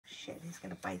it. He's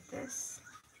going to bite this.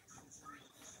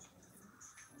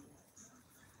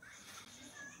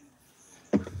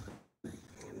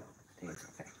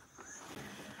 Okay.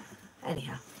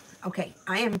 Anyhow, okay,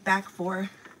 I am back for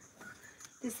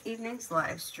this evening's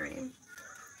live stream.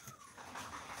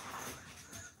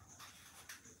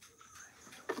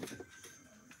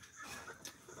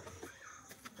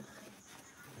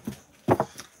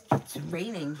 It's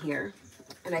raining here,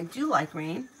 and I do like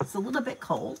rain. It's a little bit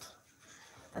cold.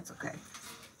 That's okay.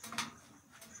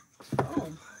 Oh,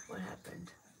 what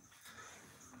happened?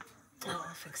 Oh,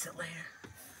 I'll fix it later.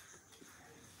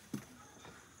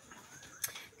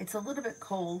 It's a little bit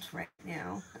cold right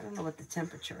now. I don't know what the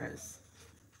temperature is.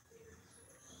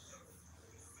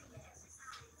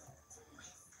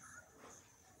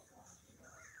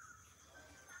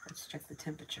 Let's check the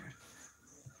temperature.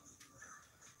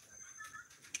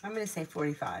 I'm going to say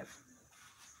 45.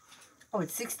 Oh,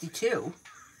 it's 62.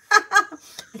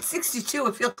 It's 62.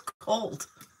 It feels cold.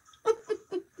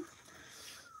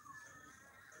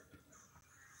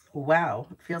 Wow,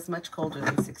 it feels much colder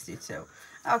than 62.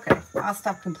 Okay, I'll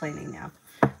stop complaining now.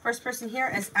 First person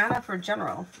here is Anna for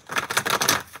general.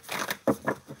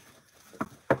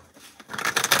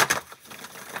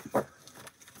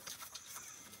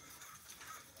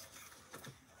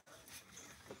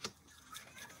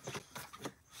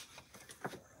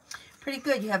 Pretty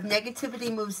good. You have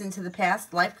negativity moves into the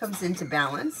past. Life comes into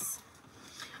balance.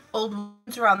 Old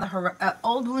wounds are on the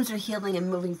old wounds are healing and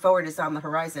moving forward is on the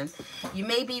horizon. You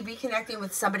may be reconnecting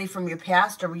with somebody from your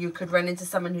past, or you could run into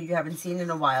someone who you haven't seen in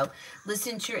a while.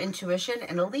 Listen to your intuition,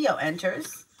 and a Leo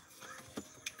enters.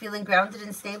 Feeling grounded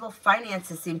and stable.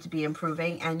 Finances seem to be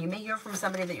improving, and you may hear from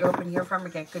somebody that you're hoping to hear from or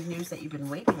get good news that you've been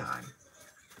waiting on.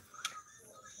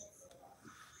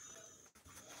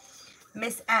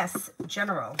 Miss S,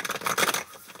 general.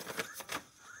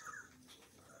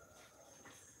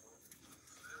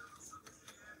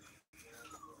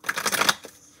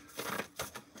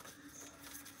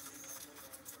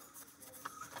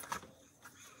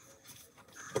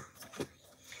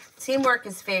 Teamwork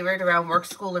is favored around work,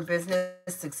 school, or business.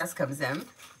 Success comes in.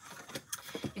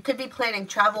 You could be planning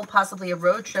travel, possibly a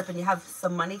road trip, and you have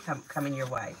some money coming your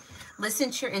way.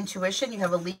 Listen to your intuition. You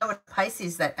have a Leo and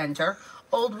Pisces that enter.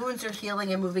 Old wounds are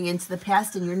healing and moving into the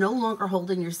past, and you're no longer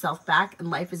holding yourself back, and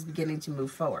life is beginning to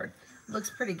move forward. Looks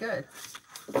pretty good.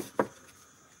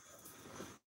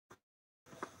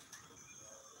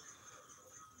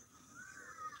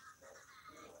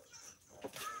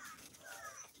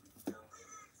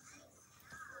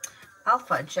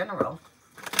 Alpha, general.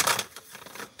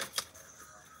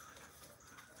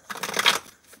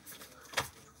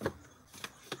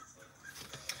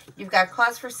 You've got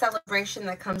cause for celebration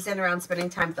that comes in around spending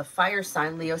time with the fire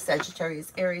sign, Leo,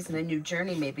 Sagittarius, Aries, and a new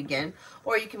journey may begin.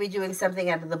 Or you can be doing something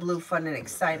out of the blue, fun and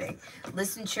exciting.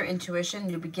 Listen to your intuition.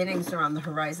 New beginnings are on the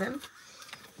horizon.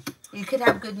 You could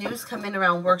have good news come in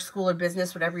around work, school, or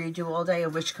business, whatever you do all day, a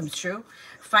wish comes true.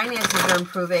 Finances are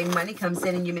improving. Money comes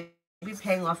in, and you may be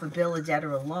paying off a bill, a debt,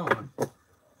 or a loan.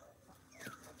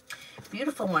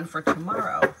 Beautiful one for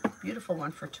tomorrow. Beautiful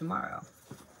one for tomorrow.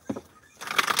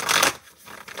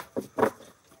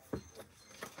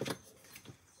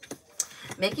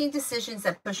 Making decisions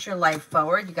that push your life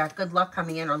forward. You got good luck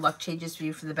coming in, or luck changes for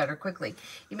you for the better quickly.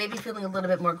 You may be feeling a little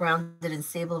bit more grounded and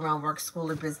stable around work,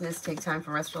 school, or business. Take time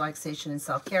for rest, relaxation, and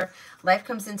self-care. Life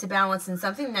comes into balance, and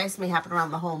something nice may happen around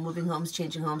the home. Moving homes,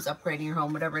 changing homes, upgrading your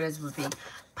home, whatever it is would be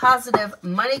positive.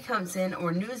 Money comes in,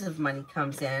 or news of money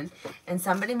comes in, and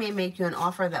somebody may make you an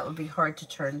offer that would be hard to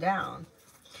turn down.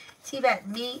 Tibet,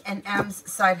 me and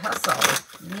M's side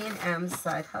hustle. Me and M's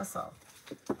side hustle.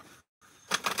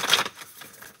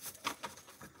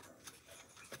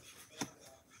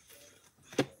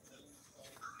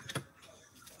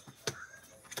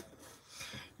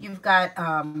 You've got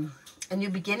a new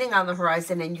beginning on the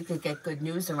horizon, and you could get good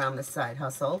news around this side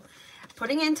hustle.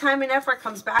 Putting in time and effort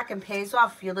comes back and pays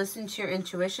off. If you listen to your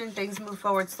intuition, things move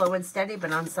forward slow and steady,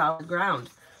 but on solid ground.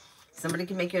 Somebody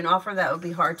can make you an offer that would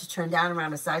be hard to turn down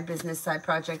around a side business, side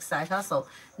project, side hustle.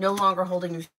 No longer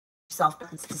holding yourself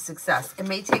back to success. It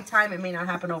may take time. It may not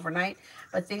happen overnight,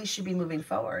 but things should be moving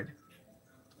forward.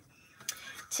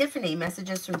 Tiffany,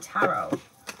 messages from Tarot.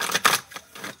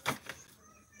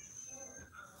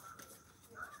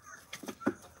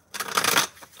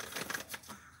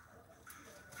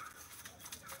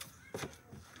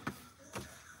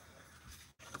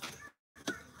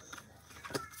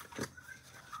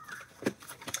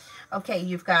 Okay,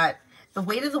 you've got the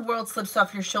weight of the world slips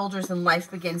off your shoulders and life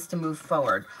begins to move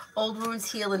forward. Old wounds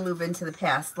heal and move into the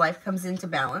past. Life comes into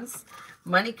balance.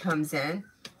 Money comes in.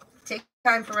 Take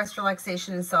time for rest,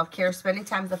 relaxation, and self-care. Spending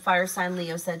time with the fire sign,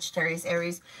 Leo, Sagittarius,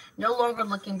 Aries. No longer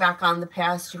looking back on the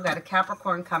past. You've got a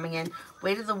Capricorn coming in.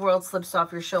 Weight of the world slips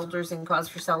off your shoulders and cause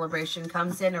for celebration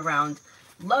comes in around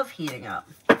love heating up.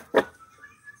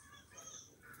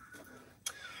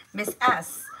 Miss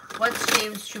S, what's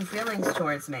James' true feelings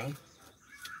towards me?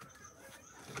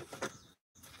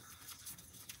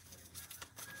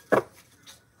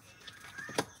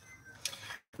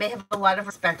 May have a lot of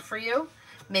respect for you.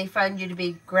 May find you to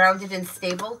be grounded and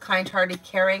stable, kind-hearted,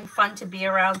 caring, fun to be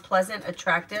around, pleasant,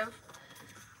 attractive,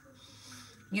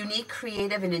 unique,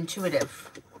 creative, and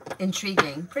intuitive.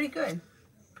 Intriguing. Pretty good.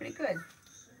 Pretty good.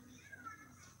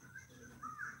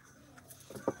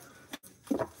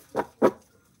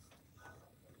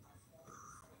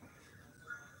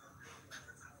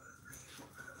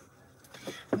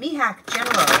 Mihak,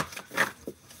 General.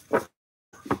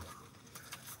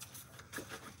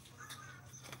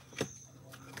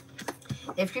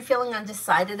 If you're feeling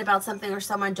undecided about something or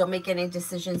someone, don't make any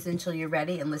decisions until you're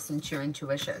ready and listen to your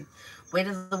intuition. Weight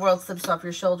of the world slips off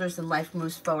your shoulders and life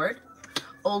moves forward.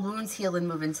 Old wounds heal and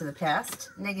move into the past.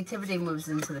 Negativity moves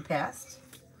into the past.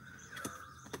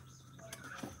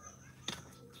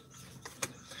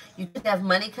 You could have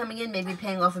money coming in, maybe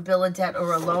paying off a bill of debt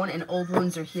or a loan, and old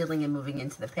wounds are healing and moving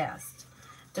into the past.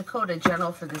 Dakota,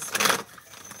 General, for this week.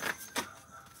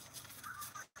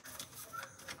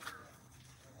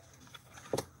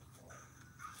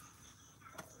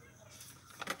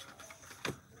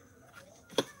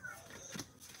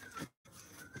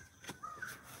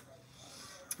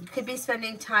 You could be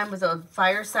spending time with a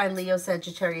fire sign, Leo,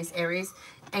 Sagittarius, Aries.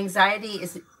 Anxiety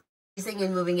is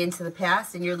and moving into the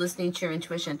past, and you're listening to your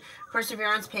intuition.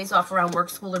 Perseverance pays off around work,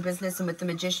 school, or business, and with the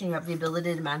Magician, you have the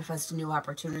ability to manifest a new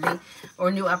opportunity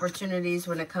or new opportunities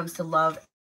when it comes to love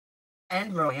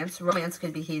and romance. Romance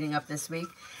could be heating up this week,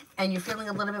 and you're feeling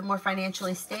a little bit more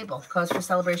financially stable. Cause for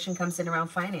celebration comes in around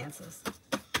finances.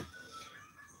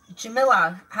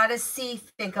 Jamila, how does C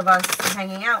think of us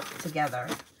hanging out together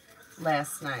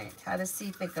last night? How does C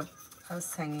think of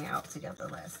us hanging out together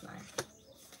last night?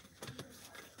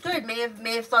 Good. May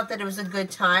have thought that it was a good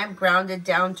time. Grounded,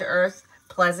 down to earth,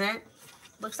 pleasant.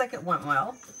 Looks like it went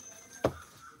well.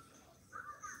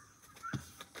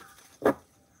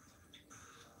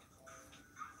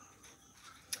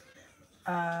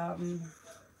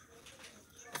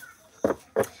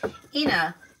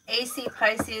 Ina, AC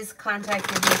Pisces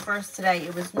contacted me first today.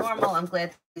 It was normal. I'm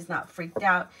glad he's not freaked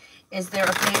out. Is there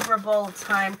a favorable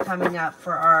time coming up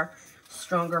for our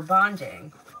stronger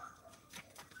bonding?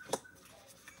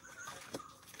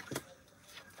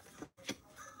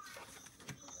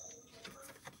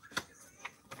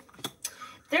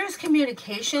 There's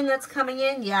communication that's coming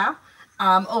in, yeah,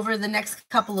 over the next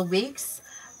couple of weeks.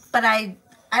 But I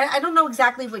don't know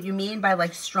exactly what you mean by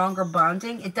like stronger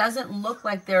bonding. It doesn't look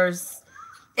like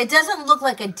it doesn't look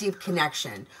like a deep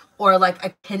connection or like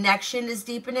a connection is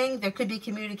deepening. There could be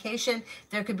communication.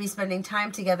 There could be spending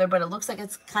time together, but it looks like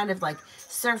it's kind of like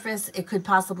surface. It could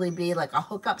possibly be like a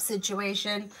hookup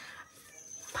situation,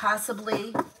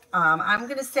 possibly. I'm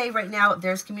going to say right now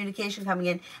there's communication coming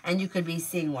in and you could be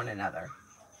seeing one another.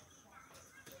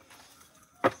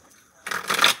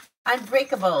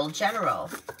 Unbreakable, General.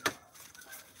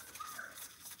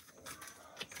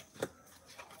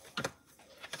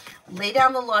 Lay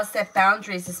down the law, set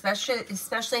boundaries,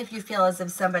 especially if you feel as if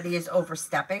somebody is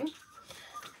overstepping.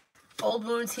 Old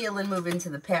wounds heal and move into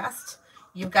the past.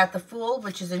 You've got the Fool,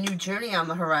 which is a new journey on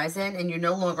the horizon, and you're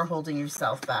no longer holding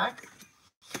yourself back.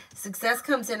 Success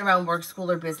comes in around work, school,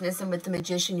 or business, and with the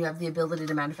Magician, you have the ability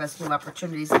to manifest new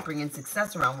opportunities that bring in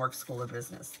success around work, school, or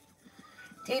business.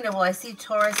 Dana, will I see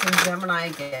Taurus and Gemini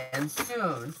again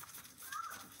soon?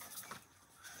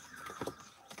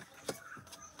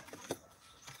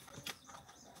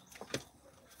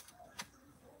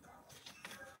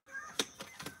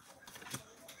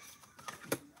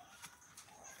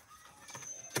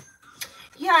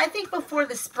 Yeah, I think before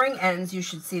the spring ends, you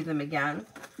should see them again.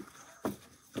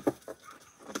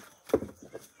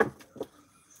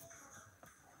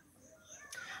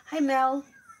 Hi, Mel.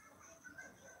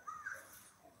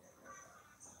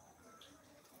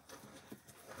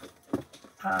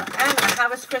 Anna,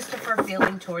 how is Christopher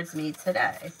feeling towards me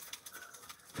today?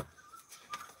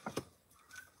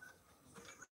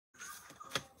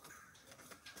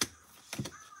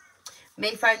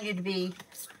 May find you to be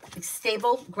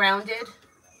stable, grounded,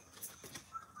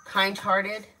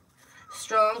 kind-hearted,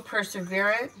 strong,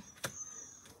 perseverant,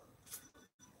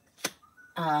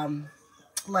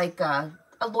 like a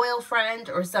loyal friend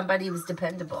or somebody who's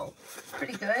dependable.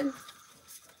 Pretty good.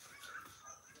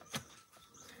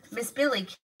 Miss Billy,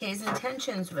 K's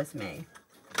intentions with me.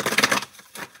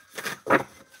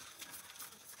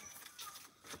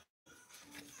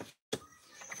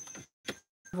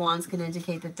 Wands can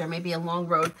indicate that there may be a long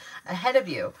road ahead of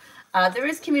you. There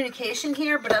is communication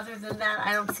here, but other than that,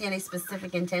 I don't see any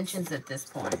specific intentions at this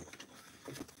point.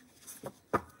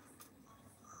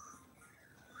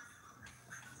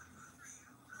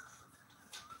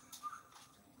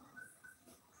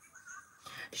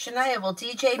 Shania, will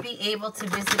DJ be able to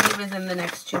visit me within the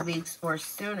next 2 weeks or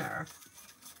sooner?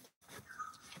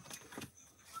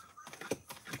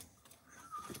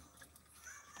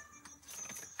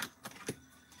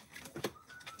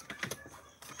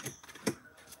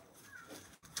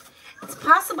 It's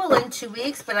possible in 2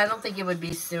 weeks, but I don't think it would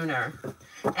be sooner.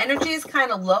 Energy is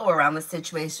kind of low around the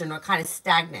situation, or kind of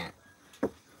stagnant.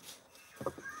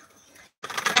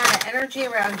 And energy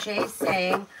around Jay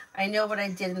saying, I know what I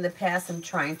did in the past, I'm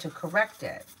trying to correct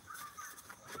it.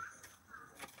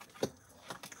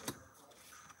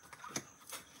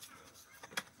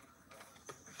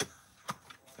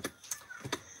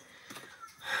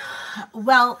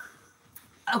 Well,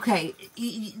 okay,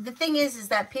 the thing is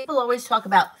that people always talk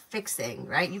about fixing,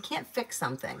 right? You can't fix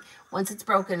something. Once it's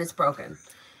broken, it's broken.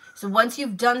 So once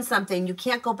you've done something, you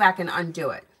can't go back and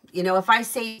undo it. You know, if I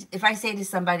say to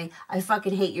somebody, I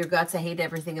fucking hate your guts, I hate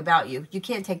everything about you, you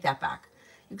can't take that back.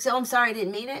 You can say, oh, I'm sorry, I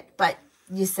didn't mean it, but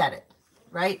you said it,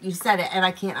 right? You said it, and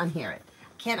I can't unhear it.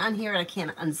 Can't unhear it, I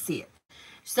can't unsee it.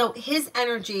 So his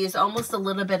energy is almost a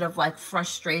little bit of like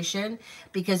frustration,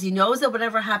 because he knows that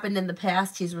whatever happened in the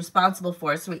past, he's responsible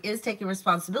for it. So he is taking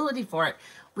responsibility for it,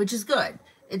 which is good.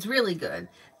 It's really good.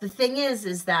 The thing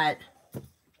is that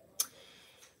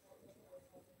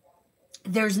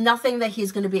there's nothing that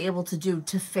he's going to be able to do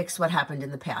to fix what happened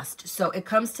in the past. So it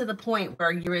comes to the point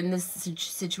where you're in this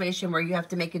situation where you have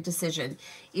to make a decision.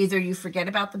 Either you forget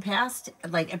about the past,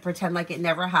 like, and pretend like it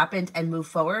never happened and move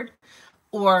forward,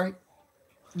 or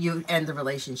you end the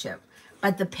relationship.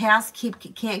 But the past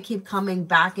can't keep coming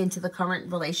back into the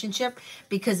current relationship,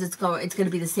 because it's going to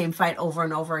be the same fight over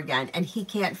and over again, and he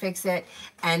can't fix it.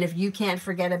 And if you can't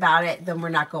forget about it, then we're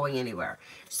not going anywhere.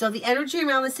 So the energy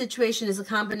around the situation is a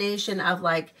combination of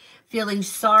like feeling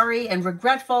sorry and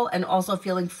regretful, and also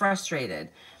feeling frustrated.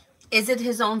 Is it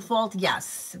his own fault?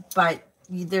 Yes, but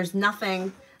there's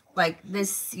nothing like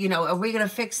this, you know, are we going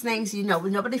to fix things? You know,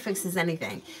 nobody fixes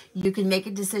anything. You can make a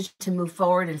decision to move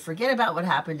forward and forget about what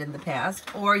happened in the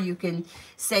past, or you can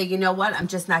say, you know what, I'm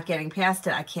just not getting past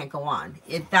it, I can't go on.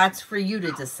 That's for you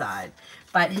to decide.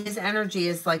 But his energy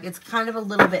is like, it's kind of a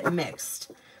little bit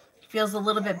mixed. Feels a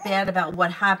little bit bad about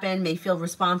what happened, may feel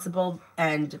responsible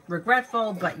and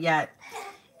regretful, but yet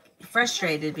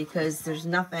frustrated because there's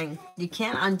nothing, you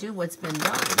can't undo what's been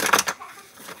done.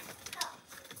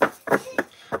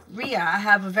 Rhea, I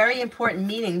have a very important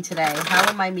meeting today. How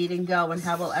will my meeting go, and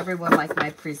how will everyone like my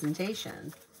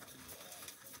presentation?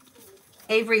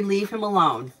 Avery, leave him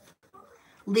alone.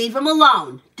 Leave him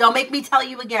alone. Don't make me tell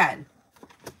you again.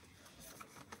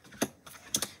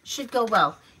 Should go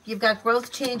well. You've got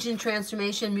growth, change, and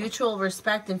transformation, mutual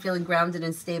respect, and feeling grounded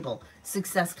and stable.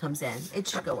 Success comes in. It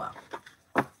should go well.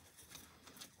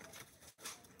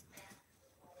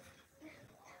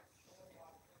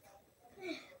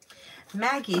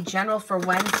 Maggie, general for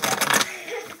Wednesday.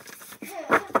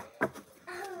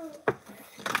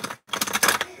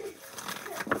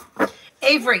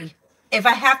 Avery, if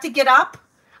I have to get up,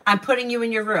 I'm putting you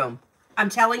in your room. I'm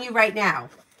telling you right now.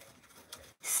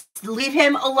 Leave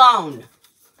him alone.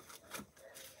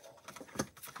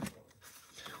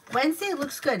 Wednesday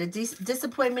looks good. A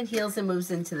disappointment heals and moves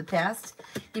into the past.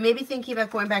 You may be thinking about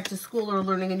going back to school or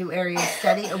learning a new area of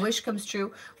study. A wish comes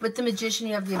true. With the Magician,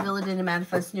 you have the ability to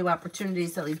manifest new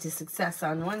opportunities that lead to success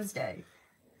on Wednesday.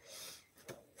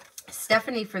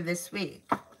 Stephanie for this week.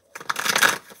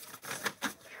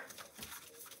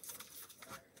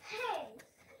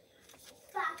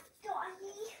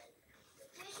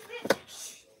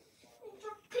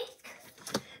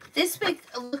 This week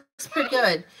looks pretty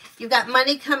good. You've got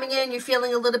money coming in. You're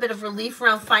feeling a little bit of relief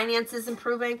around finances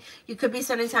improving. You could be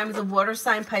spending time with a water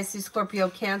sign, Pisces, Scorpio,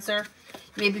 Cancer.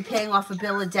 You may be paying off a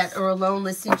bill, a debt, or a loan.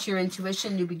 Listening to your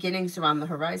intuition. New beginnings are on the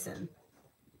horizon.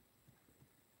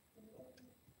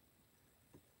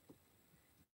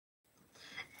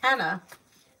 Anna,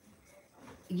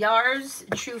 Yar's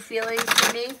true feelings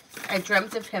for me. I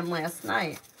dreamt of him last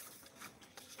night.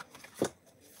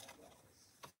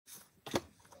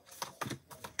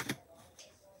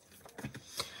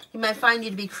 You might find you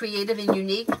to be creative and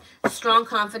unique, strong,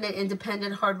 confident,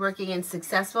 independent, hardworking, and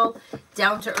successful,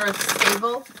 down-to-earth,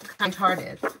 stable,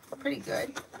 kind-hearted. Pretty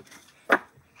good.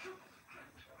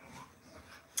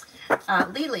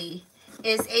 Lily,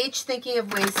 is H thinking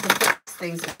of ways to fix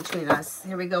things between us?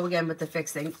 Here we go again with the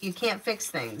fixing. You can't fix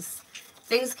things.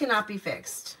 Things cannot be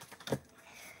fixed.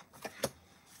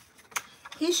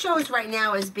 he shows right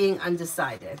now as being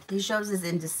undecided. He shows his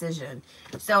indecision.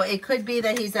 So it could be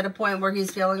that he's at a point where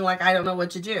he's feeling like, I don't know what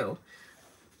to do.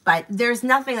 But there's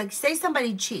nothing, like, say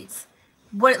somebody cheats.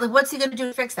 What's he going to do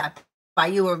to fix that? Buy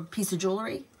you a piece of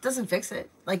jewelry? Doesn't fix it.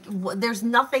 Like, there's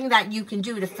nothing that you can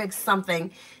do to fix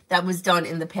something that was done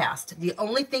in the past. The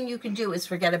only thing you can do is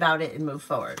forget about it and move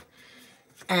forward.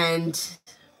 And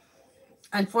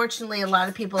unfortunately, a lot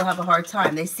of people have a hard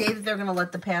time. They say that they're going to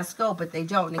let the past go, but they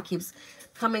don't. And it keeps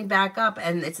coming back up,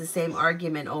 and it's the same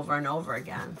argument over and over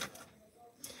again.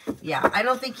 Yeah, I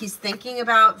don't think he's thinking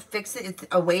about it's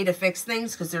a way to fix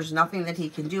things, because there's nothing that he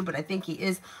can do. But I think he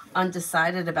is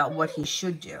undecided about what he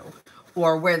should do,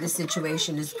 or where the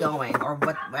situation is going, or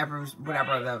whatever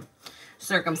the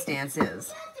circumstance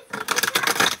is.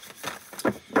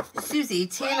 Susie,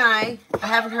 T and I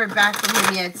haven't heard back from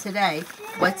him yet today.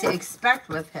 What to expect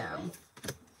with him?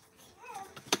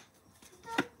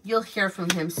 You'll hear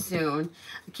from him soon.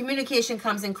 Communication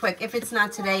comes in quick. If it's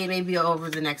not today, it may be over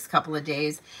the next couple of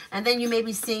days. And then you may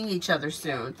be seeing each other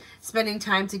soon. Spending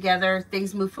time together,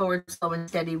 things move forward slow and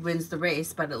steady, wins the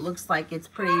race. But it looks like it's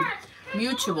pretty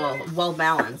mutual,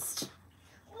 well-balanced.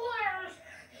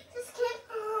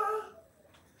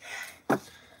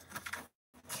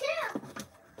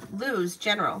 Lose,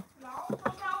 general.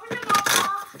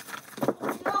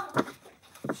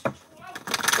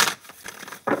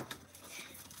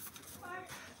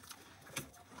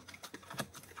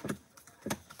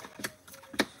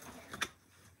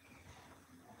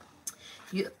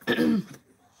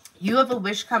 You have a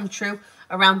wish come true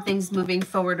around things moving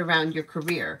forward around your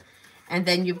career. And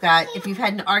then you've got, if you've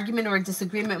had an argument or a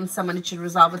disagreement with someone, it should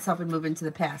resolve itself and move into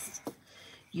the past.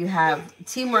 You have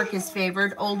teamwork is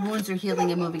favored. Old wounds are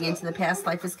healing and moving into the past.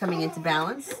 Life is coming into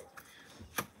balance.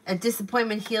 A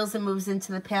disappointment heals and moves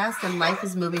into the past, and life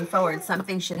is moving forward.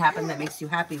 Something should happen that makes you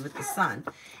happy with the sun.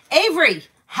 Avery,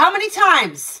 how many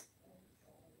times?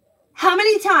 How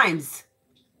many times?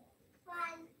 One.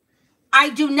 I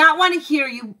do not want to hear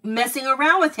you messing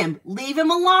around with him. Leave him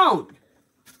alone.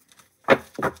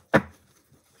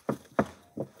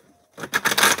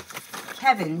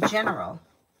 Kevin, general.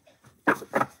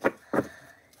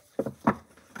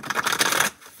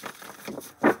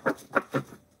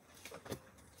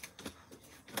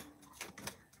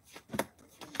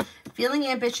 Feeling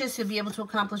ambitious, you'll be able to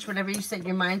accomplish whatever you set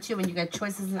your mind to, and you got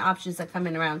choices and options that come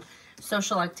in around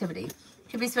social activity.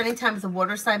 Could be spending time with the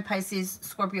water sign, Pisces,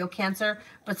 Scorpio, Cancer,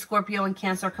 but Scorpio and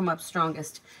Cancer come up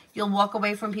strongest. You'll walk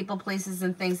away from people, places,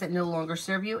 and things that no longer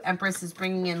serve you. Empress is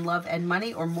bringing in love and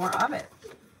money, or more of it.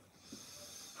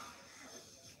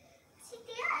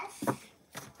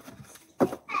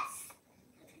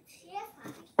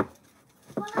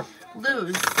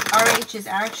 Lose, RH's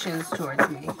actions towards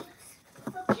me.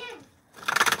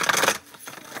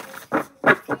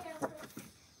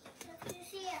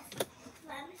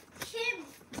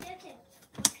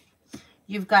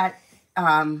 You've got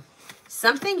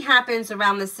something happens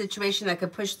around this situation that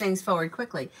could push things forward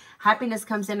quickly. Happiness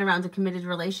comes in around a committed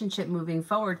relationship moving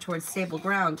forward towards stable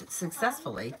ground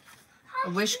successfully. A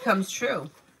wish comes true.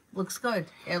 Looks good.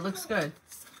 It looks good.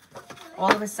 All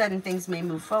of a sudden, things may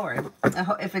move forward.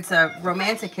 If it's a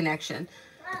romantic connection.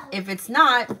 If it's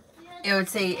not, it would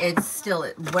say it's still,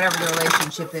 whatever the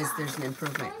relationship is, there's an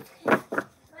improvement.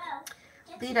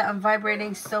 Lita, I'm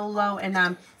vibrating so low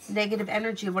and negative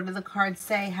energy. What do the cards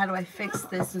say? How do I fix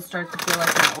this and start to feel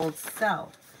like my old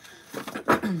self?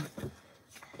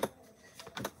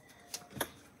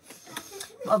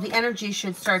 Well, the energy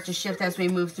should start to shift as we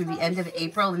move through the end of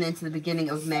April and into the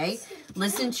beginning of May.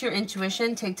 Listen to your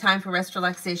intuition. Take time for rest,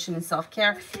 relaxation, and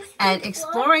self-care. And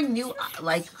exploring new,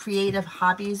 like, creative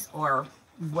hobbies or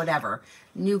whatever.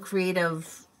 New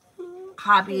creative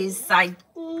hobbies, side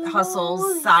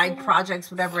hustles, side projects,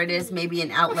 whatever it is. Maybe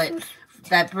an outlet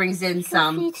that brings in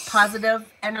some positive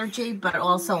energy, but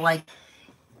also, like,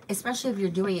 especially if you're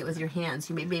doing it with your hands,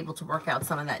 you may be able to work out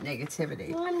some of that negativity.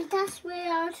 Mommy, that's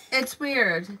weird. It's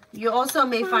weird. You also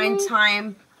may find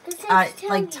time,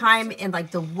 like time in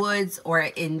like the woods or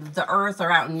in the earth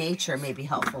or out in nature may be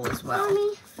helpful as well.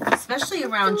 Mommy, especially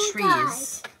around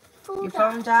trees. Your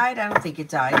phone died? I don't think it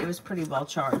died. It was pretty well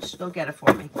charged. Go get it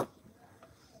for me.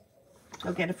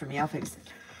 Go get it for me. I'll fix it.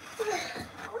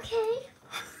 Okay.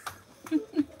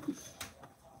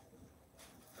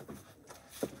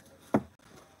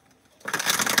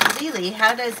 Lily,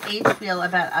 how does H feel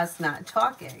about us not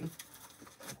talking?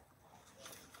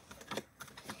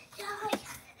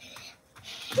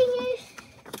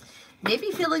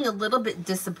 Maybe feeling a little bit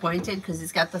disappointed because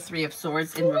he's got the Three of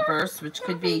Swords in reverse, which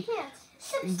could be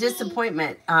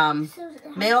disappointment.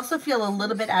 May also feel a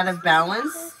little bit out of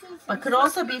balance But could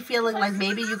also be feeling like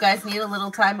maybe you guys need a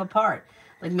little time apart.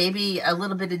 Like maybe a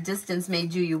little bit of distance may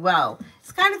do you well.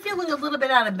 It's kind of feeling a little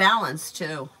bit out of balance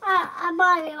too.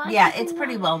 Mommy, Yeah, it's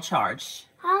pretty well charged.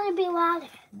 How to be louder?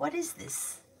 What is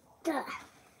this?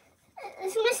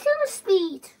 It's Mr.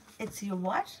 Speed. It's your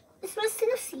what? It's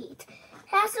Mr. Speed. It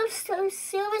has some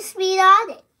silver speed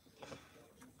on it.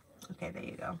 Okay, there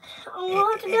you go. I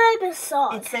want the garbage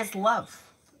song. It says love.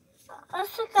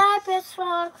 That's the garbage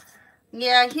song.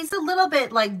 Yeah, he's a little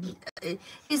bit like,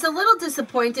 he's a little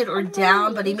disappointed or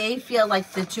down, but he may feel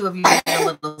like the two of you need a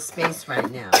little space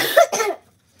right now.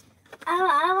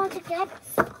 I want the garbage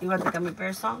song. You want the gummy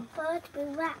bear song? I want to be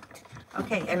wrapped.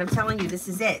 Okay, and I'm telling you, this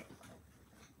is it.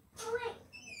 Oh, wait.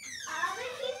 I'm going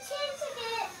to keep changing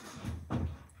it.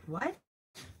 What?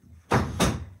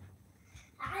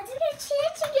 I'm going to keep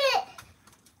changing it.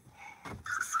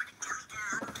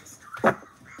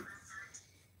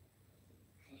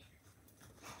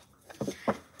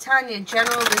 Tanya,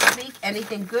 general this week,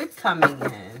 anything good coming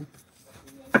in?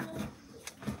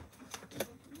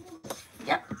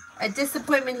 Yep. A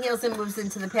disappointment heals and moves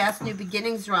into the past. New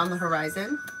beginnings are on the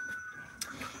horizon.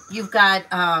 You've got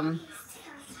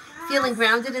feeling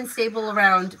grounded and stable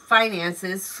around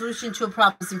finances. Solution to a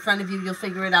problem is in front of you. You'll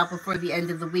figure it out before the end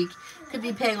of the week. Could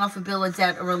be paying off a bill, a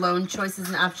debt, or a loan. Choices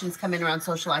and options come in around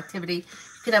social activity.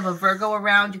 You could have a Virgo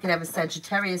around. You could have a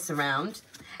Sagittarius around.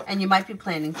 And you might be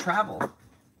planning travel.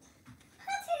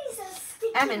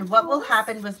 Emin, what will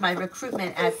happen with my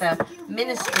recruitment at the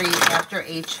ministry after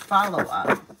H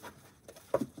follow-up?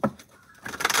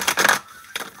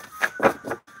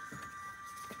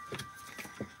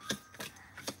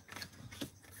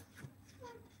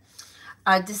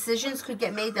 Decisions could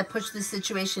get made that push the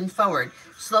situation forward.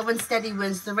 Slow and steady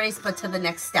wins the race, but to the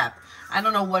next step. I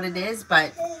don't know what it is,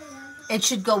 but it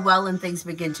should go well and things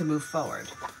begin to move forward.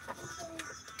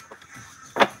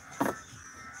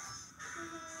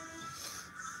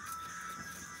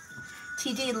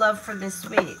 TD love for this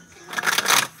week.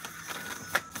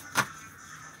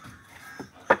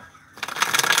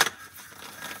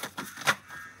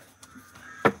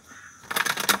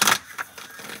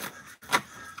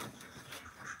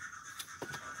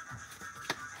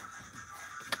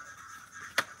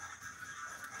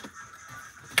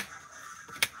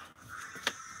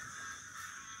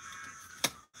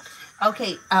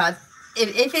 Okay,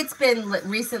 if it's been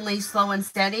recently slow and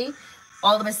steady,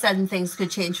 all of a sudden things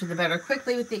could change for the better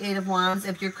quickly with the Eight of Wands.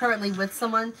 If you're currently with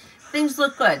someone, things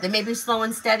look good. They may be slow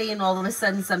and steady, and all of a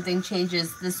sudden something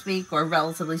changes this week or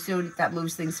relatively soon that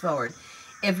moves things forward.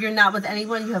 If you're not with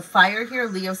anyone, you have fire here,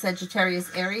 Leo,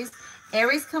 Sagittarius, Aries.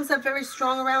 Aries comes up very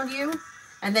strong around you,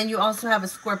 and then you also have a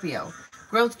Scorpio.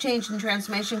 Growth, change, and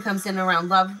transformation comes in around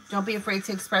love. Don't be afraid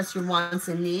to express your wants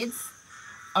and needs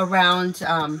around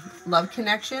love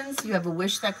connections. You have a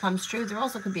wish that comes true. There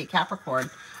also could be a Capricorn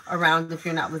around if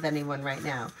you're not with anyone right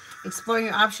now. Exploring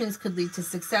your options could lead to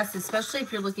success, especially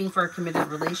if you're looking for a committed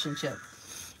relationship.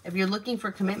 If you're looking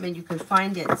for commitment, you could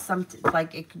find it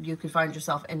you could find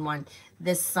yourself in one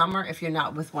this summer if you're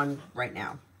not with one right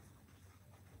now.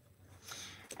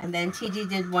 And then TD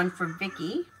did one for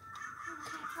Vicky.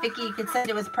 Vicky, you could send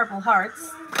it with purple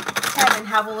hearts. Kevin,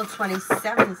 how will the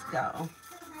 27th go?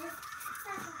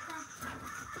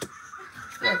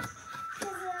 Good.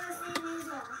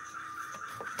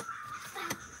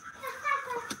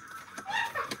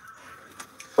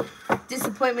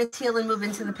 Disappointments heal and move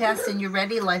into the past, and you're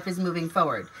ready. Life is moving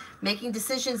forward. Making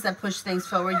decisions that push things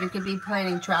forward. You could be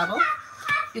planning travel.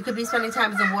 You could be spending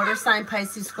time with a water sign,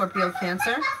 Pisces, Scorpio,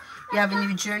 Cancer. You have a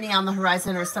new journey on the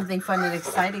horizon, or something fun and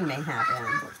exciting may happen.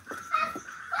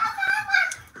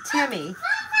 Tammy,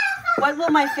 what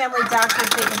will my family doctor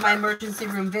think of my emergency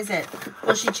room visit?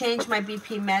 Will she change my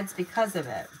BP meds because of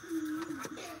it?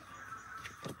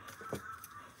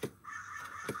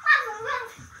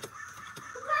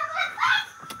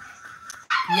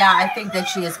 Yeah, I think that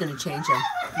she is going to change him.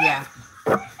 Yeah.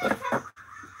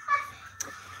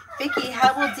 Vicky,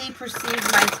 how will Dee perceive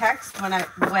my text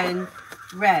when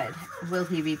read? Will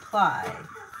he reply?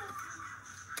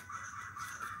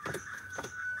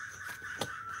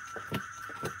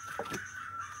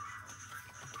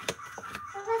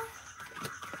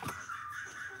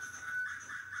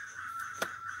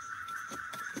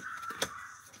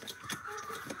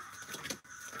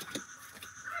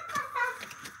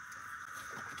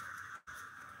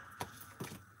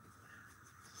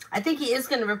 I think he is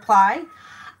going to reply.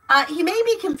 He may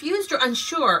be confused or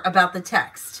unsure about the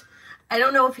text. I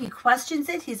don't know if he questions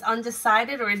it, he's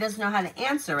undecided, or he doesn't know how to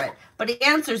answer it. But he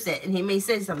answers it, and he may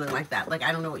say something like that, like,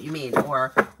 I don't know what you mean,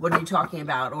 or what are you talking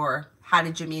about, or how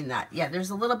did you mean that? Yeah, there's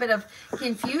a little bit of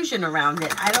confusion around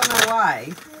it. I don't know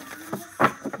why.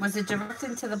 Was it direct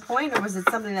and to the point, or was it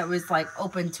something that was like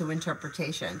open to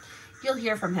interpretation? You'll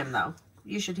hear from him though.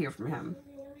 You should hear from him.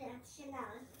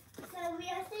 So we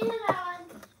are singing on.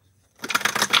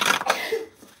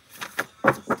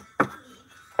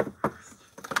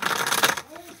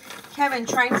 Kevin,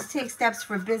 trying to take steps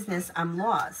for business, I'm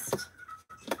lost.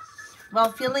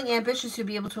 Well, feeling ambitious, you'll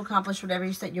be able to accomplish whatever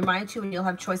you set your mind to, and you'll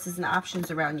have choices and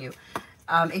options around you.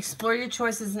 Explore your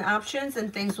choices and options,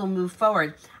 and things will move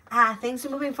forward. Things are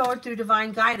moving forward through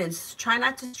divine guidance. Try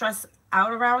not to stress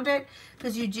out around it,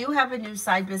 because you do have a new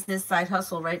side business, side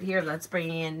hustle right here that's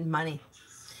bringing in money.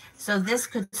 So this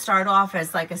could start off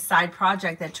as like a side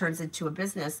project that turns into a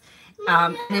business.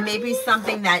 And it may be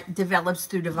something that develops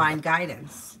through divine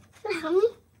guidance.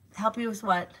 Help you with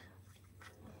what?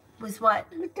 With what?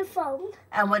 With the phone.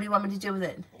 And what do you want me to do with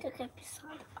it? The gummy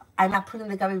song. I'm not putting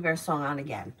the Gummy Bear song on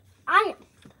again. I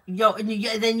am.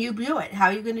 Then you do it. How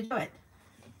are you going to do it?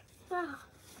 Oh,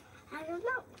 I don't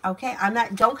know. Okay, I'm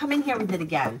not. Don't come in here with it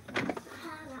again.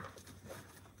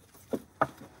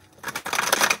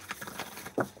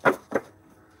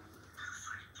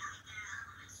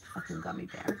 Fucking Gummy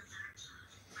Bear.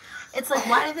 It's like,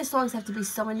 why do the songs have to be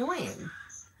so annoying?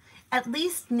 At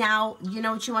least now, you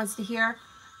know what she wants to hear?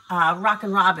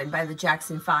 Rockin' Robin by the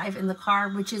Jackson 5 in the car,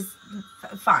 which is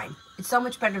fine. It's so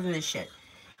much better than this shit.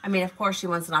 I mean, of course, she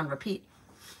wants it on repeat.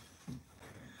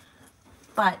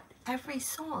 But every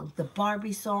song, the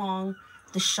Barbie song,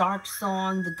 the Shark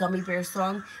song, the Gummy Bear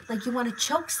song, like you want to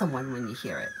choke someone when you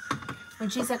hear it. When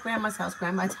she's at Grandma's house,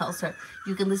 Grandma tells her,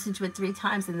 you can listen to it 3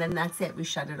 times and then that's it. We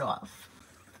shut it off.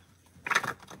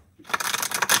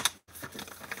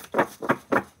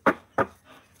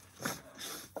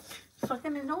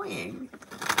 Fucking annoying.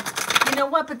 You know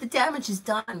what? But the damage is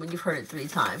done when you've heard it 3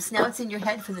 times. Now it's in your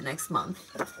head for the next month.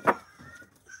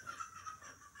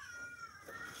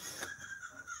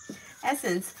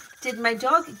 Essence, did my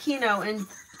dog Kino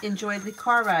enjoy the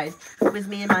car ride with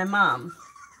me and my mom?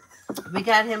 We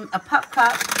got him a pup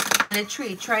cup and a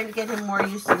treat, trying to get him more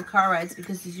used to the car rides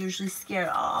because he's usually scared.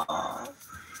 Oh,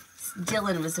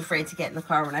 Dylan was afraid to get in the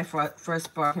car when I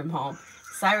first brought him home.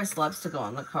 Cyrus loves to go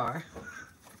in the car.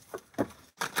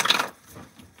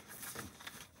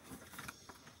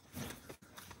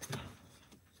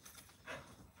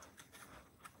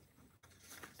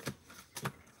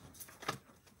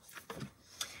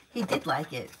 He did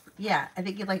like it. Yeah, I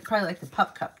think he probably liked the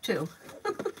pup cup too.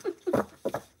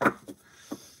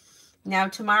 Now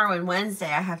tomorrow and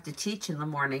Wednesday I have to teach in the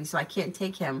morning, so I can't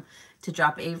take him to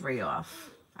drop Avery off.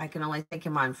 I can only take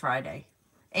him on Friday.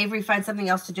 Avery, find something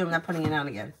else to do. I'm not putting it on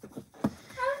again.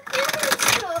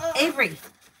 Avery,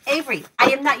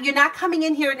 you're not coming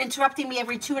in here and interrupting me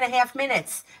every 2.5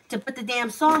 minutes to put the damn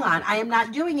song on. I am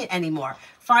not doing it anymore.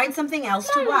 Find something else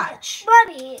to watch.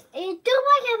 Mommy, it don't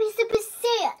like I'm to be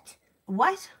sad.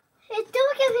 What? It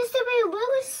don't like I'm to be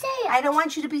really sad. I don't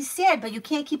want you to be sad, but you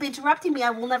can't keep interrupting me. I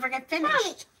will never get finished.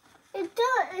 Mommy, it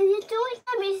don't like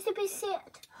I'm to be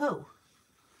sad. Who?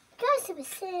 Guys to be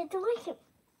sad. Don't like him.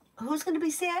 Who's going to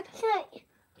be sad? Hey.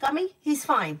 Gummy? He's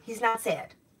fine. He's not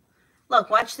sad. Look,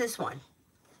 watch this one.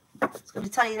 It's going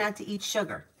to tell you not to eat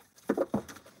sugar.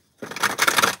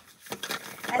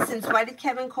 Essence, why did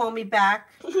Kevin call me back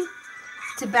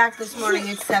this morning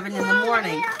at 7 in the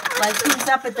morning? Like he's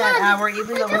up at that hour,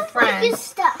 even though we're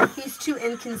friends. He's too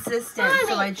inconsistent,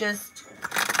 so I just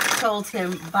told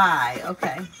him bye.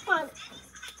 Okay.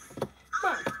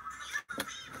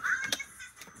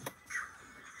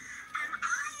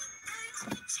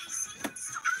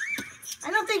 I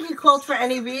don't think he called for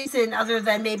any reason other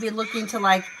than maybe looking to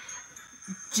like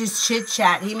just chit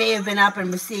chat. He may have been up and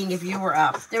was seeing if you were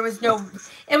up. It was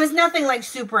nothing like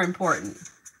super important.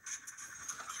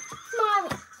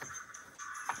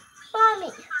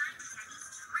 Mommy.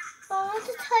 I want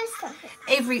to try something.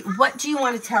 Avery, what do you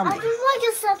want to tell me? I don't like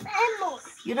your stuff anymore.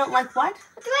 You don't like what?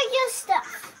 I don't like your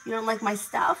stuff. You don't like my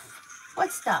stuff?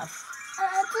 What stuff?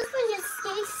 I just want your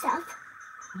steak stuff.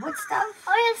 What stuff?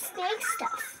 Oh, your steak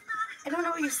stuff. I don't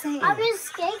know what you're saying. I your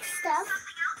steak stuff.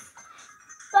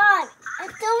 Mom, I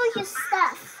don't like your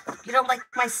stuff. You don't like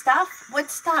my stuff? What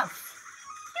stuff?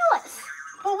 Yours.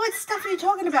 Well, what stuff are you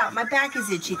talking about? My back is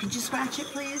itchy. Could you scratch it,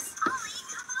 please?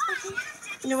 Okay.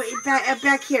 No, wait,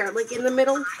 back here, like in the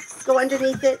middle. Go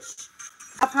underneath it.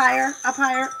 Up higher, up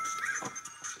higher.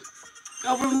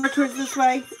 Over more towards this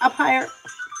way. Up higher.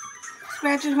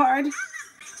 Scratch it hard.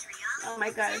 Oh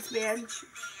my God, it's bad.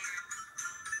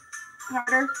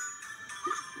 Harder.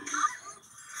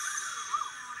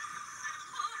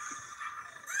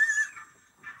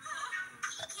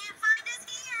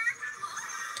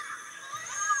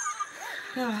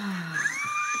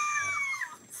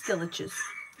 Still itches.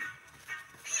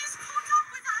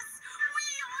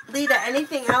 Lita,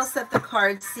 anything else that the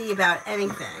cards see about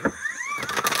anything?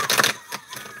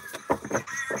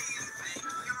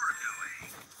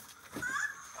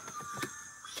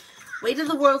 Weight of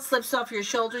the world slips off your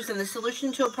shoulders and the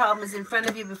solution to a problem is in front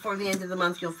of you. Before the end of the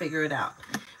month, you'll figure it out.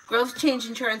 Growth, change,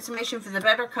 and transformation for the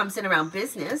better comes in around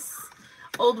business.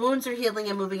 Old wounds are healing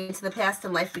and moving into the past,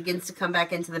 and life begins to come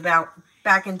back into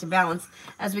balance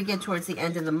as we get towards the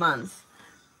end of the month.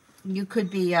 You could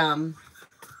be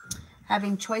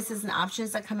having choices and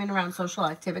options that come in around social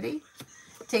activity.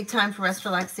 Take time for rest,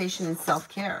 relaxation, and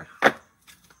self-care.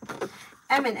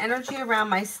 I'm in energy around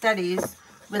my studies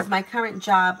with my current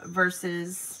job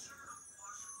versus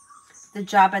the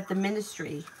job at the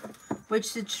ministry. Which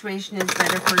situation is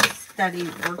better for study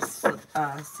work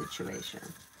situation?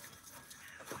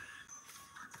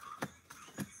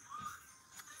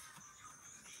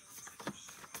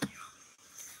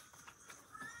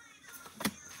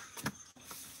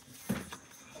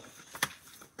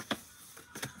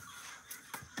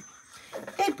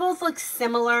 They both look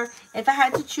similar. If I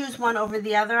had to choose one over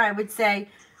the other, I would say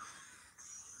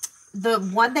the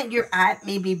one that you're at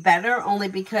may be better only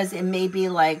because it may be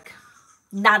like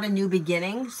not a new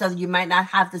beginning. So you might not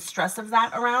have the stress of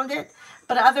that around it.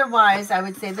 But otherwise, I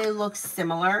would say they look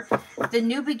similar. The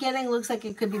new beginning looks like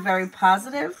it could be very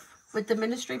positive with the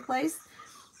ministry place.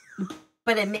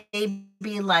 But it may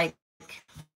be like,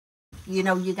 you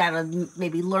know, you got to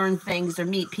maybe learn things or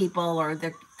meet people, or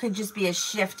there could just be a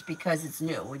shift because it's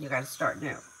new when you got to start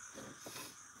new.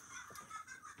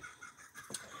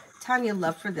 Tanya,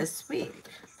 love for this week.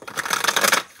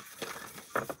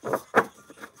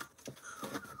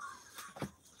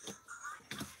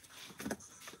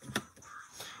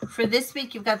 For this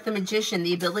week, you've got the Magician,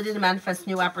 the ability to manifest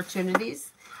new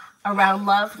opportunities. Around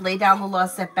love, lay down the law,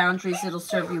 set boundaries, it'll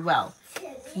serve you well.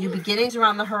 New beginnings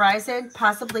around the horizon,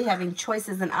 possibly having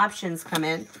choices and options come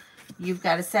in. You've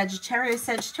got a Sagittarius.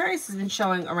 Sagittarius has been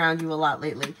showing around you a lot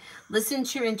lately. Listen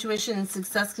to your intuition and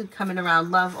success could come in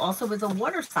around love. Also with a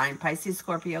water sign, Pisces,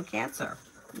 Scorpio, Cancer.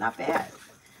 Not bad.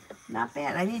 Not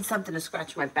bad. I need something to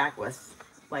scratch my back with,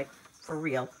 like for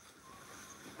real.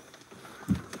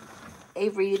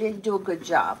 Avery, you didn't do a good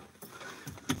job.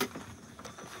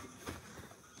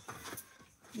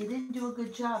 You didn't do a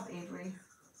good job, Avery.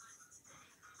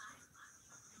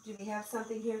 Do we have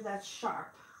something here that's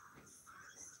sharp?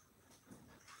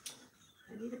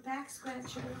 I need a back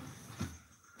scratcher.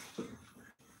 Oh,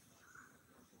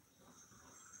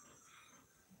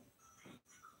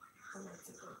 that's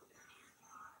a good.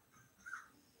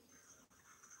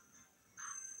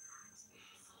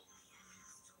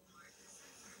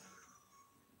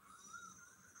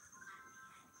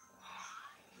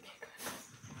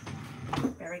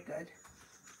 Very good.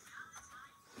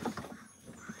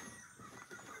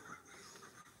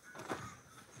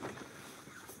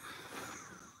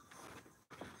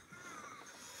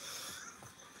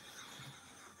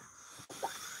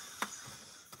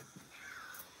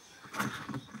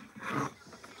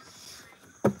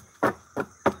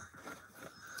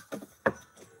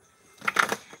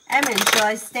 Emin, shall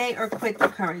I stay or quit the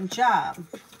current job?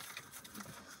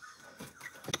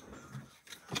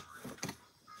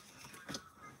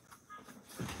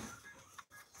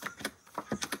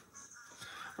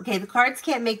 Okay, the cards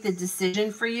can't make the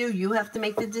decision for you. You have to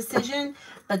make the decision.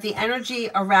 But the energy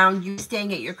around you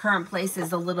staying at your current place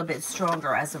is a little bit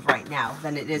stronger as of right now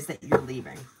than it is that you're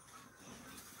leaving.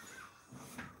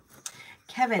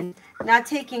 Kevin, not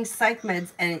taking psych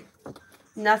meds and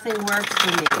nothing works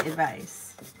for me. Advice.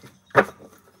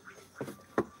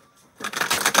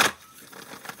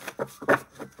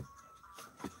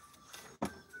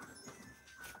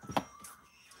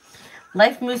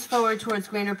 Life moves forward towards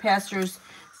greener pastures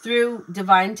through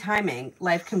divine timing.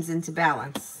 Life comes into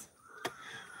balance.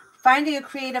 Finding a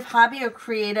creative hobby or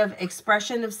creative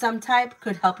expression of some type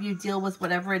could help you deal with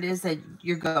whatever it is that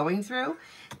you're going through.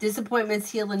 Disappointments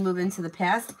heal and move into the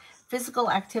past. Physical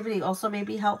activity also may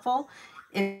be helpful.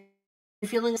 If you're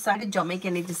feeling excited, don't make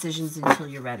any decisions until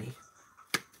you're ready.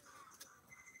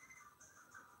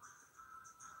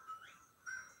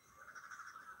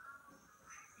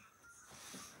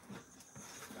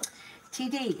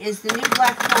 TD, is the new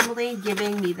black tourmaline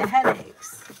giving me the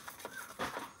headaches?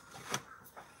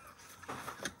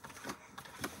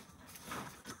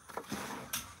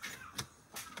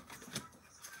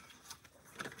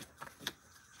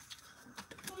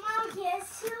 Mom,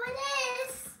 guess who it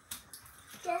is?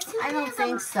 Guess who I don't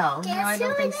think so. No, I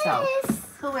don't think so.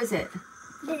 Who is it?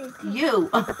 You.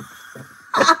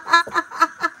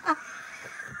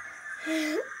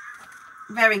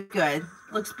 Very good.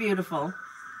 Looks beautiful.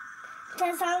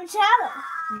 That's our shadow.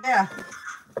 Yeah.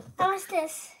 How is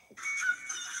this?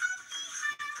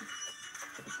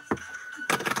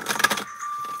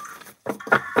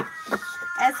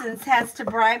 Constance has to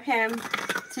bribe him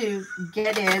to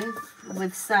get in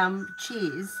with some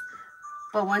cheese.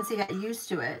 But once he got used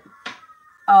to it,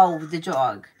 oh, the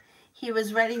dog. He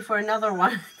was ready for another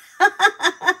one.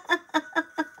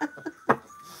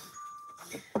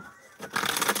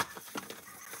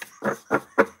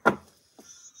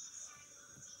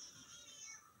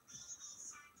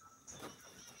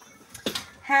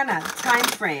 Hannah, time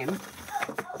frame.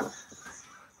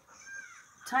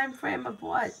 Time frame of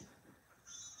what?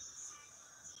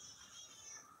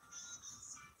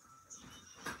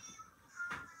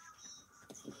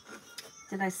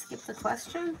 Did I skip the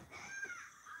question?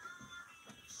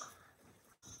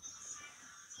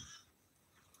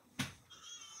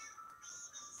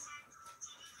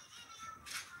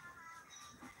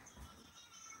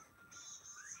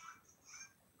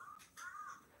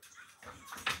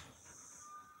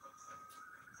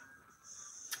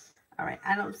 All right,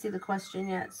 I don't see the question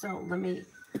yet, so let me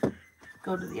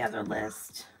go to the other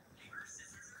list.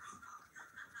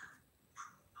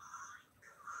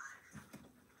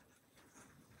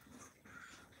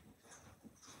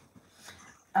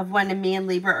 Of when me and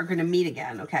Libra are going to meet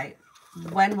again. Okay.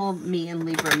 When will me and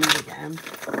Libra meet again?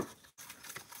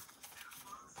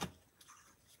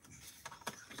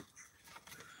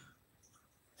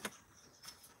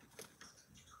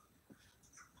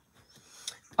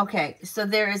 Okay, so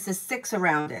there is a 6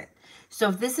 around it. So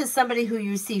if this is somebody who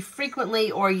you see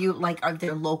frequently, or you like are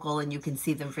they're local and you can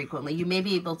see them frequently, you may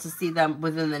be able to see them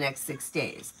within the next 6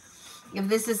 days. If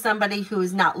this is somebody who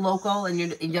is not local and you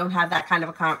don't have that kind of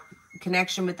a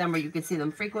connection with them, or you can see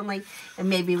them frequently, it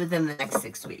may be within the next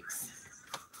 6 weeks.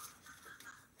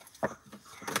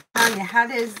 Tanya, how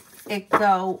does it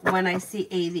go when I see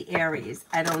the Aries?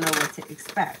 I don't know what to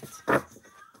expect.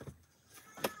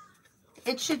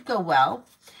 It should go well.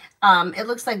 It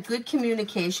looks like good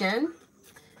communication.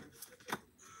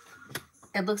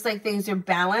 It looks like things are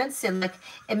balanced, and like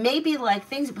it may be like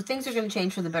things are going to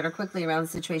change for the better quickly around the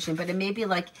situation, but it may be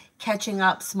like catching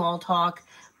up, small talk,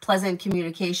 pleasant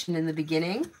communication in the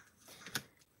beginning,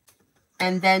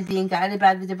 and then being guided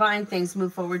by the divine, things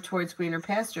move forward towards greener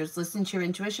pastures. Listen to your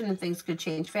intuition and things could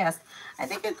change fast. I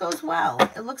think it goes well.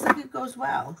 It looks like it goes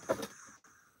well.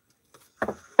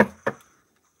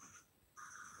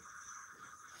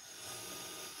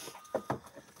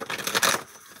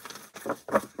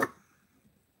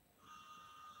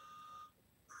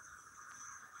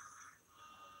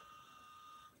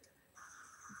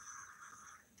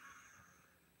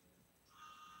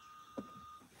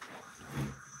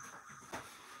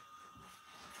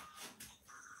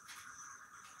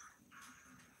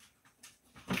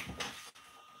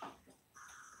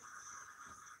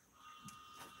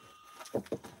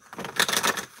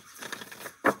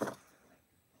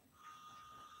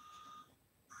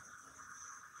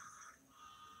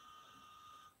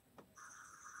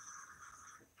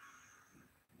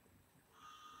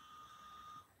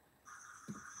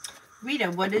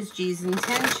 Rita, what is G's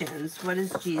intentions? What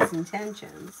is G's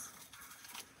intentions?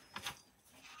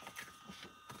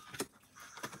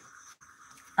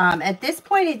 At this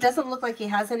point, it doesn't look like he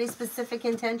has any specific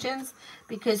intentions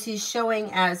because he's showing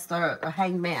as the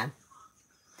hanged man.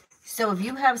 So if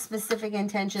you have specific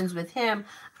intentions with him,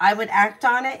 I would act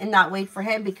on it and not wait for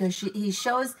him, because he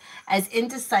shows as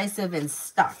indecisive and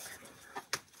stuck.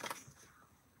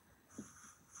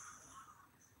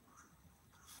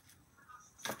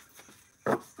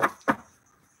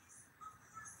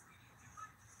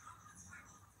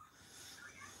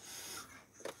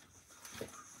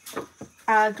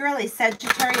 Girly,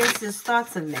 Sagittarius'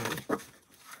 thoughts of me.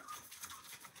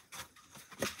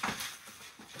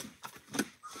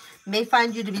 May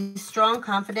find you to be strong,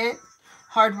 confident,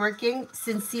 hardworking,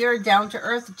 sincere,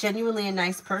 down-to-earth, genuinely a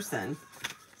nice person.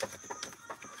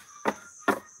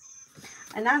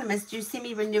 Anonymous, do you see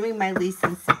me renewing my lease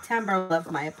in September?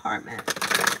 Love my apartment.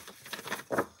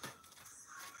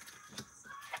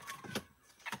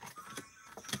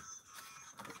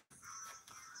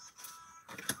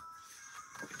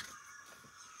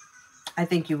 I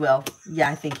think you will.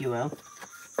 Yeah, I think you will.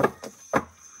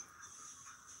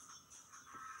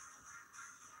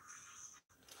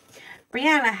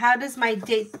 Brianna, how does my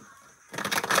date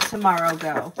tomorrow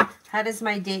go? How does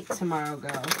my date tomorrow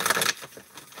go?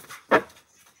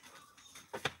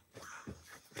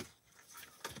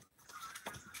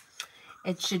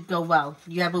 It should go well.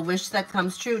 You have a wish that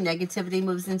comes true. Negativity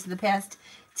moves into the past.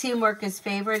 Teamwork is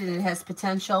favored, and it has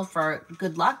potential for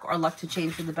good luck or luck to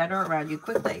change for the better around you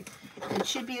quickly. It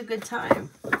should be a good time.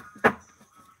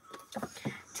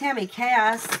 Tammy,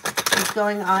 chaos is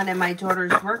going on in my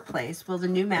daughter's workplace. Will the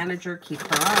new manager keep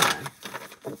her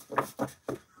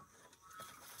on?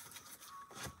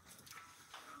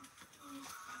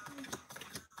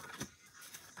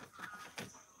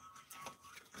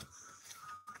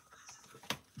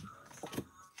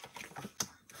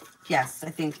 Yes, I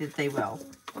think that they will.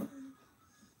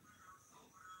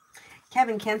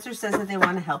 Kevin, Cancer says that they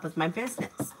want to help with my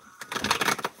business.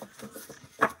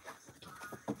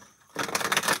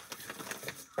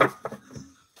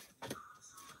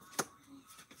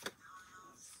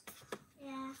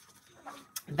 Yeah.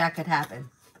 That could happen.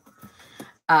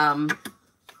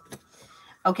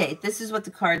 Okay, this is what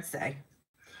the cards say.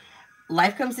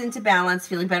 Life comes into balance,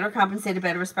 feeling better compensated,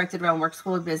 better respected around work,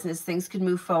 school, or business. Things could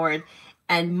move forward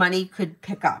and money could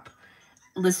pick up.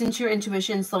 Listen to your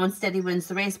intuition. Slow and steady wins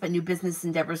the race, but new business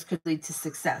endeavors could lead to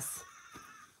success.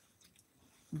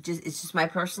 It's just my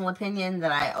personal opinion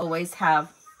that I always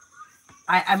have.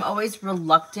 I'm always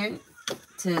reluctant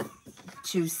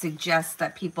to suggest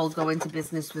that people go into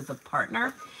business with a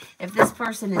partner. If this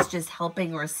person is just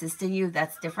helping or assisting you,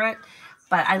 that's different.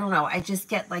 But I don't know. I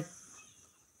just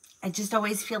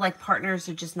always feel like partners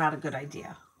are just not a good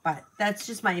idea. But that's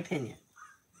just my opinion.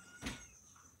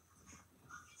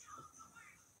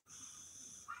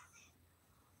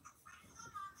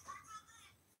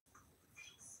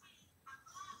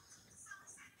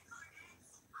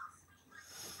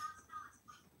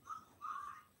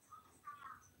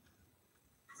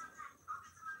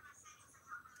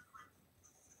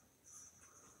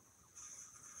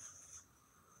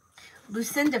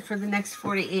 Lucinda for the next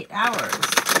 48 hours.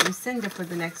 Lucinda for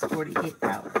the next 48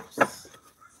 hours.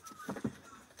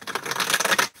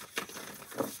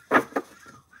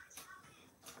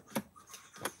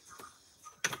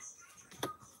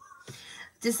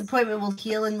 Disappointment will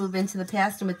heal and move into the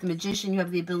past, and with the Magician, you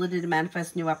have the ability to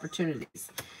manifest new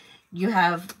opportunities. You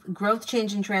have growth,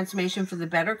 change, and transformation for the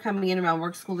better coming in around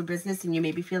work, school, or business, and you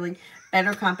may be feeling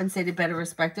better compensated, better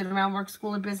respected around work,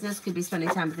 school, or business. Could be spending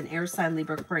time with an air sign,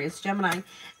 Libra, Aquarius, Gemini.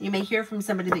 You may hear from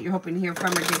somebody that you're hoping to hear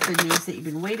from, or get good news that you've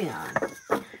been waiting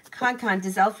on. Con,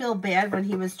 does Elle feel bad when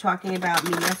he was talking about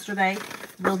me yesterday?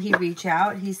 Will he reach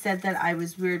out? He said that I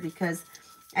was weird because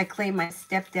I claim my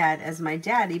stepdad as my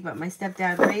daddy, but my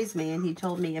stepdad raised me, and he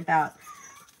told me about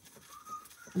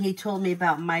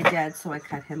my dad, so I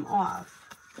cut him off.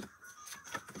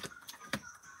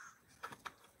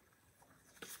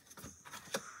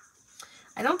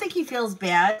 I don't think he feels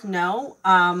bad, no,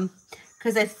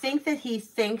 because I think that he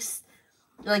thinks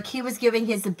like he was giving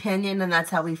his opinion, and that's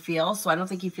how he feels, so I don't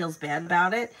think he feels bad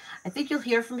about it. I think you'll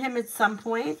hear from him at some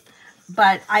point,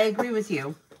 but I agree with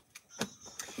you.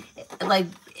 Like,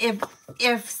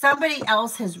 if somebody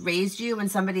else has raised you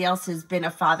and somebody else has been a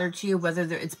father to you, whether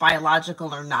it's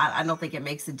biological or not, I don't think it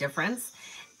makes a difference.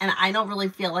 And I don't really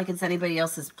feel like it's anybody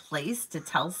else's place to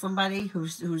tell somebody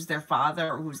who's their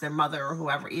father or who's their mother or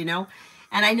whoever, you know.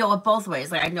 And I know it both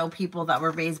ways. Like, I know people that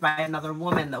were raised by another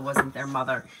woman that wasn't their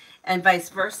mother, and vice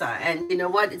versa. And you know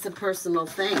what? It's a personal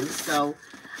thing. So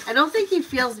I don't think he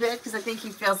feels bad, because I think he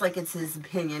feels like it's his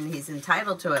opinion. He's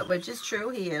entitled to it, which is true.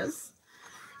 He is.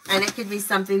 And it could be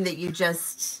something that you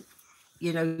just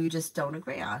don't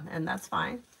agree on, and that's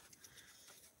fine.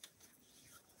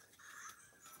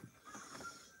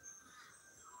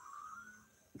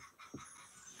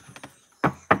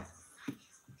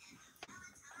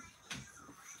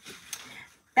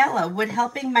 Bella, would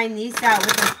helping my niece out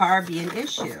with her car be an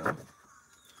issue?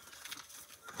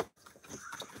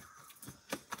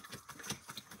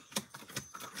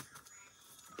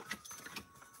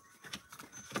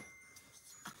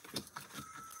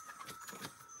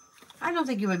 I don't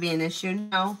think it would be an issue,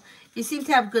 no. You seem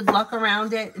to have good luck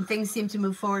around it, and things seem to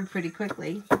move forward pretty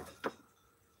quickly.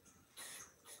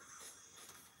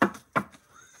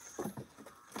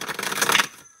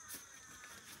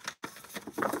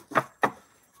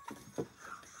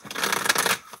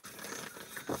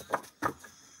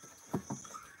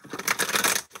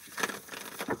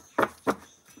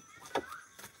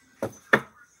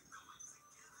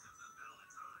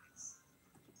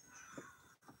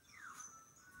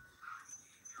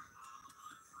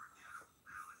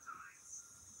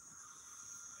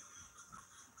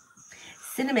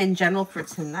 Cinnamon general for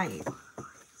tonight.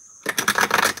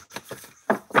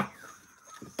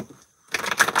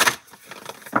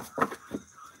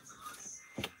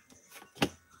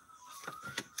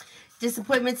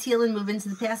 Disappointments heal and move into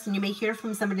the past, and you may hear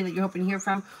from somebody that you're hoping to hear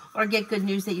from, or get good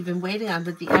news that you've been waiting on.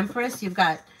 But the Empress, you've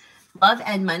got love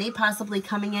and money possibly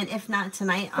coming in, if not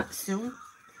tonight, soon.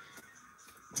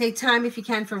 Take time, if you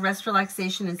can, for rest,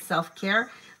 relaxation, and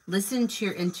self-care. Listen to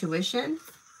your intuition.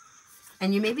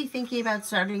 And you may be thinking about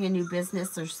starting a new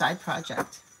business or side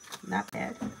project. Not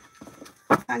bad.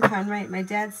 Con, right. My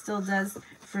dad still does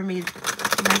for me.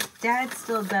 My dad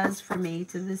still does for me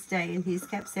to this day. And he's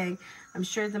kept saying, I'm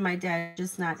sure that my dad is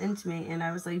just not into me. And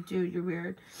I was like, dude, you're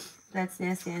weird. That's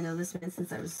nasty. I know this man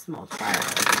since I was a small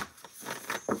child.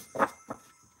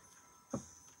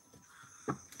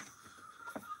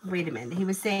 Wait a minute. He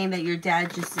was saying that your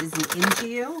dad just isn't into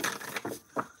you?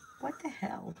 What the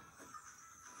hell?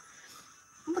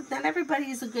 Look, not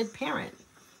everybody is a good parent.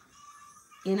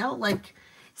 You know, like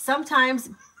sometimes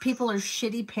people are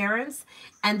shitty parents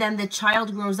and then the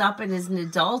child grows up and is an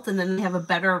adult and then they have a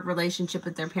better relationship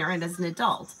with their parent as an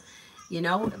adult. You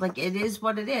know, like it is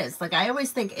what it is. Like I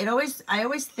always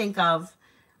think of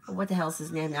what the hell's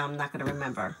his name now? I'm not going to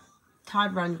remember.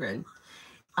 Todd Rundgren.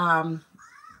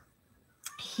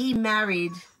 He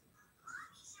married,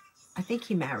 I think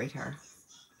he married her.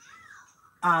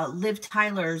 Liv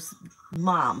Tyler's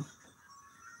mom.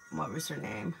 What was her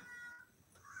name?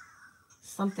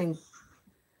 Something,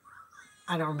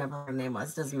 I don't remember what her name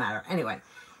was. Doesn't matter. Anyway,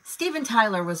 Steven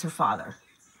Tyler was her father.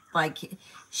 Like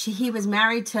he was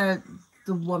married to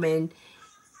the woman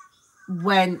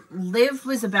when Liv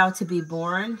was about to be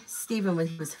born. Steven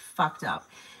was fucked up.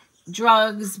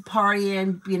 Drugs,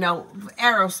 partying, you know,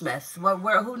 Aerosmith.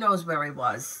 Who knows where he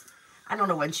was? I don't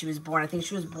know when she was born. I think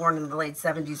she was born in the late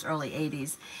 70s, early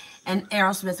 80s. And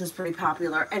Aerosmith was pretty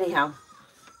popular. Anyhow,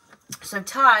 so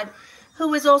Todd, who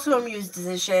was also a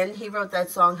musician, he wrote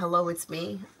that song, Hello, It's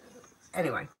Me.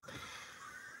 Anyway,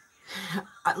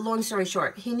 long story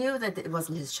short, he knew that it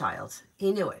wasn't his child.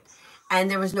 He knew it. And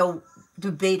there was no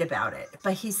debate about it.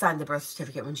 But he signed the birth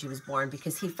certificate when she was born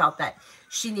because he felt that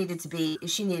she needed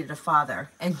a father.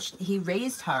 And he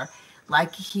raised her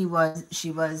like she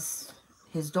was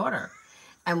his daughter.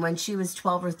 And when she was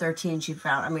 12 or 13, she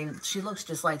looks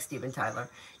just like Steven Tyler.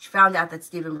 She found out that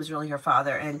Steven was really her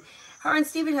father. And her and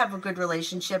Steven have a good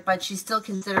relationship, but she still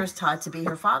considers Todd to be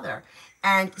her father.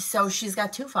 And so she's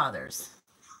got two fathers.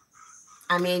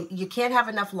 I mean, you can't have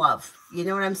enough love. You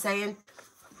know what I'm saying?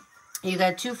 You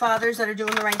got two fathers that are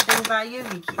doing the right thing by you.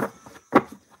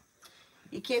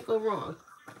 You can't go wrong.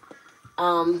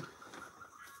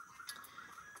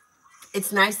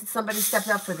 It's nice that somebody stepped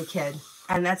up for the kid.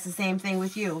 And that's the same thing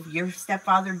with you. If your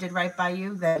stepfather did right by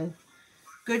you, then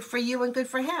good for you and good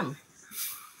for him.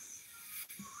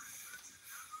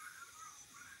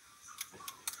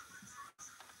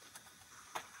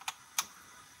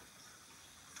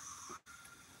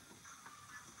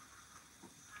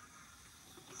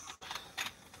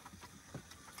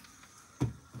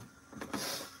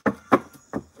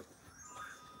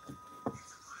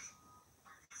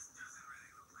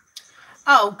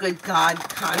 Oh, good God,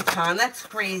 Con, that's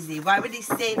crazy. Why would he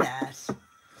say that?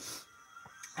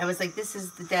 I was like, this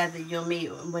is the dad that you'll meet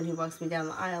when he walks me down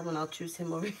the aisle, and I'll choose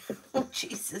him over you. Oh,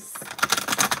 Jesus.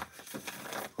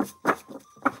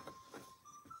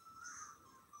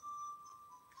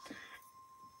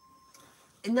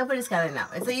 And nobody's got to know.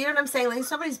 It's like, you know what I'm saying? Like,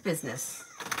 it's nobody's business.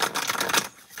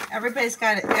 Everybody's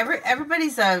got it.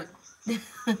 Everybody's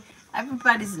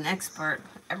everybody's an expert.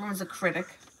 Everyone's a critic.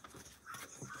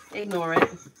 Ignore it. I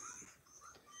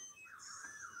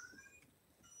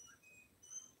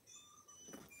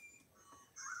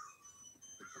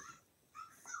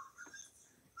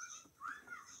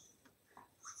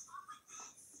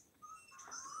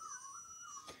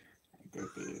did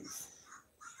these.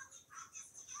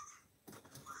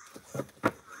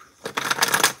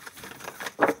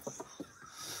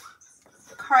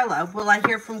 Carla, will I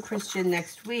hear from Christian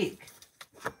next week?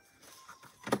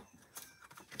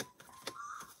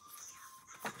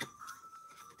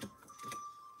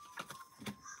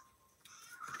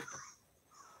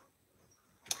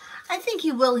 I think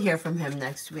you will hear from him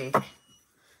next week.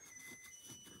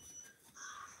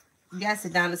 Yes,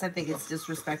 Adonis, I think it's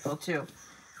disrespectful too.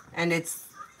 And it's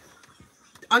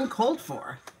uncalled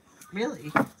for.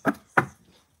 Really.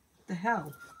 The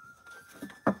hell?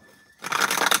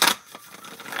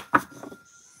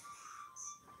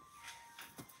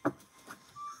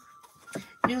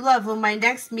 New love, will my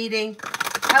next meeting,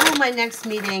 how will my next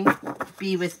meeting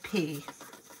be with P?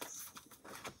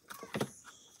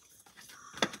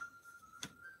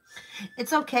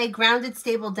 It's okay, grounded,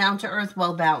 stable, down to earth,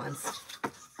 well balanced.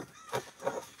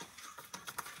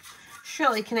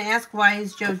 Shirley, can I ask why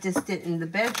is Joe distant in the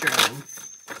bedroom?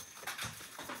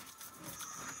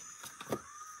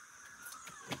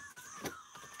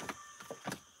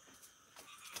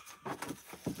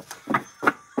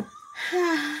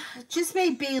 Just may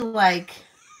be like,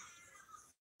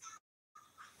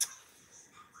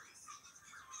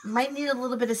 might need a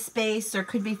little bit of space, or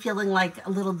could be feeling like a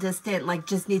little distant, like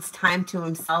just needs time to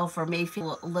himself, or may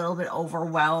feel a little bit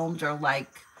overwhelmed, or like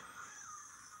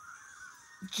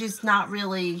just not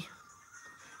really,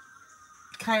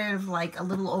 kind of like a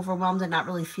little overwhelmed and not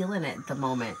really feeling it at the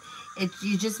moment.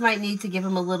 You just might need to give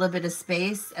him a little bit of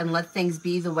space and let things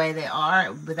be the way they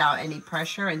are without any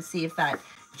pressure, and see if that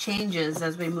changes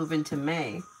as we move into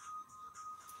May.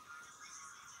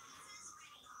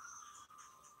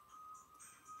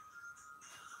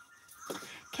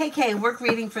 KK, work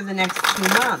reading for the next 2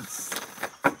 months.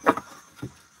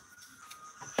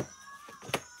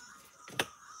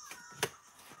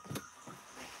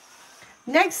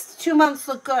 Next 2 months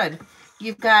look good.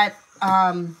 You've got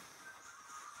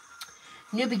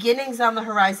new beginnings on the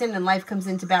horizon and life comes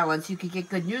into balance. You could get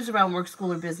good news around work,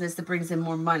 school, or business that brings in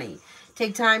more money.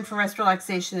 Take time for rest,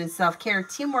 relaxation, and self-care.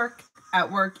 Teamwork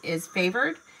at work is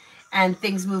favored and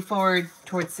things move forward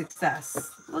towards success.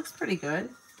 Looks pretty good.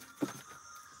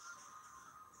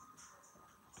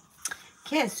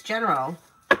 Kiss, general.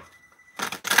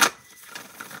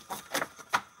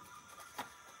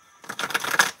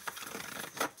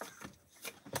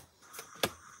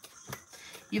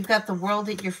 You've got the world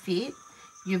at your feet.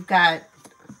 You've got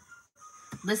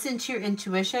listen to your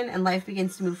intuition and life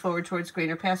begins to move forward towards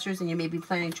greener pastures and you may be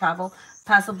planning travel,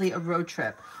 possibly a road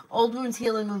trip. Old wounds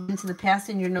heal and move into the past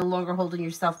and you're no longer holding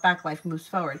yourself back. Life moves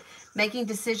forward. Making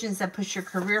decisions that push your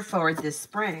career forward this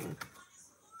spring.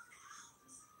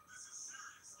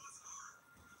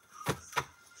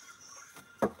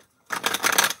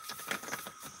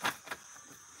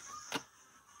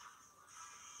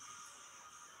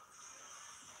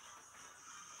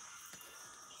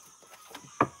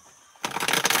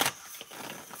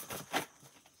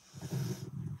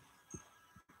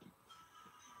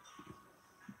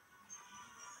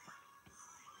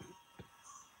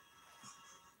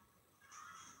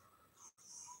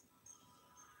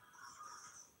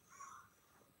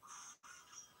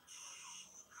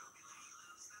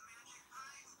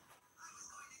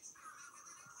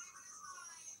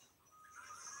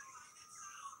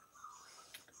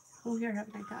 Who here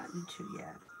haven't I gotten to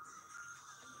yet?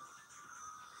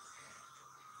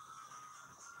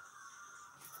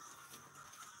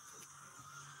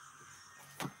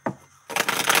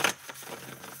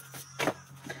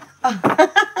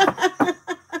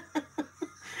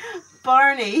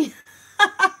 Barney.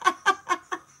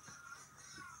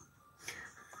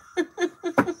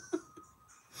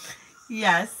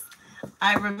 Yes,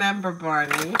 I remember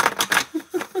Barney.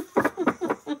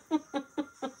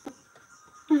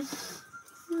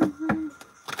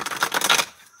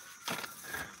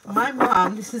 My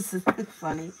mom, this is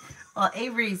funny. Well,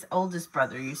 Avery's oldest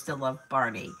brother used to love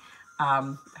Barney.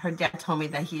 Her dad told me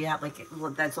that he had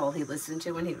that's all he listened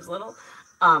to when he was little.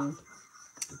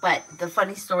 But the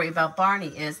funny story about Barney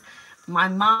is my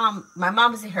mom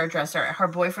was a hairdresser. Her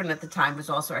boyfriend at the time was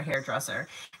also a hairdresser.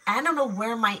 I don't know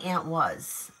where my aunt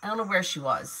was. I don't know where she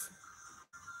was.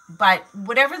 But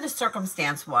whatever the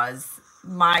circumstance was,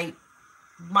 my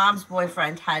mom's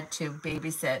boyfriend had to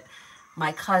babysit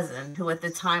my cousin, who at the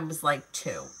time was like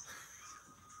 2.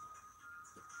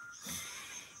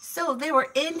 So they were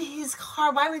in his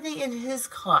car. Why were they in his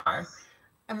car?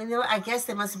 I mean, I guess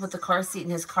they must have put the car seat in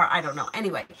his car. I don't know.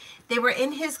 Anyway, they were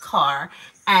in his car,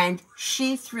 and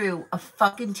she threw a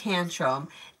fucking tantrum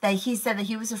that he said that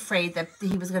he was afraid that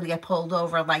he was going to get pulled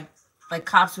over, like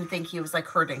cops would think he was, like,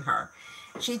 hurting her.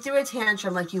 She threw a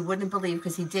tantrum like you wouldn't believe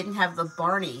because he didn't have the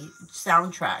Barney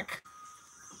soundtrack.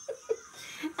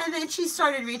 And then she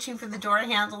started reaching for the door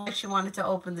handle like she wanted to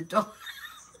open the door.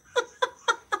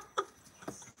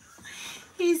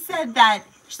 He said that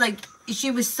she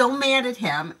was so mad at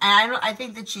him, and I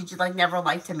think that she like never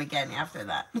liked him again after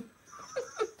that.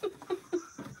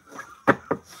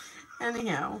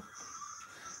 Anyhow,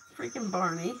 freaking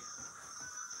Barney.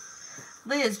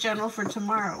 Liz, general for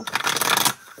tomorrow.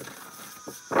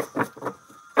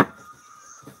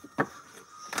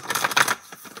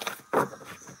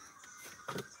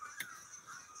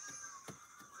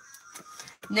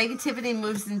 Negativity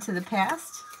moves into the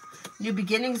past. New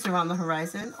beginnings are on the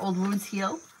horizon. Old wounds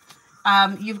heal.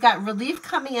 You've got relief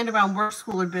coming in around work,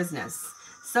 school, or business.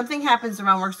 Something happens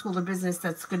around work, school, or business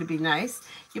that's going to be nice.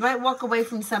 You might walk away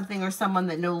from something or someone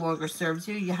that no longer serves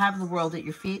you. You have the world at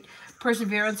your feet.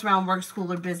 Perseverance around work,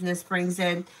 school, or business brings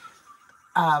in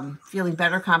feeling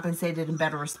better compensated and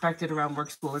better respected around work,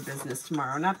 school, or business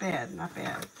tomorrow. Not bad, not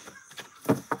bad.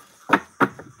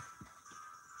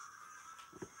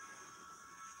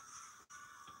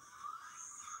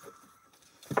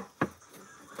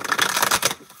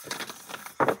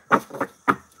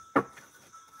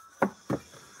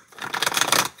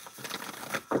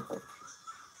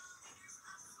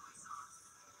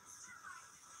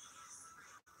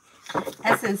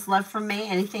 Essence, love from me,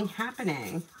 anything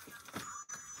happening?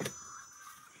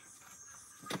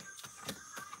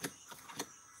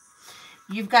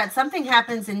 You've got something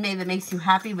happens in May that makes you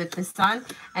happy with the sun,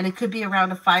 and it could be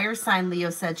around a fire sign, Leo,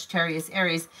 Sagittarius,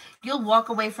 Aries. You'll walk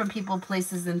away from people,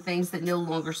 places, and things that no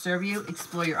longer serve you.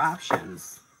 Explore your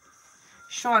options.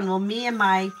 Sean, will me and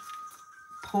my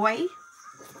poi?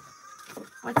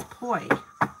 What's poi?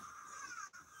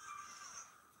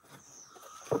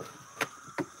 All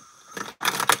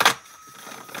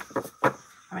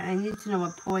right, I need to know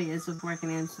what poi is before I can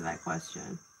answer that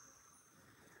question.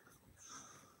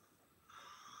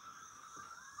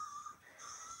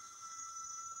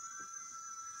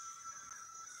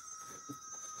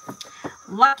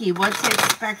 Lucky, what to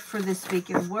expect for this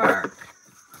week at work?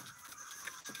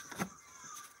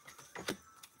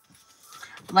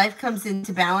 Life comes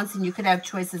into balance and you could have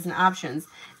choices and options.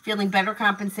 Feeling better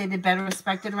compensated, better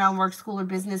respected around work, school, or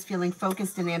business, feeling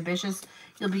focused and ambitious.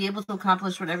 You'll be able to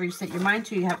accomplish whatever you set your mind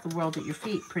to. You have the world at your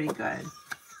feet. Pretty good.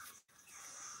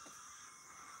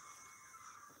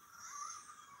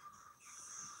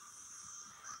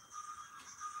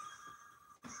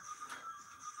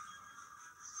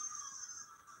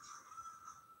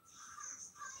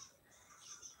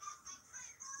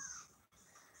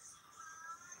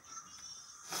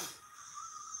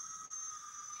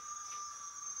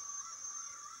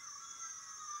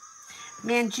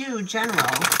 Manju, general.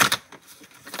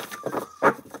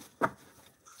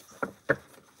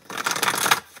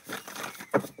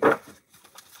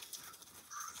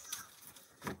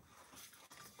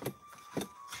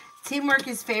 Teamwork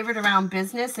is favored around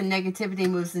business and negativity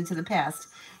moves into the past.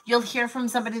 You'll hear from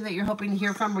somebody that you're hoping to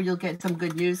hear from, or you'll get some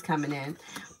good news coming in.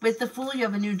 With the Fool, you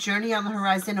have a new journey on the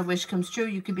horizon. A wish comes true.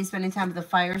 You could be spending time with a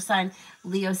fire sign,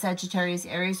 Leo, Sagittarius,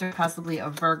 Aries, or possibly a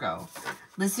Virgo.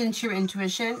 Listen to your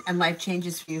intuition, and life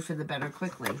changes for you for the better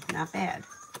quickly. Not bad.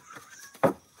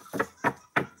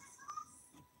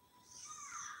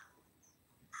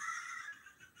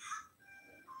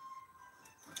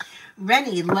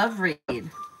 Rennie, love read.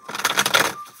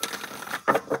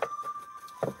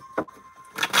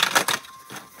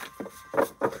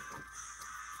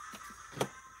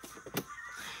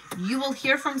 You will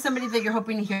hear from somebody that you're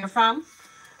hoping to hear from.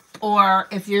 Or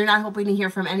if you're not hoping to hear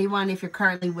from anyone, if you're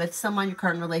currently with someone, your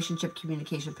current relationship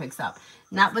communication picks up.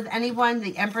 Not with anyone.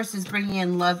 The Empress is bringing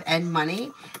in love and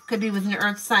money. Could be with an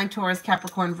Earth sign, Taurus,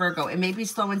 Capricorn, Virgo. It may be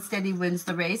slow and steady wins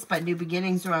the race, but new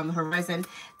beginnings are on the horizon.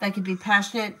 That could be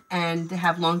passionate and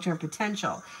have long-term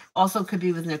potential. Also could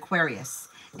be with an Aquarius.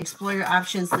 Explore your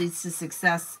options leads to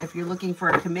success. If you're looking for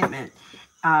a commitment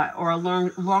or a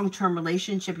long-term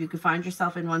relationship, you could find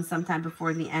yourself in one sometime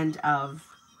before the end of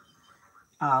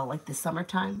like the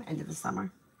summertime, end of the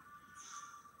summer.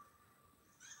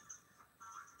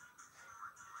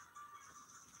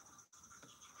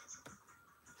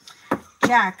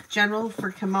 Jack, general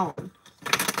for Kimon.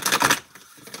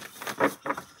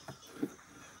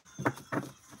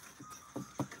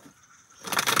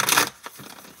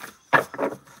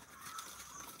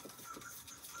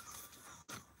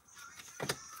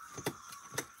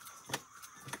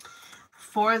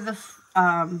 For the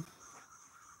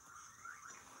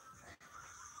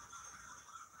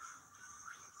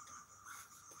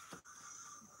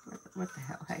what the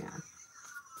hell? Hang on.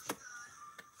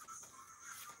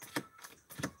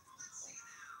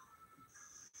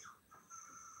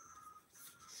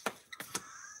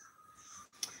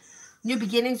 New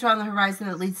beginnings are on the horizon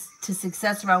that leads to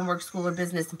success around work, school, or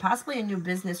business, and possibly a new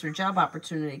business or job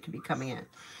opportunity could be coming in.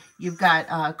 You've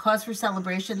got cause for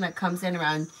celebration that comes in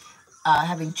around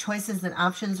having choices and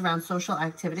options around social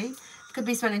activity. Could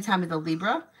be spending time with a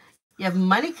Libra. You have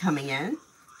money coming in.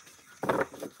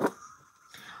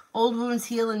 Old wounds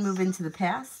heal and move into the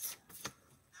past.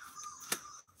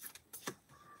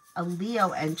 A Leo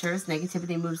enters.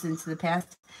 Negativity moves into the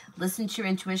past. Listen to your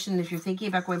intuition. If you're thinking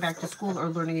about going back to school or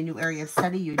learning a new area of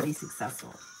study, you'd be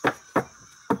successful.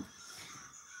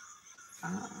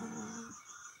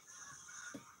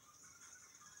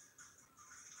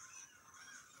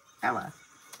 Ella,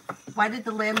 why did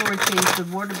the landlord change the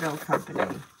water bill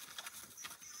company?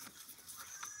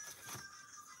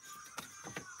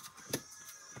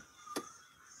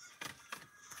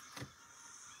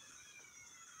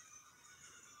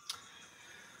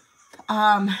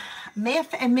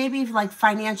 Maybe like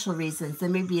financial reasons. There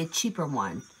may be a cheaper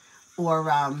one, or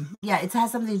yeah, it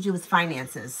has something to do with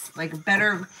finances, like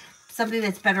something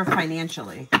that's better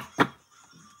financially.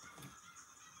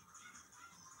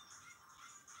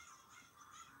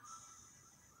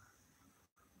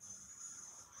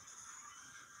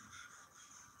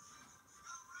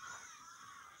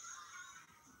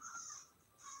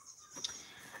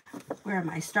 Where am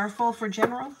I? Starfall for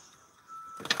general.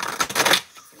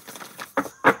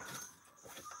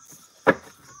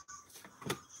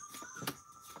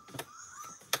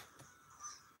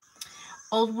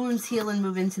 Old wounds heal and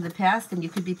move into the past, and you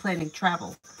could be planning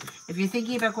travel. If you're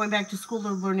thinking about going back to school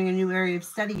or learning a new area of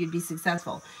study, you'd be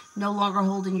successful. No longer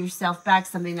holding yourself back.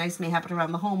 Something nice may happen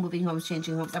around the home, moving homes,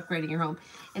 changing homes, upgrading your home.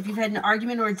 If you've had an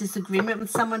argument or a disagreement with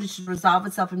someone, it should resolve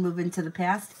itself and move into the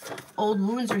past. Old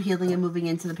wounds are healing and moving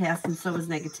into the past, and so is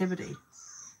negativity.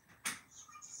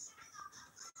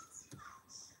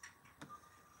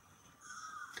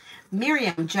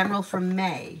 Miriam, general for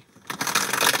May.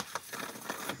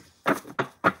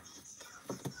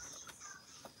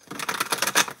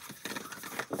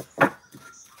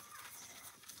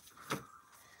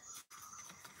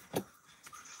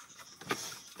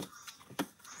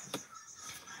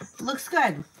 Looks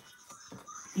good.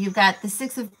 You've got the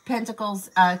Six of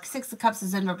Pentacles, Six of Cups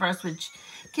is in reverse, which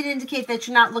can indicate that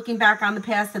you're not looking back on the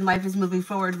past and life is moving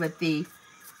forward. With the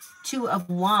Two of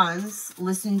Wands,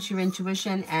 listen to your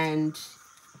intuition, and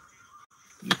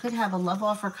you could have a love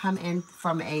offer come in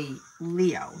from a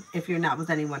Leo if you're not with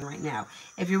anyone right now.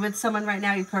 If you're with someone right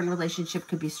now, your current relationship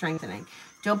could be strengthening.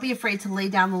 Don't be afraid to lay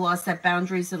down the law, set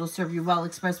boundaries. It'll serve you well.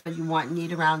 Express what you want and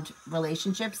need around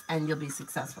relationships, and you'll be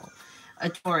successful. A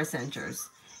Taurus enters.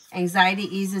 Anxiety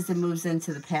eases and moves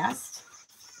into the past.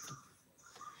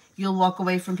 You'll walk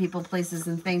away from people, places,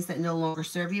 and things that no longer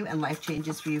serve you, and life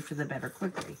changes for you for the better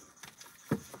quickly.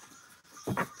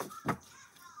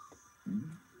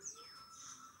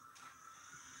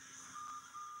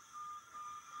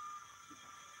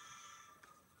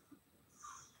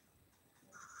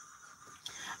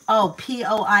 Oh,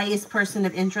 POI is person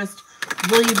of interest.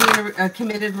 Will you be in a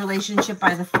committed relationship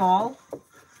by the fall?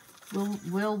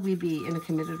 Will we be in a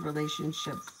committed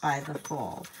relationship by the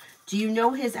fall? Do you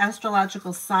know his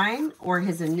astrological sign or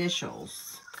his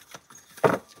initials?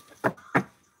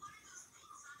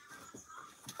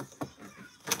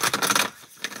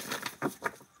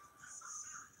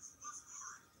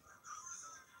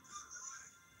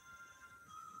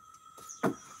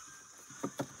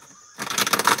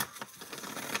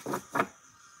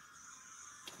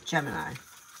 Gemini.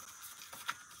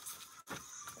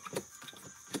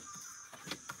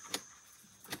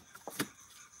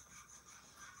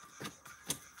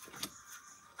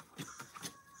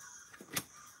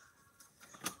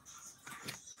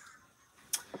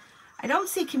 I don't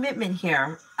see commitment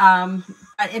here. But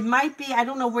it might be, I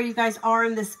don't know where you guys are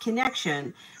in this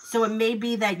connection. So it may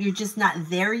be that you're just not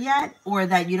there yet, or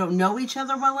that you don't know each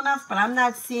other well enough, but I'm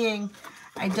not seeing,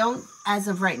 I don't, as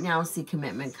of right now, see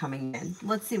commitment coming in.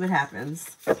 Let's see what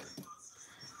happens.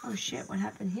 Oh shit, what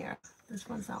happened here? This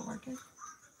one's not working.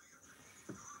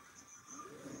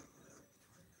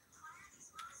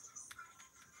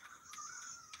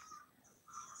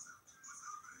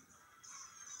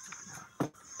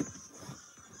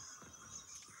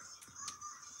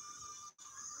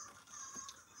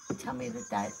 Tell me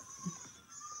that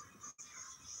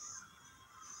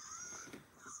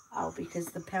oh, because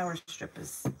the power strip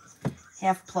is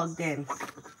half plugged in.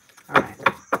 All right.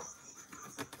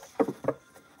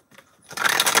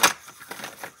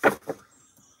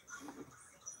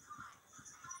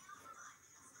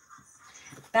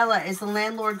 Bella, is the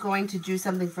landlord going to do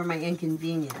something for my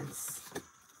inconvenience?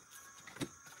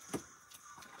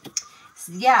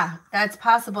 Yeah, that's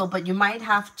possible, but you might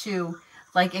have to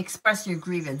like express your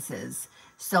grievances.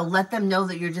 So let them know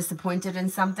that you're disappointed in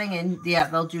something, and yeah,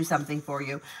 they'll do something for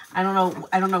you. I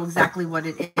don't know exactly what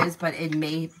it is, but it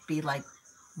may be like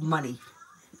money.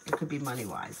 It could be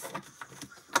money-wise.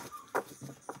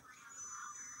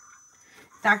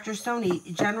 Dr.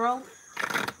 Sony, general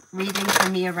reading for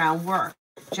me around work.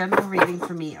 General reading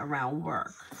for me around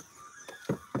work.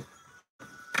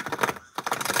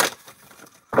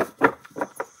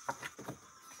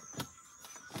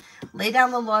 Lay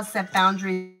down the law, set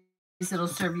boundaries. It'll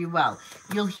serve you well.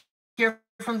 You'll hear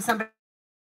from somebody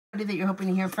that you're hoping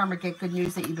to hear from, or get good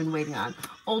news that you've been waiting on.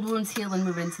 Old wounds heal and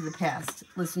move into the past.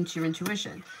 Listen to your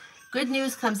intuition. Good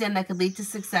news comes in that could lead to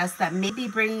success, that may be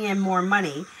bringing in more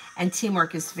money, and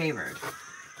teamwork is favored.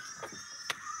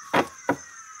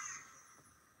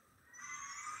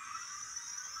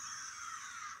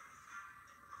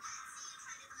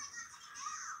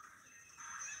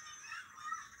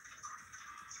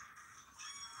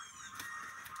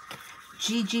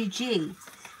 GGG.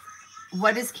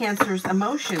 What is Cancer's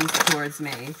emotions towards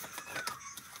me?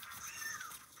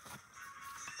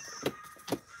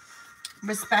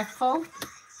 Respectful,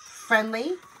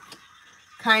 friendly,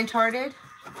 kind-hearted,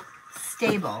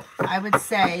 stable. I would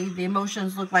say the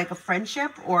emotions look like a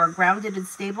friendship, or grounded and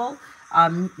stable.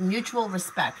 Mutual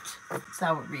respect. That's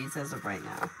how it reads as of right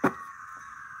now.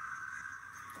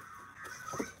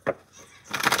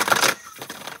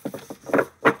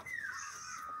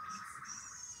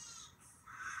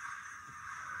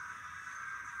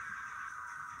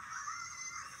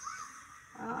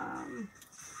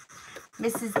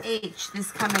 Mrs. H,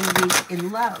 this coming week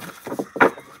in love.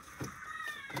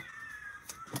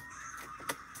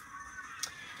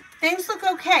 Things look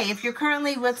okay. If you're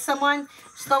currently with someone,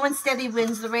 slow and steady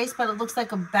wins the race, but it looks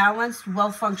like a balanced,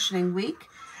 well-functioning week,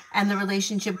 and the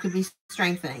relationship could be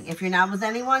strengthening. If you're not with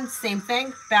anyone, same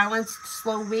thing. Balanced,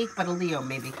 slow week, but a Leo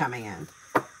may be coming in.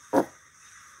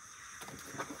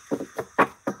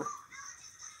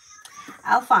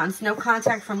 Alphonse, no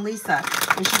contact from Lisa.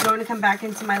 Is she going to come back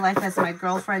into my life as my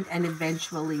girlfriend and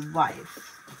eventually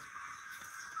wife?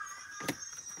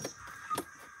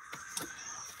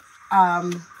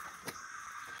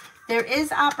 There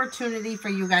is opportunity for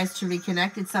you guys to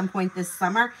reconnect at some point this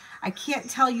summer. I can't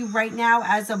tell you right now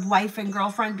as of wife and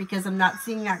girlfriend because I'm not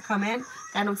seeing that come in.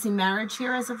 I don't see marriage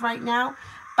here as of right now.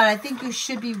 But I think you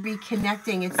should be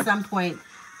reconnecting at some point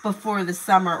before the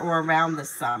summer or around the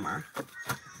summer.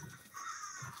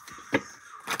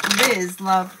 Liz,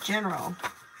 love, general.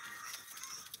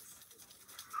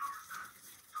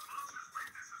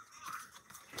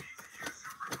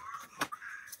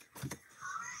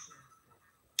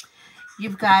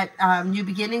 You've got new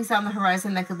beginnings on the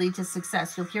horizon that could lead to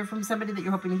success. You'll hear from somebody that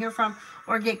you're hoping to hear from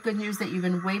or get good news that you've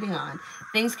been waiting on.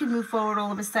 Things can move forward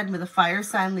all of a sudden with a fire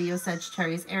sign, Leo,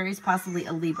 Sagittarius, Aries, possibly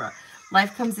a Libra.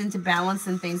 Life comes into balance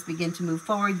and things begin to move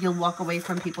forward. You'll walk away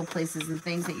from people, places, and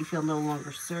things that you feel no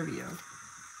longer serve you.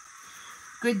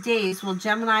 Good days. Will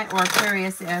Gemini or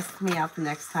Aquarius ask me out the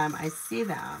next time I see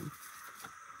them?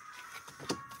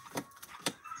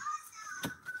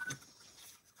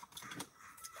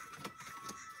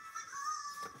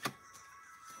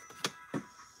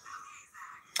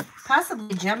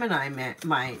 Possibly Gemini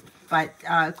might, but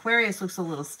Aquarius looks a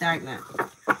little stagnant.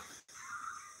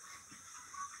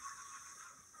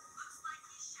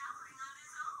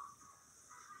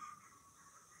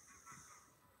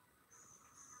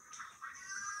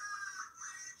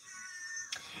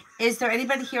 Is there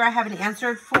anybody here I haven't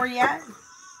answered for yet?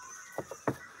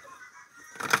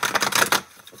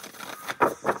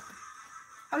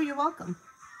 Oh, you're welcome.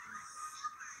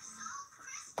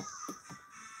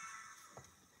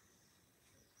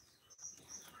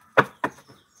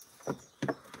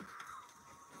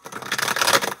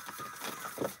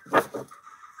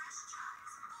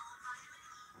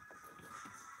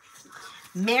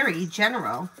 Mary,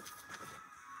 general.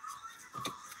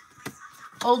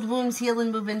 Old wounds heal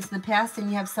and move into the past,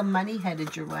 and you have some money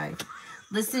headed your way.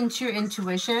 Listen to your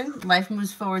intuition. Life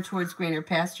moves forward towards greener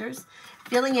pastures.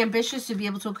 Feeling ambitious to be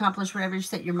able to accomplish whatever you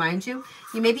set your mind to.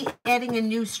 You may be adding a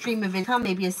new stream of income,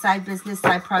 maybe a side business,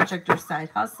 side project, or side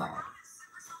hustle.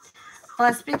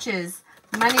 Bless bitches.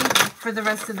 Money for the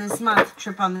rest of this month.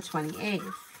 Trip on the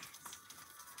 28th.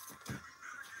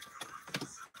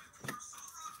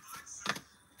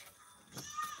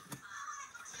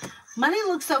 Money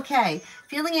looks okay.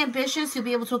 Feeling ambitious, you'll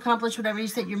be able to accomplish whatever you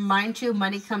set your mind to.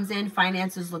 Money comes in,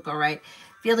 finances look all right.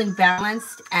 Feeling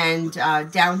balanced and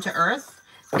down to earth.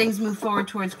 Things move forward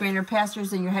towards greener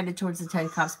pastures, and you're headed towards the 10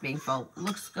 cups being full.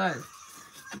 Looks good.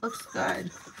 Looks good.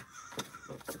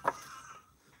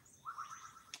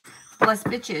 Bless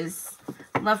bitches.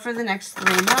 Love for the next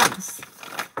 3 months.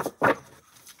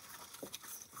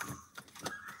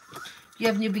 You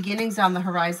have new beginnings on the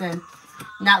horizon.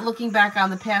 Not looking back on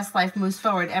the past, life moves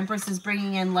forward. Empress is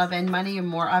bringing in love and money, and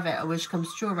more of it. A wish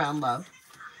comes true around love.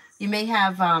 You may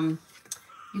have,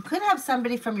 you could have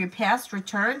somebody from your past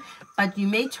return, but you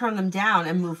may turn them down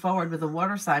and move forward with a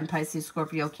water sign, Pisces,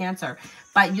 Scorpio, Cancer.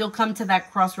 But you'll come to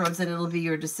that crossroads, and it'll be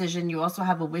your decision. You also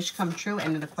have a wish come true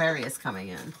and an Aquarius coming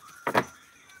in.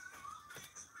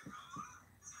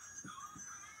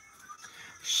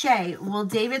 Shay, will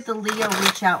David the Leo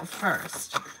reach out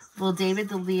first? Will David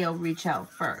the Leo reach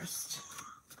out first?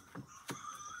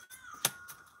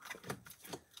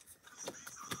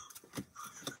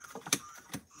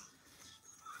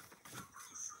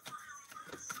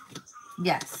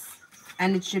 Yes,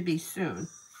 and it should be soon.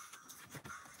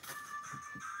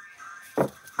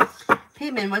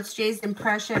 Payman, what's Jay's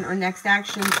impression or next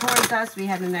action towards us? We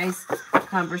had a nice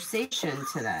conversation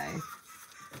today.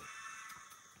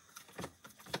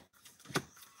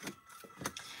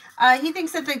 He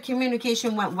thinks that the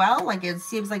communication went well. Like, it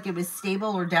seems like it was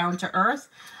stable or down to earth.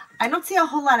 I don't see a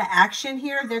whole lot of action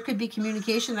here. There could be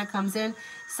communication that comes in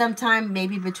sometime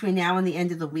maybe between now and the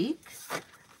end of the week.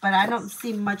 But I don't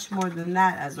see much more than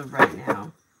that as of right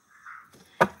now.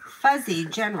 Fuzzy,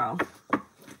 general.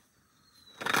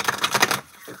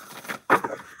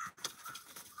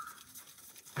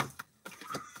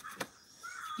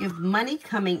 You have money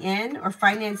coming in, or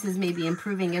finances may be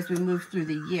improving as we move through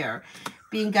the year.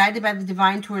 Being guided by the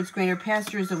divine towards greener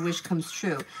pastures, a wish comes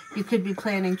true. You could be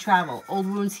planning travel. Old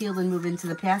wounds heal and move into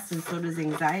the past, and so does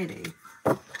anxiety.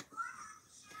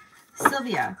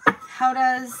 Sylvia, how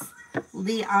does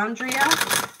Leandria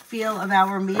feel of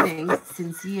our meeting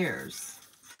since years?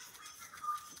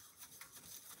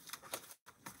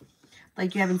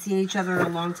 Like you haven't seen each other in a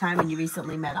long time and you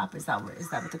recently met up? Is that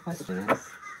what the question is?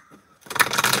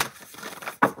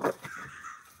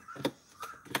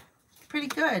 Pretty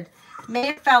good. May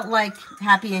have felt like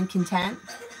happy and content.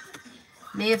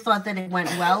 May have thought that it went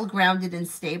well, grounded and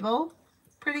stable.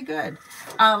 Pretty good.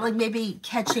 Like maybe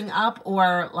catching up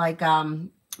or like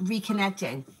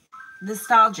reconnecting.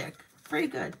 Nostalgic. Pretty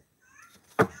good.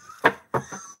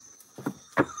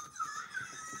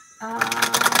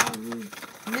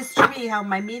 Mr. B, how'd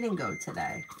my meeting go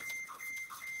today?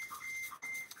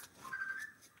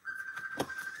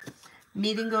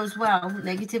 Meeting goes well.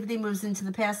 Negativity moves into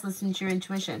the past. Listen to your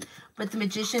intuition. With the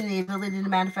magician, the ability to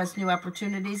manifest new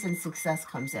opportunities and success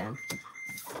comes in.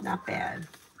 Not bad.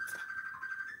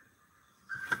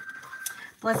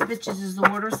 Blessed bitches, is the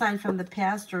water sign from the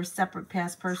past or a separate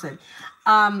past person?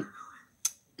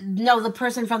 No, the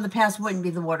person from the past wouldn't be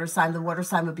the water sign. The water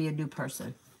sign would be a new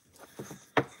person.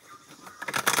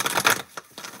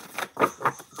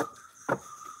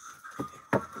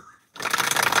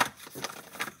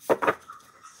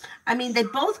 I mean, they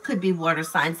both could be water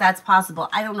signs. That's possible.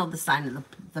 I don't know the sign of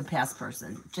the past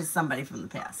person. Just somebody from the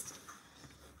past.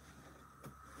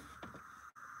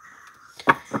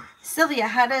 Sylvia,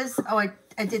 how does... Oh, I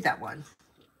did that one.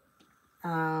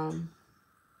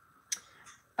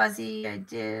 Fuzzy, I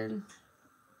did.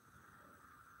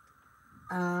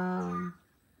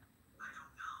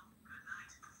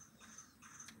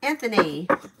 Anthony,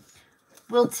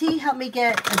 will T help me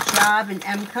get a job in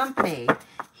M Company?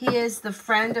 He is the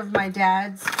friend of my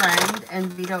dad's friend,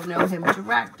 and we don't know him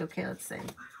direct. Okay, let's see.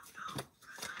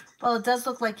 Well, it does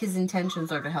look like his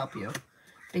intentions are to help you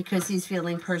because he's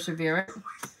feeling perseverant,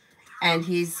 and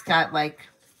he's got, like,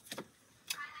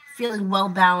 feeling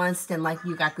well-balanced and, like,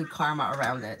 you got good karma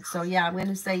around it. So, yeah, I'm going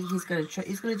to say he's going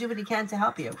to do what he can to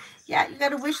help you. Yeah, you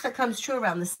got a wish that comes true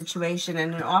around this situation,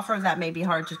 and an offer that may be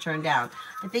hard to turn down.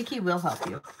 I think he will help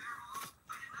you.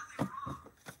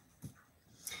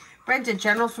 Brenda,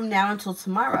 general from now until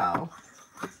tomorrow.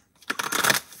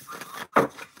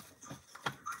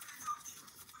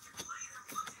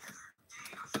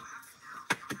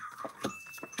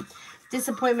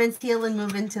 Disappointments heal and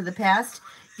move into the past.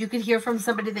 You could hear from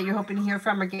somebody that you're hoping to hear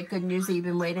from or get good news that you've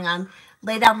been waiting on.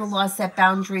 Lay down the law, set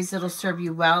boundaries. It'll serve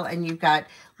you well. And you've got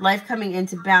life coming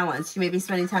into balance. You may be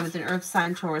spending time with an earth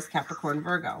sign, Taurus, Capricorn,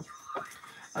 Virgo.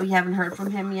 Oh, you haven't heard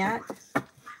from him yet?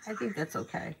 I think that's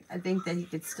okay. I think that he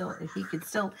could still,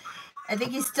 I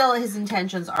think his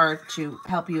intentions are to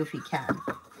help you if he can.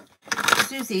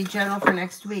 Susie, general for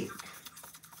next week.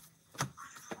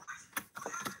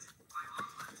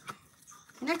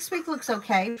 Next week looks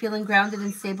okay. Feeling grounded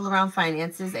and stable around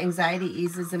finances. Anxiety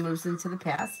eases and moves into the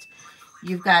past.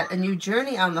 You've got a new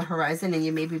journey on the horizon and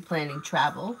you may be planning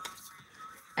travel.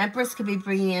 Empress could be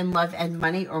bringing in love and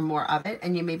money or more of it.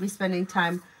 And you may be spending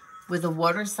time with a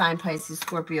water sign, Pisces,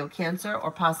 Scorpio, Cancer,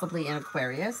 or possibly an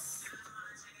Aquarius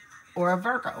or a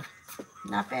Virgo.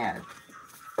 Not bad.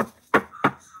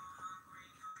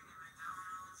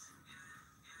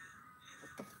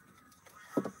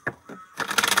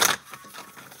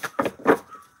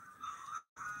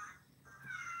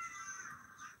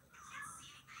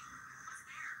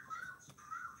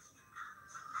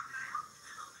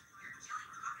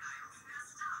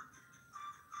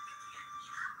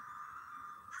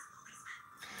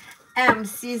 M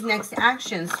sees next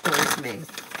actions towards me.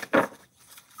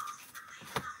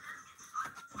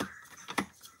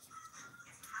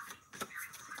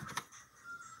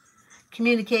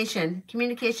 Communication.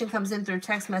 Communication comes in through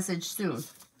text message soon.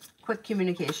 Quick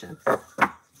communication.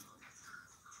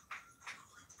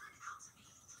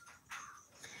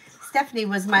 Stephanie,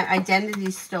 was my identity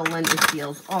stolen? It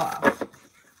feels off.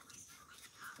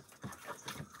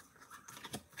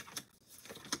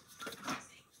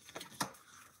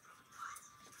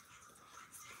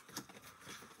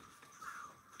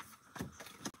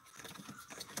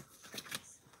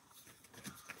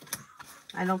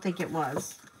 I don't think it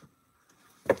was.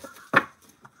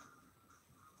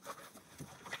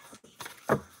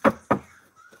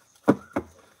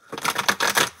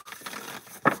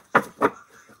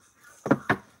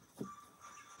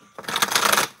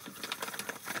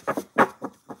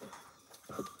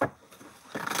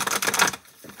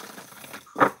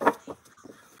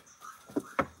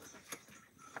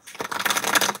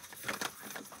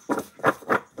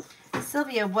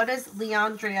 Sylvia, what does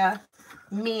Leandria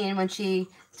mean when she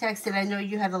texted, I know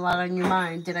you had a lot on your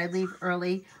mind. Did I leave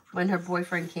early when her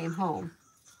boyfriend came home?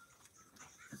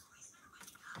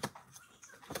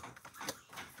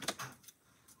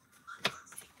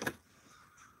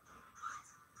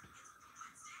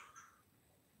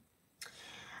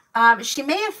 She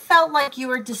may have felt like you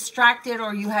were distracted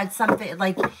or you had something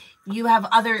like you have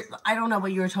other, I don't know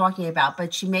what you were talking about,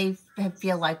 but she may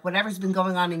feel like whatever's been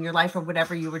going on in your life or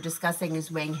whatever you were discussing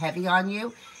is weighing heavy on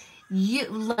you. You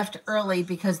left early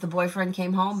because the boyfriend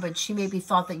came home, but she maybe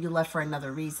thought that you left for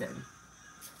another reason.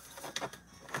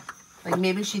 Like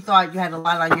maybe she thought you had a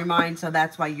lot on your mind, so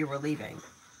that's why you were leaving.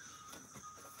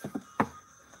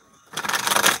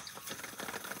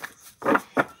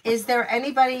 Is there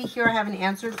anybody here I haven't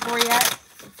answered for yet?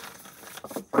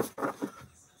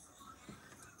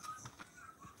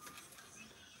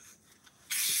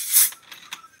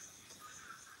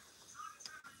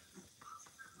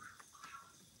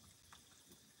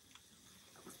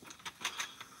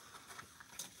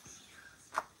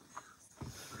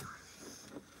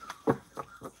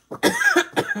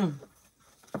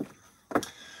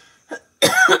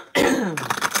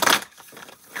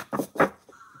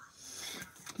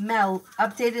 Mel,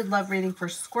 updated love reading for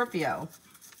Scorpio.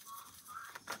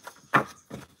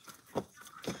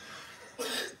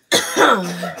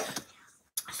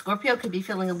 Scorpio could be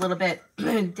feeling a little bit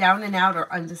down and out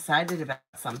or undecided about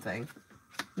something.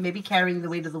 Maybe carrying the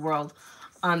weight of the world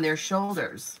on their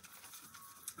shoulders.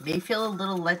 May feel a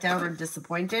little let down or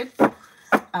disappointed.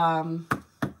 But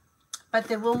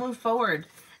they will move forward.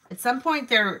 At some point,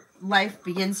 their life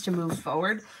begins to move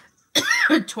forward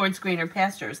towards greener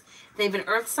pastures. They have an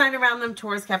earth sign around them,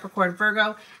 Taurus, Capricorn,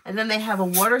 Virgo, and then they have a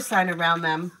water sign around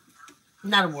them.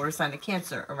 Not a water sign, a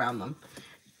Cancer around them.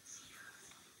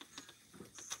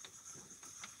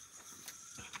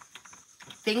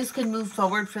 Things could move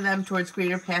forward for them towards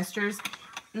greener pastures.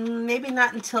 Maybe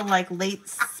not until like late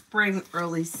spring,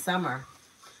 early summer.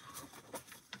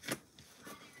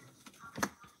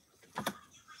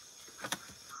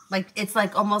 Like it's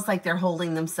like almost like they're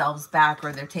holding themselves back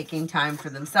or they're taking time for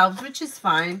themselves, which is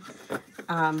fine.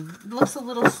 It looks a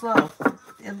little slow.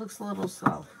 It looks a little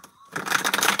slow.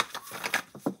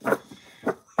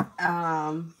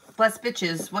 Bless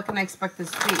bitches. What can I expect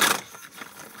this week?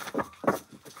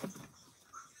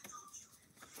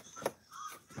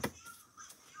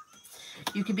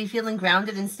 You could be feeling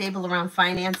grounded and stable around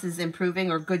finances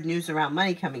improving or good news around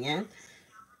money coming in.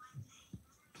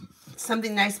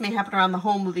 Something nice may happen around the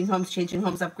home, moving homes, changing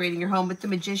homes, upgrading your home. With the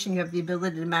Magician, you have the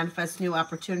ability to manifest new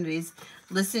opportunities.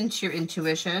 Listen to your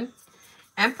intuition.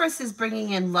 Empress is bringing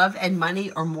in love and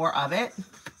money or more of it.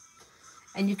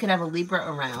 And you could have a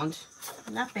Libra around.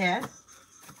 Not bad.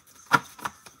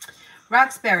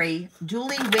 Roxbury,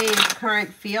 duly wave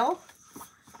current feel.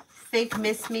 Fake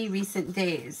miss me recent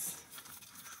days.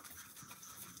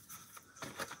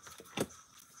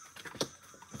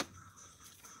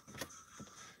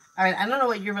 All right, I don't know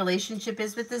what your relationship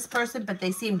is with this person, but they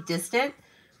seem distant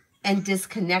and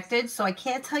disconnected. So I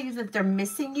can't tell you that they're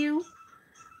missing you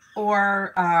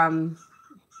or,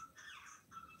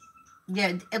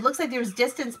 yeah, it looks like there's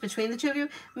distance between the two of you.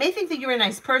 May think that you're a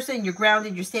nice person, you're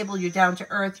grounded, you're stable, you're down to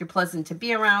earth, you're pleasant to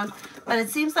be around. But it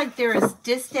seems like there is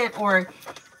distance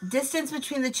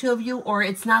between the two of you, or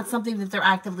it's not something that they're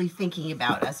actively thinking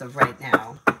about as of right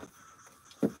now.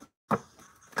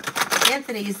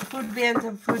 Anthony, is the Food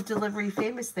Panda food delivery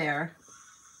famous there?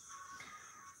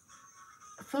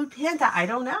 Food Panda, I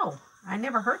don't know. I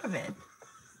never heard of it.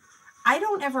 I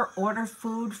don't ever order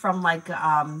food from like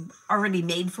already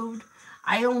made food.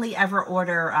 I only ever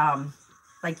order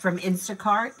like from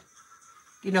Instacart,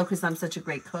 you know, because I'm such a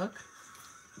great cook.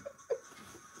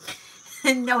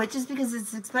 No, it's just because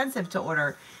it's expensive to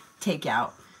order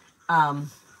takeout.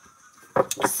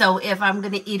 So if I'm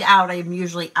going to eat out, I'm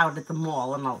usually out at the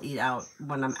mall and I'll eat out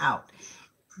when I'm out.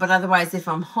 But otherwise, if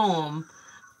I'm home,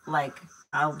 like,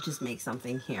 I'll just make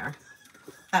something here.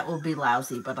 That will be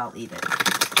lousy, but I'll eat it.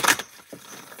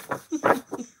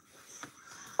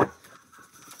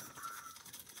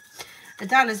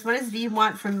 Adonis, what does V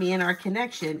want from me in our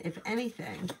connection, if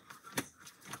anything?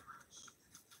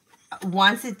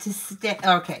 Wants it to stay,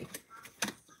 okay.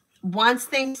 Wants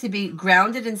things to be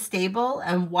grounded and stable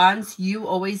and wants you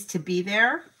always to be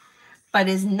there, but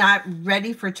is not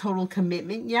ready for total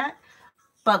commitment yet,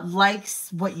 but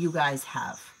likes what you guys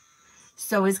have.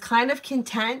 So is kind of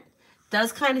content,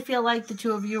 does kind of feel like the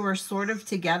two of you are sort of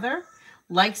together,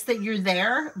 likes that you're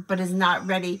there, but is not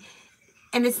ready.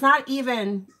 And it's not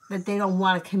even that they don't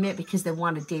want to commit because they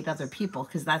want to date other people,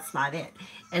 because that's not it.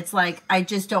 It's like, I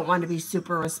just don't want to be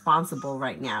super responsible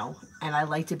right now. And I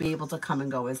like to be able to come and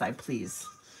go as I please.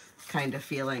 kind of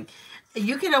feeling.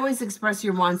 You can always express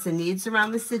your wants and needs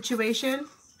around the situation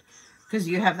because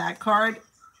you have that card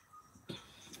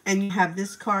and you have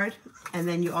this card, and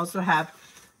then you also have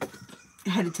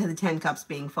headed to the 10 cups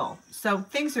being full. So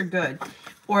things are good,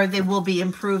 or they will be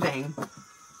improving,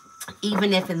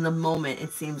 even if in the moment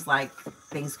it seems like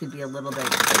things could be a little bit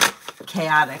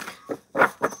chaotic,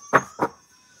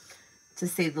 to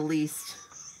say the least.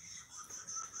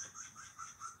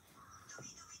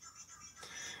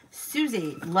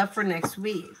 Susie, love for next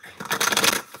week.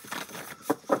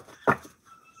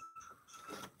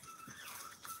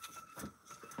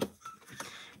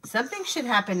 Something should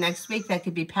happen next week that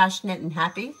could be passionate and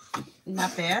happy.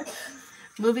 Not bad.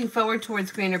 Moving forward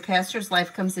towards greener pastures,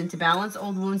 life comes into balance.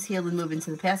 Old wounds heal and move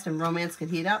into the past, and romance could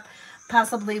heat up.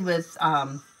 Possibly with,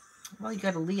 well, you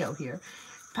got a Leo here.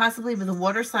 Possibly with a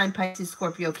water sign, Pisces,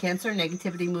 Scorpio, Cancer.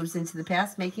 Negativity moves into the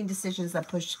past, making decisions that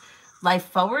push life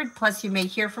forward. Plus, you may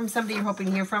hear from somebody you're hoping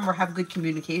to hear from, or have good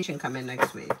communication come in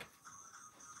next week.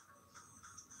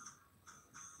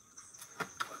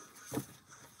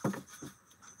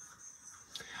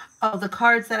 Oh, the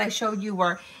cards that I showed you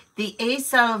were the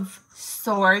Ace of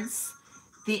Swords,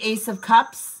 the Ace of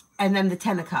Cups, and then the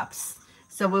Ten of Cups.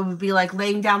 So it would be like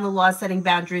laying down the law, setting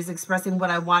boundaries, expressing what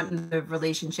I want in the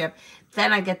relationship.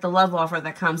 Then I get the love offer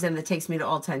that comes in that takes me to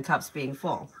all 10 cups being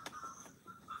full.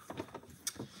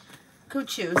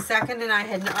 Kuchu, Second and I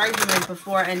had an argument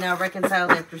before and now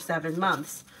reconciled after 7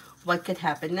 months. What could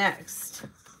happen next?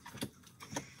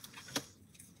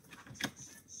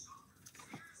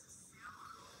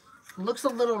 Looks a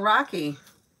little rocky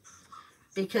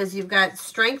because you've got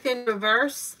Strength in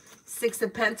reverse, Six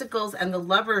of Pentacles, and the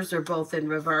Lovers are both in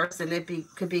reverse, and it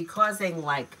could be causing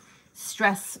like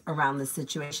stress around the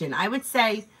situation. I would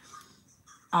say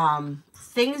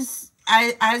things,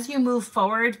 as you move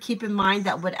forward, keep in mind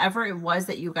that whatever it was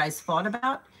that you guys fought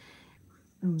about,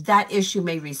 that issue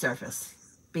may resurface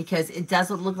because it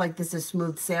doesn't look like this is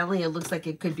smooth sailing. It looks like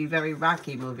it could be very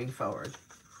rocky moving forward.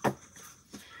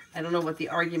 I don't know what the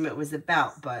argument was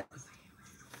about, but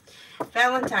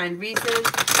Valentine, reason,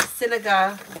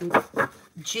 synagogue,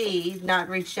 G, not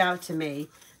reached out to me,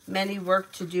 many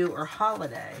work to do, or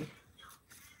holiday.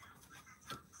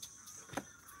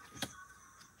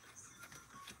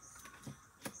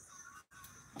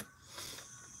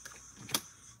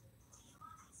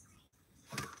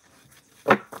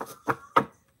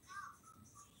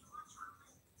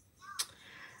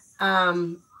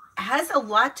 Has a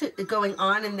lot going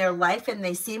on in their life and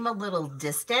they seem a little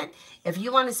distant. If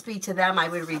you want to speak to them, I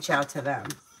would reach out to them.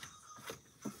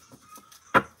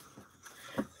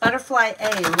 Butterfly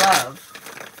A, love.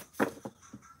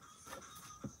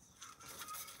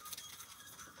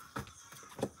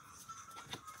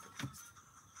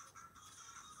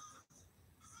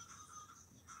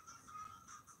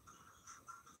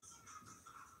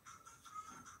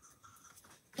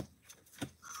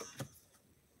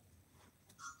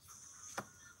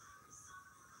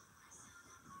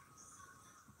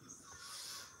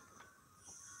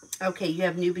 Okay, you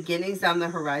have new beginnings on the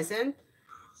horizon,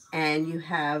 and you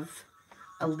have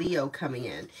a Leo coming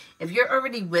in. If you're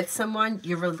already with someone,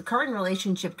 your current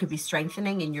relationship could be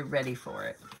strengthening, and you're ready for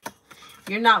it. If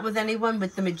you're not with anyone,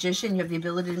 with the Magician, you have the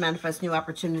ability to manifest new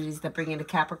opportunities that bring in a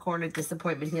Capricorn. A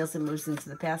disappointment heals and moves into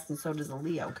the past, and so does a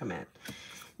Leo come in.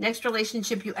 Next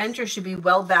relationship you enter should be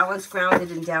well-balanced, grounded,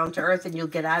 and down to earth, and you'll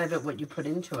get out of it what you put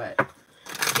into it.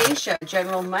 Geisha,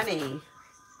 general money.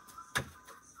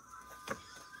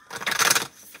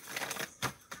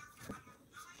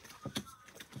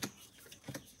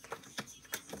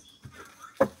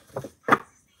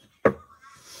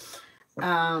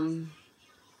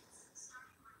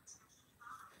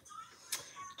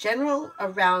 General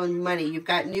around money. You've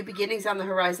got new beginnings on the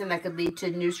horizon that could lead to a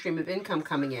new stream of income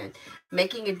coming in.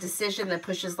 Making a decision that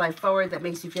pushes life forward, that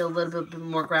makes you feel a little bit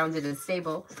more grounded and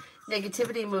stable.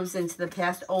 Negativity moves into the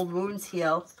past. Old wounds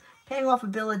heal. Paying off a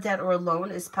bill of debt or a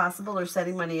loan is possible, or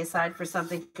setting money aside for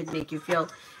something could make you feel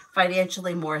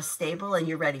financially more stable and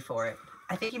you're ready for it.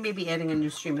 I think you may be adding a new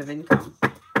stream of income.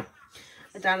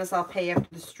 Adonis, I'll pay after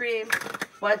the stream.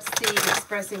 What's the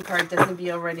expressing card? Doesn't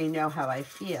he already know how I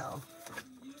feel?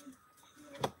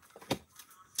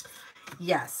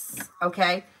 Yes.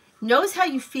 Okay. Knows how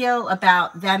you feel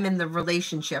about them in the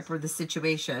relationship or the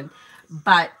situation,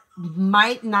 but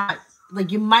might not,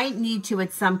 like you might need to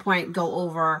at some point go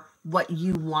over what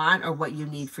you want or what you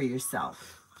need for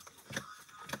yourself.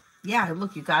 Yeah,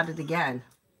 look, you got it again.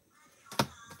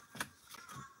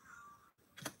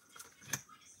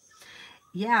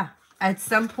 Yeah, at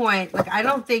some point, like I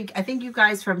think you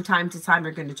guys from time to time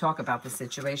are going to talk about the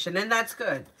situation, and that's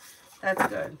good. That's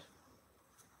good.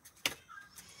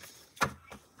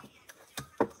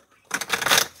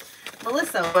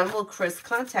 Melissa, when will Chris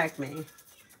contact me?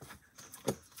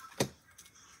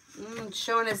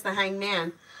 Showing us the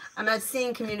Hangman. I'm not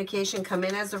seeing communication come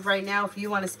in as of right now. If you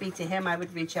want to speak to him, I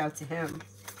would reach out to him.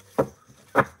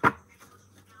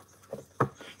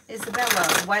 Isabella,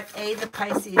 what A the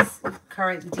Pisces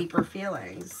current deeper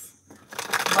feelings?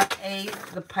 What A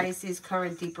the Pisces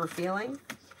current deeper feeling?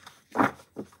 Can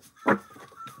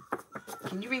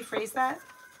you rephrase that?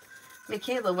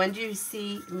 Michaela, when do you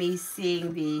see me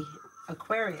seeing the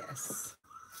Aquarius?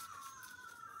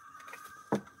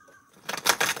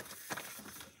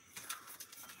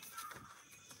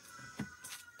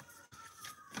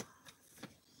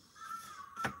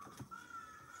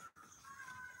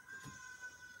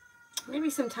 Maybe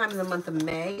sometime in the month of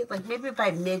May, like maybe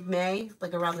by mid-May,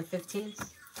 like around the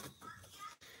 15th.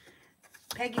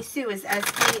 Peggy Sue, is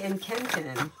SB in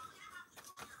Kenton?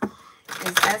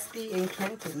 Is SB in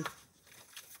Kenton?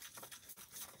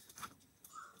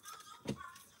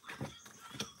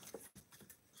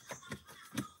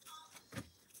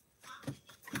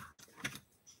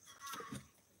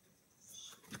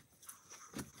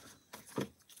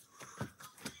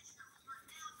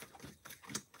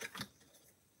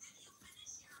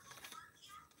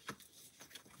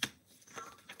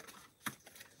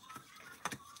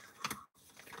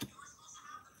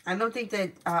 I don't think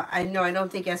that, I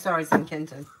don't think SR is in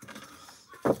Kenton.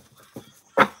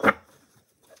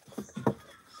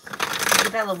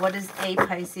 Isabella, what is a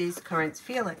Pisces current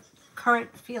feeling?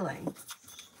 Current feeling.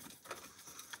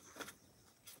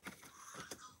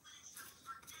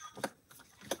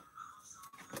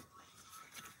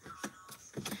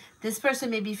 This person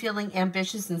may be feeling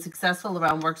ambitious and successful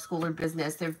around work, school, or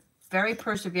business. They're very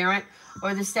perseverant,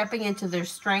 or they're stepping into their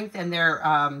strength and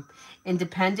their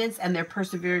independence, and they're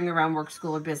persevering around work,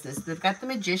 school, or business. They've got the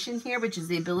Magician here, which is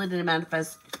the ability to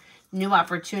manifest new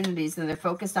opportunities, and they're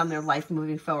focused on their life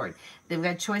moving forward. They've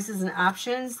got choices and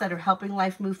options that are helping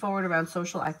life move forward around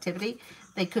social activity.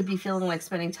 They could be feeling like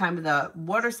spending time with a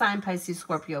water sign, Pisces,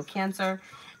 Scorpio, Cancer,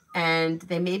 and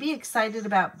they may be excited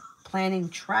about planning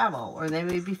travel, or they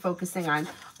may be focusing on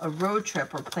a road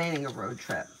trip or planning a road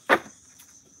trip.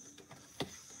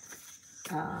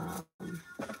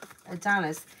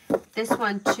 Adonis, this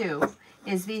one too,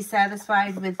 is be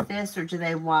satisfied with this, or do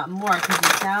they want more? Because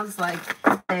it sounds like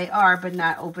they are, but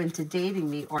not open to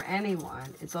dating me or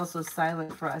anyone. It's also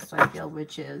silent for us, so I feel,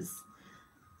 which is,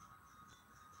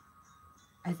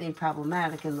 I think,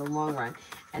 problematic in the long run,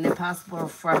 and impossible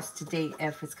for us to date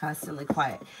if it's constantly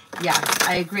quiet. Yeah,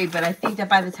 I agree, but I think that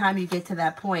by the time you get to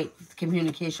that point,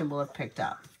 communication will have picked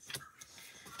up.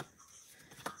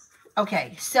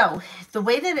 Okay, so the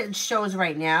way that it shows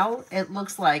right now, it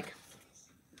looks like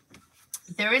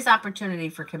there is opportunity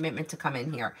for commitment to come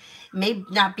in here. It may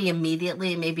not be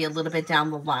immediately, it may be a little bit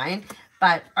down the line,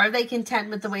 but are they content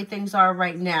with the way things are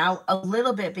right now? A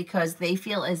little bit, because they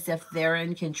feel as if they're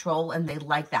in control and they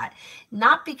like that.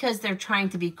 Not because they're trying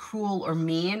to be cruel or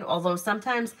mean, although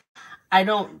sometimes I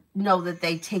don't know that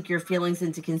they take your feelings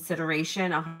into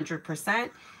consideration 100%,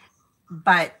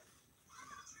 but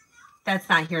that's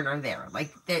not here nor there. Like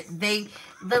they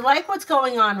like what's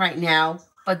going on right now,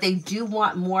 but they do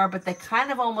want more, but they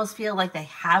kind of almost feel like they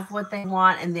have what they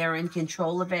want and they're in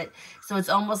control of it. So it's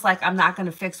almost like, I'm not going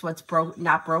to fix what's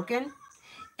not broken.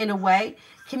 In a way,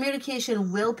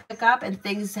 communication will pick up and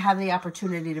things have the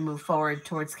opportunity to move forward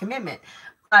towards commitment.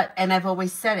 But, and I've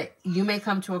always said it, you may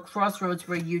come to a crossroads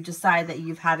where you decide that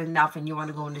you've had enough and you want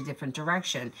to go in a different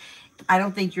direction. I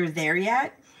don't think you're there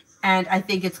yet. And I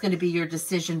think it's going to be your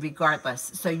decision regardless.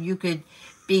 So you could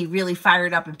be really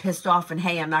fired up and pissed off and,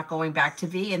 hey, I'm not going back to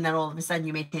V. And then all of a sudden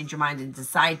you may change your mind and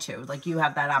decide to. Like, you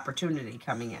have that opportunity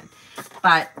coming in.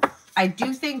 But I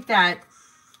do think that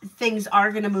things are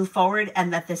going to move forward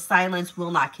and that the silence will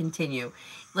not continue.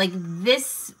 Like,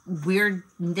 this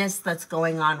weirdness that's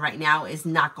going on right now is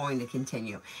not going to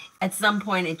continue. At some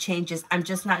point it changes. I'm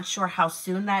just not sure how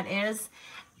soon that is.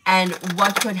 And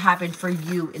what could happen for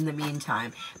you in the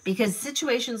meantime. Because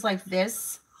situations like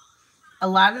this, a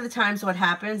lot of the times what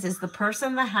happens is the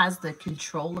person that has the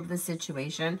control of the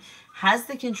situation has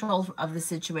the control of the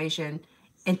situation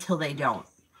until they don't.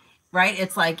 Right?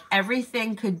 It's like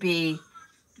everything could be,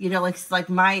 you know, like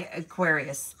my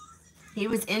Aquarius. He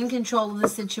was in control of the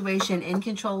situation, in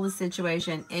control of the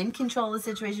situation, in control of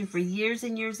the situation for years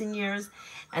and years and years.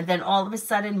 And then all of a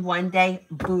sudden, one day,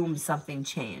 boom, something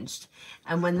changed.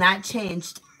 And when that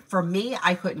changed, for me,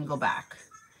 I couldn't go back.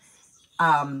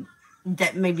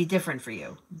 That may be different for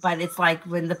you. But it's like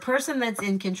when the person that's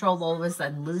in control all of a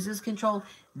sudden loses control,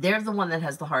 they're the one that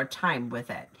has the hard time with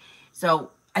it.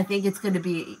 So I think it's going to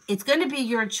be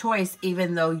your choice,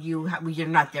 even though you're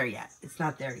not there yet. It's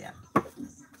not there yet.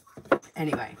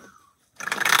 Anyway.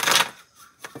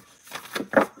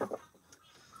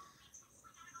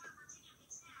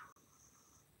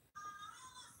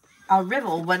 I'll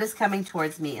riddle what is coming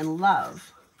towards me in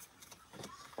love.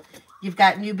 You've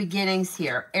got new beginnings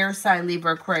here. Air sign,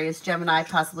 Libra, Aquarius, Gemini,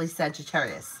 possibly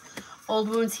Sagittarius. Old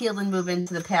wounds heal and move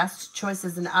into the past.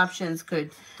 Choices and options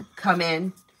could come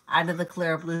in out of the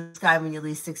clear blue sky when you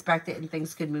least expect it, and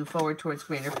things could move forward towards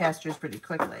greener pastures pretty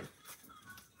quickly.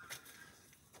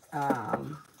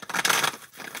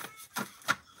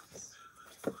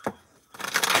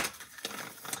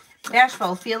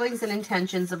 Bashful feelings and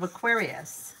intentions of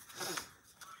Aquarius.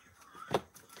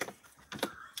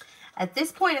 At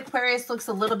this point, Aquarius looks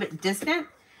a little bit distant,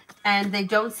 and they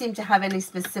don't seem to have any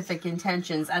specific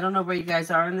intentions. I don't know where you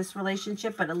guys are in this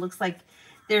relationship, but it looks like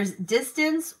there's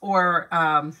distance, or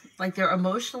like they're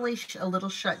emotionally a little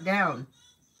shut down.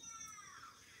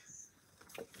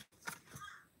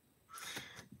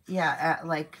 Yeah,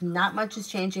 like not much is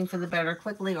changing for the better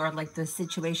quickly, or like the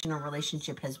situation or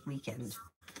relationship has weakened.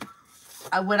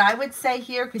 What I would say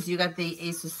here, because you got the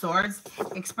Ace of Swords,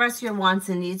 express your wants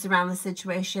and needs around the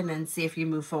situation and see if you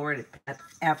move forward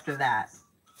after that.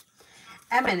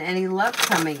 Emin, any love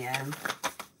coming in?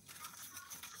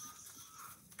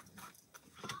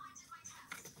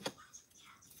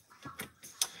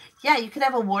 Yeah, you could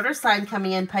have a water sign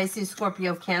coming in, Pisces,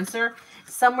 Scorpio, Cancer,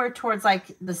 somewhere towards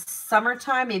like the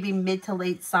summertime, maybe mid to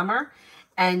late summer,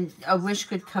 and a wish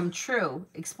could come true.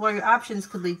 Explore your options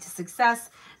could lead to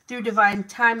success. Through divine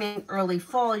timing, early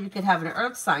fall, you could have an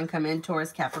earth sign come in,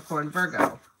 Taurus, Capricorn,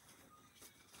 Virgo.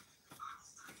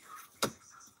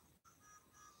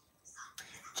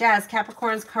 Jazz,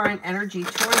 Capricorn's current energy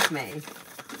towards me.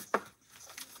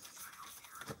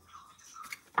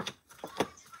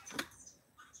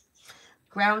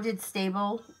 Grounded,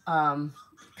 stable,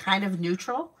 kind of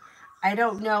neutral. I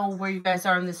don't know where you guys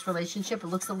are in this relationship. It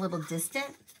looks a little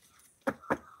distant.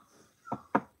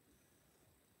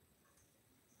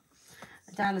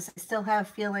 Adonis, I still have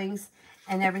feelings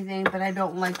and everything, but I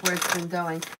don't like where it's been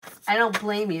going. I don't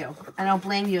blame you. I don't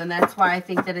blame you, and that's why I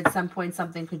think that at some point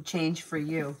something could change for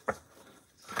you.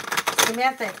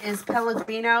 Samantha, is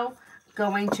Pellegrino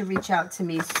going to reach out to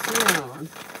me soon?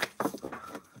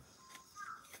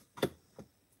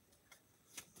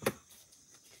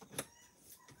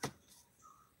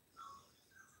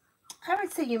 I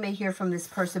would say you may hear from this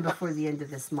person before the end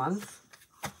of this month.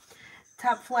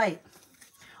 Top flight.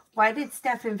 Why did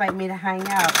Steph invite me to hang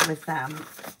out with them?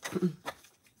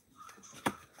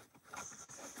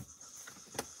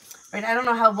 Right, I don't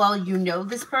know how well you know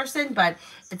this person, but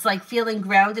it's like feeling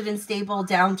grounded and stable,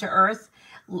 down to earth.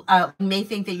 May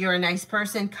think that you're a nice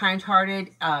person, kind-hearted,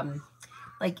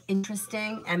 like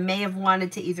interesting, and may have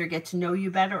wanted to either get to know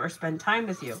you better or spend time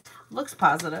with you. Looks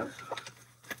positive.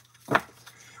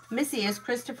 Missy, is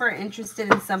Christopher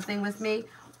interested in something with me?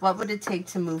 What would it take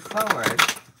to move forward?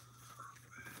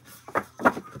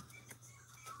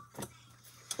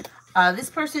 This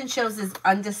person shows is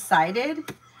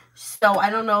undecided. So I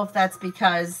don't know if that's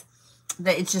because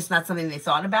it's just not something they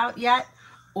thought about yet,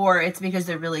 or it's because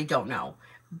they really don't know.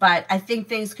 But I think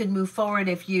things could move forward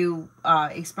if you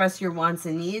express your wants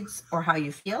and needs or how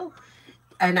you feel.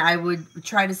 And I would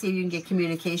try to see if you can get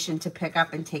communication to pick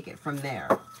up and take it from there.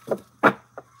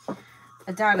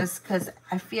 Adonis, because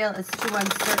I feel it's too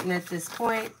uncertain at this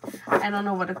point. I don't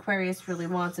know what Aquarius really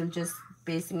wants. I'm just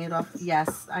basing it off.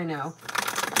 Yes, I know.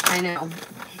 I know.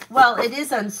 Well, it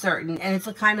is uncertain, and it's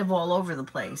kind of all over the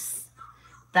place.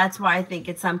 That's why I think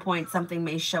at some point something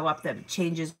may show up that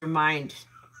changes your mind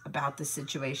about the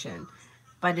situation.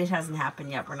 But it hasn't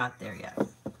happened yet. We're not there yet.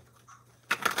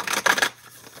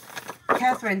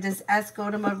 Catherine, does S.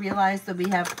 Godema realize that we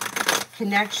have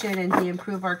connection and he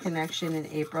improve our connection in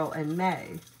April and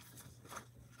May?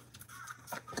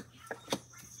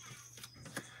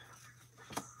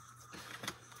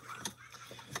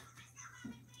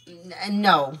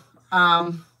 No.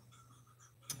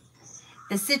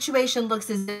 The situation looks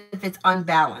as if it's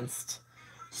unbalanced.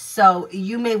 So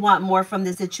you may want more from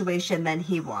the situation than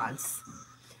he wants.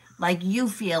 Like you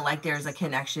feel like there's a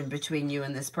connection between you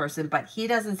and this person, but he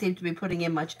doesn't seem to be putting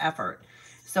in much effort.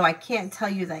 So I can't tell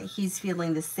you that he's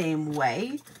feeling the same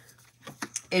way.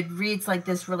 It reads like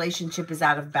this relationship is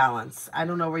out of balance. I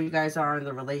don't know where you guys are in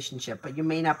the relationship, but you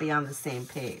may not be on the same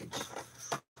page.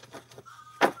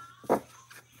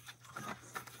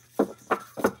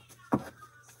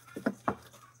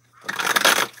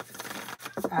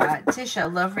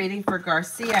 Tisha, love reading for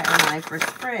Garcia and I for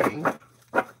spring.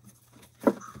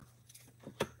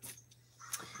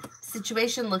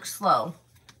 Situation looks slow.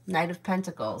 Knight of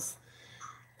Pentacles.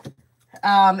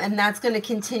 And that's going to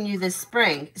continue this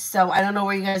spring. So I don't know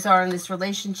where you guys are in this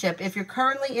relationship. If you're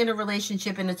currently in a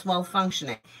relationship and it's well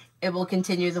functioning, it will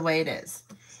continue the way it is.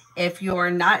 If you're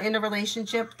not in a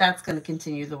relationship, that's going to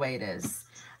continue the way it is.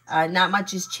 Not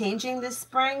much is changing this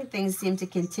spring. Things seem to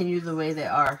continue the way they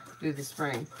are through the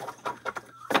spring.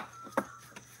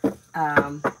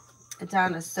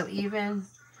 Adonis, so even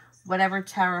whatever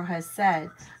tarot has said,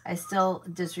 I still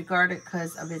disregard it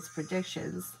because of its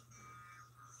predictions.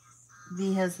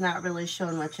 V has not really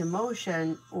shown much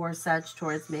emotion or such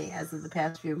towards me as of the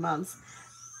past few months,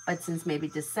 but since maybe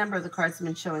December, the cards have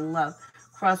been showing love.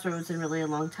 Crossroads in really a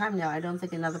long time now. I don't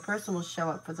think another person will show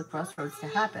up for the crossroads to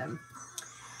happen.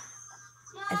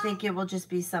 I think it will just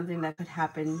be something that could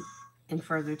happen in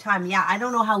further time. Yeah, I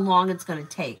don't know how long it's going to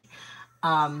take.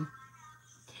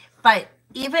 But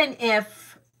even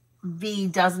if V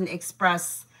doesn't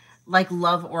express like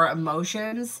love or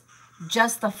emotions,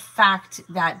 just the fact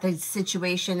that the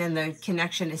situation and the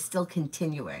connection is still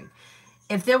continuing.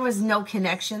 If there was no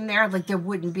connection there, like there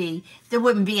wouldn't be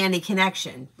any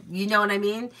connection. You know what I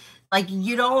mean? Like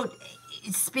you don't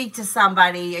speak to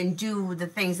somebody and do the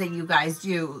things that you guys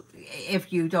do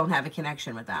if you don't have a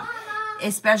connection with them.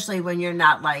 Especially when you're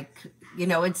not like, you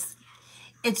know, it's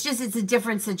a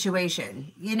different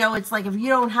situation. You know, it's like if you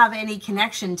don't have any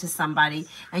connection to somebody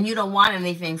and you don't want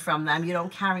anything from them, you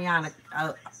don't carry on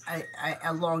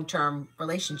a long-term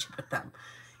relationship with them.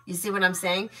 You see what I'm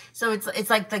saying? So it's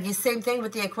like the same thing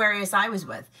with the Aquarius I was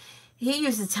with. He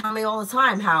used to tell me all the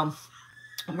time how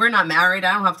we're not married.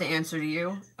 I don't have to answer to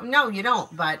you. No, you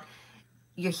don't, but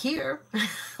you're here.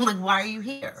 Like, why are you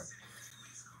here?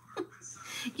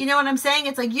 You know what I'm saying?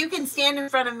 It's like you can stand in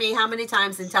front of me how many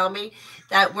times and tell me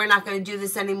that we're not going to do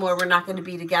this anymore. We're not going to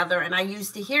be together. And I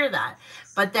used to hear that.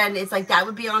 But then it's like that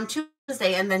would be on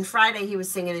Tuesday. And then Friday he was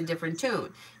singing a different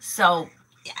tune. So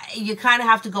you kind of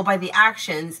have to go by the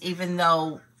actions, even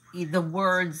though the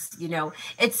words, you know,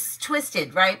 it's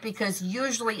twisted, right? Because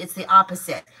usually it's the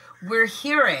opposite. We're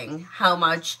hearing how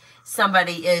much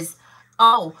somebody is,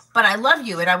 oh, but I love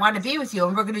you and I want to be with you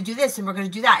and we're going to do this and we're going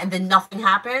to do that. And then nothing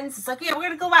happens. It's like, yeah, we're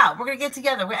going to go out. We're going to get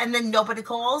together. And then nobody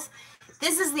calls.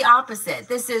 This is the opposite.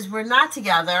 This is, we're not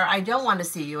together. I don't want to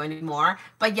see you anymore.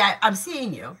 But yet I'm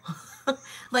seeing you.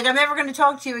 Like, I'm never going to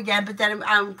talk to you again, but then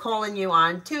I'm calling you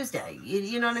on Tuesday.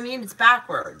 You know what I mean? It's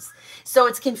backwards. So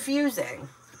it's confusing.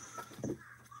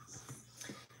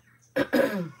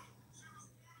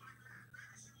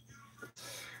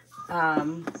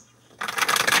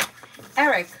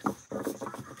 Eric,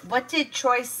 what did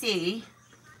Troy see?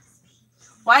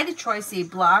 Why did Troy C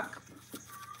block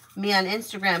me on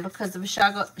Instagram because of a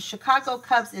Chicago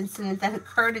Cubs incident that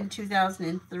occurred in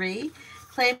 2003,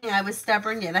 claiming I was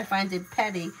stubborn, yet I find it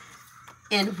petty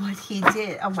in what he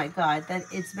did. Oh my God, that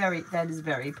is very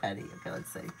petty. Okay,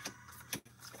 let's see.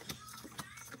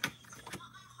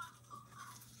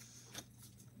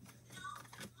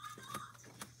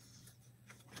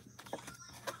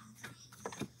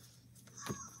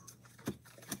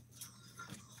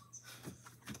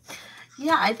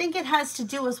 Yeah, I think it has to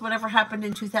do with whatever happened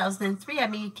in 2003. I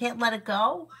mean, you can't let it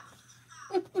go.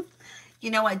 You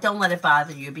know what? Don't let it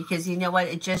bother you because you know what?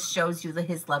 It just shows you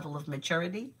his level of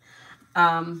maturity.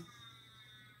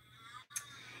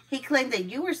 He claimed that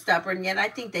you were stubborn, yet I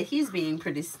think that he's being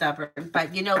pretty stubborn.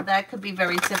 But, you know, that could be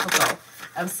very typical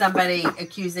of somebody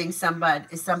accusing somebody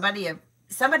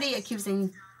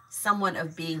accusing someone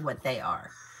of being what they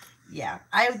are. Yeah,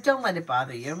 I don't let it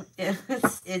bother you.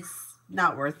 It's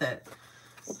not worth it.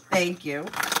 Thank you.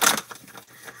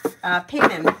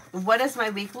 Peyton, what does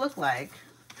my week look like?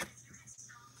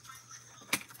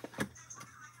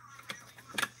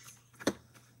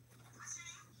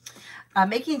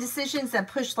 Making decisions that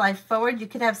push life forward. You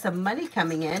could have some money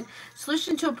coming in.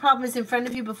 Solution to a problem is in front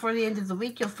of you before the end of the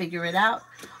week. You'll figure it out.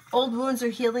 Old wounds are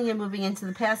healing and moving into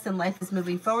the past, and life is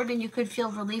moving forward, and you could feel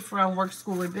relief around work,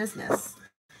 school, or business.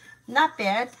 Not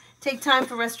bad. Take time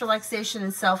for rest, relaxation,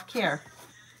 and self-care.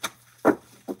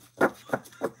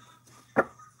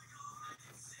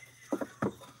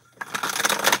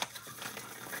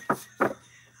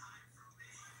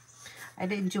 I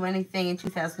didn't do anything in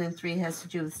 2003. It has to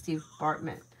do with Steve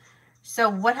Bartman. So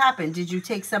what happened? Did you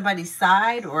take somebody's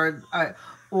side or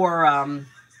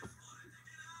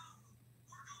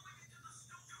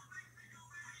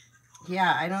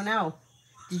yeah, I don't know.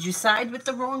 Did you side with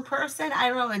the wrong person? I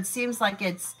don't know. It seems like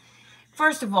it's,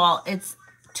 first of all, it's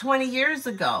 20 years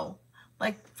ago.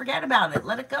 Like, forget about it.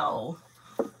 Let it go.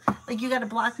 Like, you got to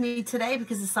block me today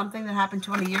because of something that happened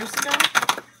 20 years ago?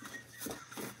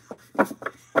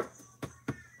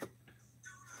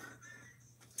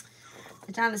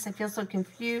 Adonis, I feel so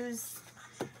confused.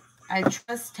 I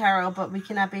trust tarot, but we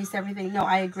cannot base everything. No,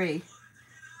 I agree.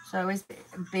 So I always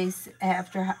base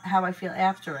after how I feel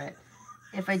after it.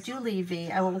 If I do leave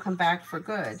V, I won't come back for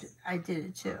good. I did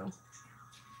it too.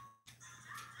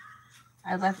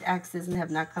 I left exes and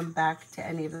have not come back to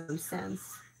any of them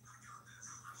since.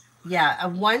 Yeah,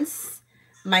 once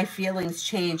my feelings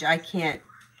change, I can't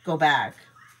go back.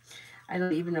 I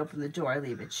don't even open the door. I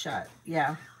leave it shut.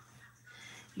 Yeah.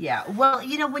 Yeah. Well,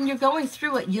 you know, when you're going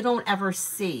through it, you don't ever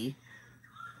see.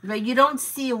 But you don't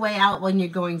see a way out when you're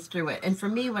going through it. And for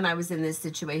me, when I was in this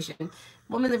situation, a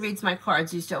woman that reads my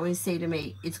cards used to always say to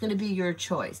me, it's going to be your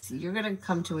choice. You're going to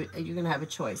come to it. You're going to have a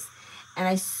choice. And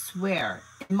I swear,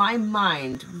 in my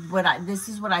mind, this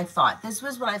is what I thought. This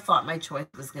was what I thought my choice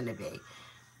was going to be.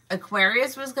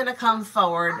 Aquarius was going to come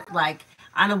forward like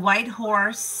on a white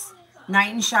horse,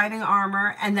 knight in shining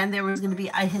armor, and then there was going to be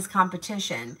his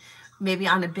competition, maybe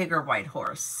on a bigger white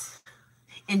horse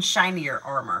in shinier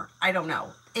armor. I don't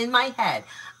know. In my head,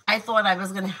 I thought I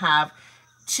was going to have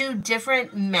two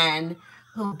different men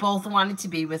who both wanted to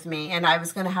be with me, and I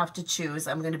was going to have to choose.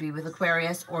 I'm going to be with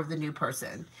Aquarius or the new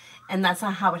person. And that's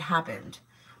not how it happened.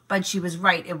 But she was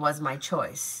right. It was my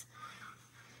choice.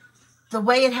 The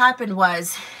way it happened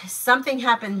was something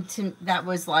happened to that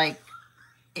was like,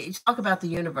 talk about the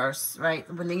universe, right?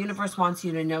 When the universe wants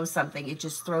you to know something, it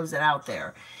just throws it out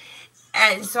there.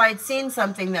 And so I'd seen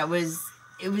something that was,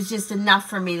 it was just enough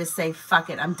for me to say, fuck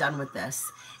it, I'm done with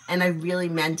this. And I really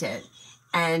meant it.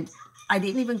 And I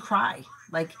didn't even cry.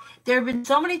 Like, there have been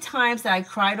so many times that I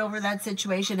cried over that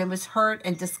situation and was hurt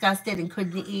and disgusted and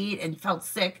couldn't eat and felt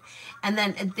sick. And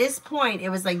then at this point, it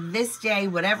was like this day,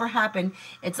 whatever happened,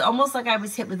 it's almost like I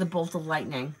was hit with a bolt of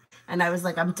lightning. And I was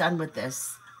like, I'm done with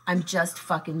this. I'm just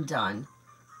fucking done.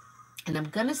 And I'm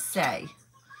going to say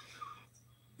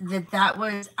that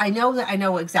was, I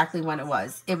know exactly when it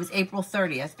was. It was April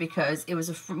 30th because it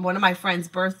was one of my friend's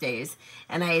birthdays.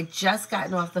 And I had just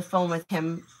gotten off the phone with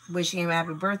him, wishing him a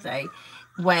happy birthday,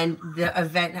 when the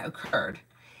event occurred.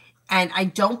 And I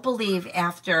don't believe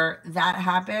after that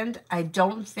happened, I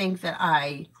don't think that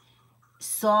I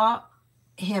saw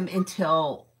him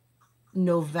until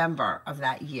November of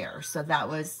that year. So that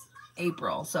was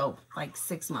April. So like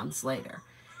 6 months later.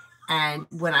 And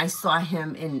when I saw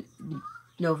him in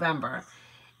November,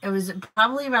 it was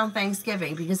probably around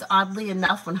Thanksgiving, because oddly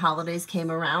enough, when holidays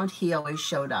came around, he always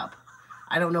showed up.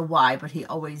 I don't know why, but he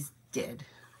always did.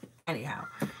 Anyhow,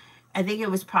 I think it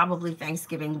was probably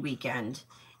Thanksgiving weekend,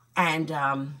 and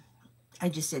I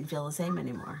just didn't feel the same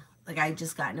anymore. Like, I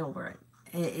just gotten over it.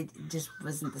 It just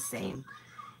wasn't the same.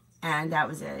 And that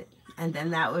was it. And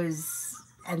then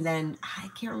I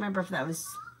can't remember if that was,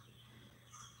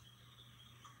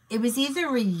 it was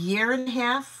either a year and a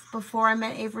half before I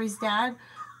met Avery's dad,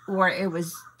 or it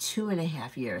was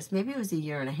 2.5 years. Maybe it was a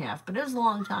year and a half, but it was a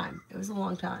long time. It was a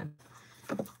long time.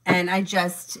 And I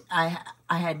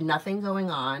had nothing going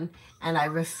on, and I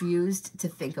refused to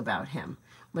think about him.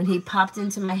 When he popped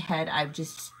into my head, I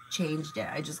just changed it.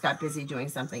 I just got busy doing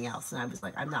something else, and I was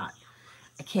like, I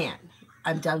can't.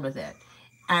 I'm done with it.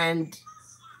 And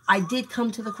I did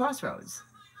come to the crossroads,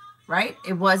 right?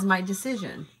 It was my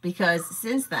decision, because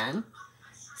since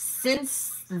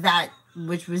that,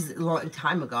 which was a long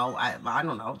time ago, I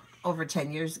don't know, over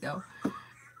 10 years ago,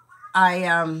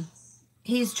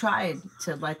 he's tried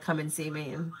to like come and see me.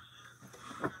 And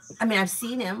I mean, I've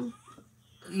seen him,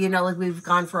 you know, like we've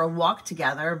gone for a walk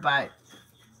together, but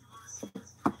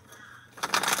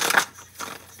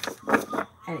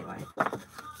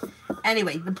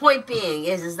anyway, the point being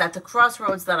is that the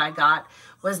crossroads that I got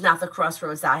was not the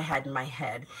crossroads that I had in my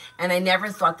head. And I never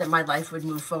thought that my life would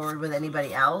move forward with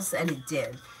anybody else, and it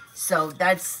did. So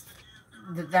that's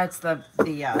the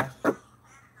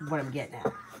what I'm getting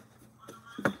at.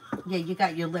 Yeah, you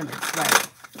got your limits, right?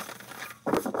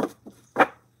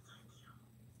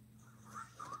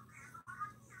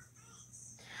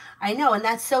 I know, and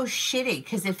that's so shitty,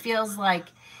 because it feels like,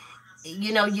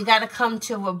 you know, you got to come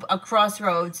to a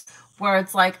crossroads where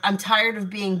it's like, I'm tired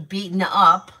of being beaten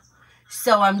up,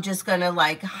 so I'm just going to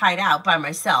like hide out by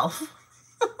myself.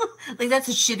 Like, that's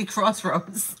a shitty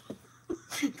crossroads.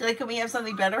 Like, can we have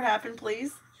something better happen,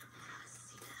 please?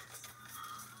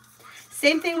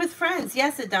 Same thing with friends.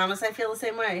 Yes, Adonis, I feel the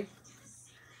same way.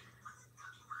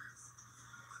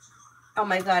 Oh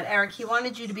my God, Eric, he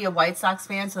wanted you to be a White Sox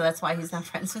fan, so that's why he's not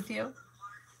friends with you.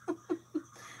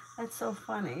 That's so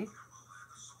funny.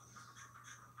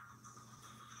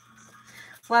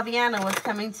 Flaviana, what's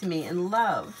coming to me in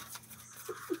love?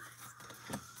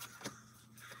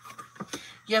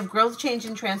 You have growth, change,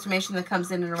 and transformation that comes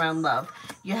in and around love.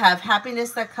 You have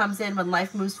happiness that comes in when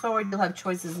life moves forward. You'll have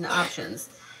choices and options.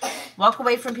 Walk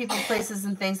away from people, places,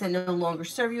 and things that no longer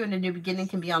serve you, and a new beginning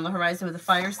can be on the horizon with a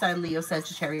fire sign, Leo,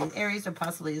 Sagittarius, Aries, or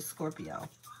possibly a Scorpio.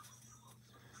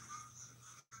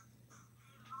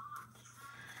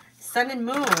 Sun and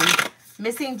Moon,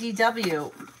 missing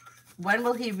DW. When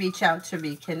will he reach out to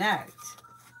reconnect?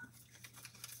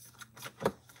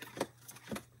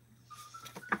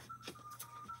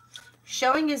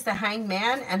 Showing is the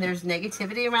Hangman, and there's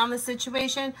negativity around the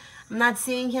situation. I'm not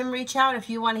seeing him reach out.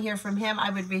 If you want to hear from him, I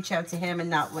would reach out to him and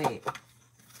not wait.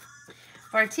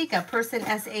 Vartika, person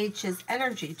SH's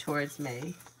energy towards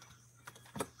me.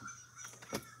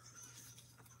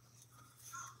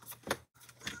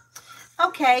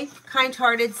 Okay,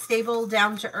 kind-hearted, stable,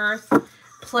 down-to-earth,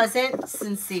 pleasant,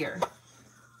 sincere.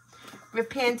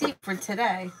 Rip Handy for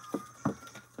today.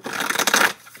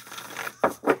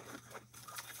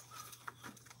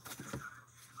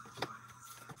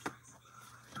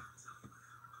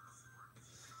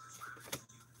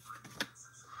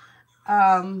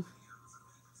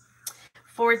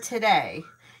 For today,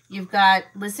 you've got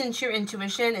listen to your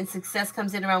intuition, and success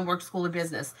comes in around work, school, or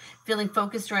business. Feeling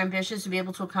focused or ambitious to be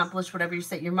able to accomplish whatever you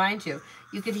set your mind to.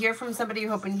 You could hear from somebody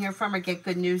you're hoping to hear from, or get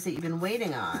good news that you've been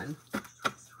waiting on.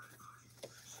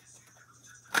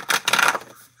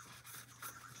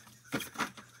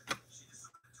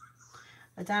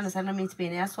 Adonis, I don't mean to be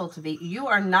an asshole to be. You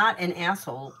are not an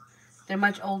asshole. They're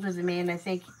much older than me, and I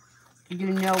think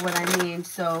you know what I mean.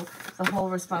 So the whole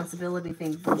responsibility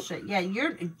thing, bullshit. Yeah,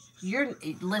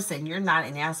 listen, you're not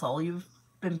an asshole. You've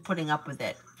been putting up with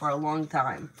it for a long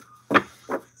time.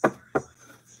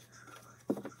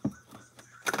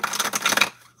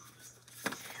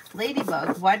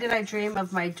 Ladybug, why did I dream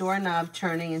of my doorknob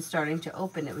turning and starting to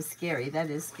open? It was scary. That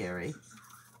is scary.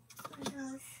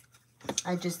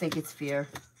 I just think it's fear.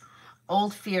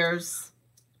 Old fears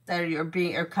that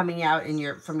are coming out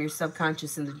from your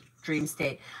subconscious in the dream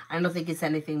state. I don't think it's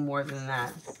anything more than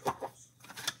that.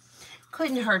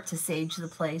 Couldn't hurt to sage the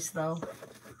place, though.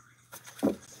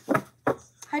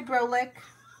 Hi, Brolick.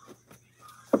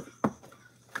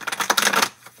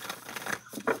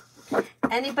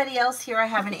 Anybody else here I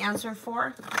have an answer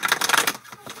for?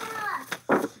 Tara.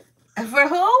 For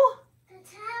who?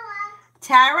 Tara.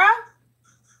 Tara?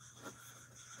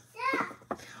 Yeah.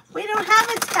 We don't have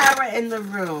a Tara in the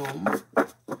room.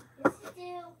 Yes, you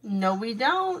do. No, we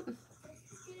don't.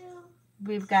 Yes, you do.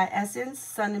 We've got Essence,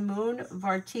 Sun and Moon,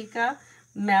 Vartika,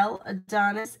 Mel,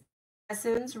 Adonis,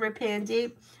 Essence,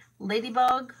 Ripandi,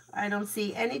 Ladybug. I don't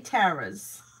see any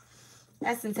Taras.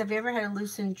 Essence, have you ever had a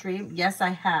lucid dream? Yes,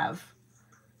 I have.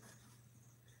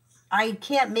 I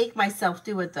can't make myself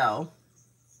do it, though.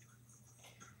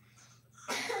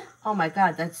 Oh, my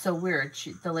God, that's so weird.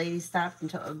 The lady stopped and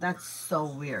told, that's so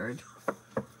weird.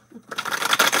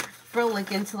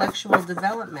 Frolic, intellectual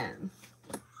development.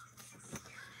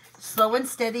 Slow and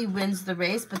steady wins the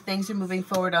race, but things are moving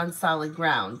forward on solid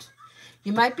ground.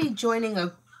 You might be joining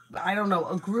a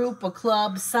group, a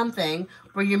club, something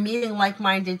where you're meeting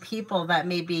like-minded people that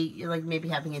may be maybe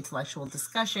having intellectual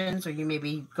discussions, or you may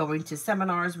be going to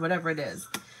seminars, whatever it is.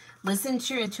 Listen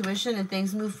to your intuition, and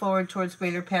things move forward towards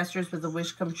greener pastures with a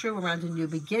wish come true around a new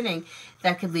beginning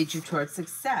that could lead you towards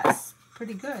success.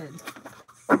 Pretty good.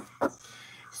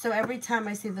 So every time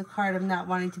I see the card, I'm not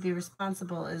wanting to be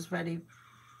responsible is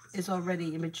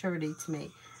already immaturity to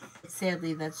me. But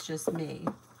sadly, that's just me.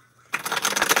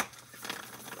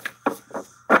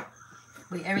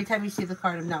 Wait, every time you see the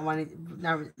card, I'm not wanting.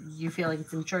 Now you feel like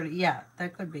it's immaturity. Yeah,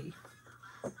 that could be.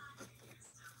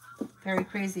 Very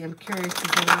crazy. I'm curious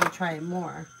because I want to try it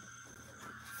more.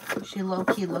 She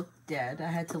low-key looked dead. I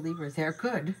had to leave her there.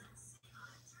 Good.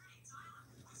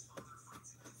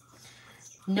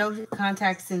 No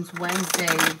contact since Wednesday.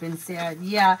 You've been sad.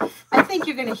 Yeah, I think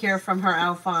you're going to hear from her,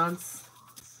 Alphonse.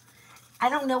 I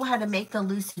don't know how to make the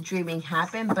lucid dreaming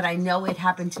happen, but I know it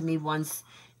happened to me once,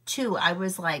 too. I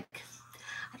was like,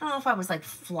 I don't know if I was like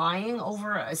flying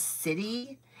over a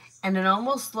city, and it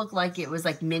almost looked like it was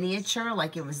like miniature,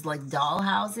 like it was like doll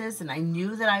houses, and I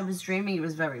knew that I was dreaming. It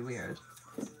was very weird.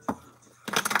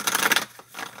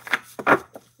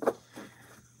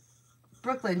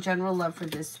 Brooklyn, general love for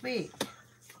this week.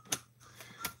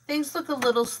 Things look a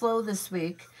little slow this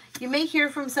week. You may hear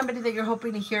from somebody that you're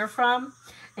hoping to hear from,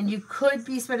 and you could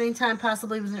be spending time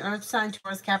possibly with an earth sign,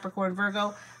 Taurus, Capricorn,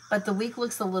 Virgo, but the week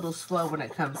looks a little slow when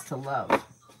it comes to love.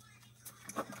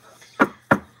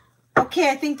 Okay,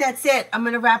 I think that's it. I'm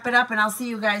going to wrap it up, and I'll see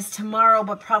you guys tomorrow,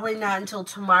 but probably not until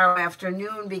tomorrow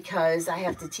afternoon because I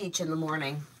have to teach in the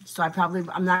morning. So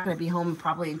I'm not going to be home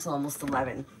probably until almost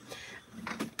 11.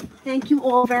 Thank you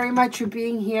all very much for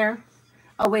being here.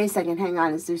 Oh, wait a second. Hang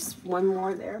on. Is there one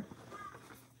more there?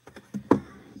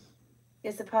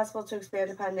 Is it possible to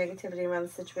expand upon negativity around the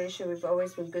situation? We've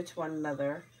always been good to one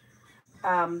another.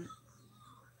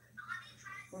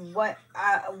 What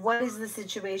is the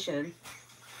situation?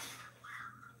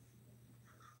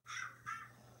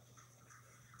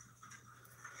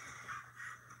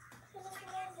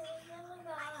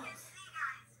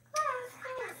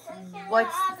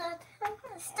 What's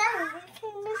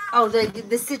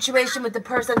the situation with the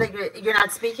person that you're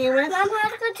not speaking with? Mom, I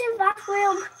have to go to the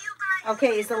bathroom.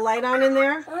 Okay, is the light on in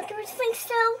there? I don't think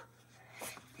so.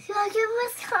 Should I give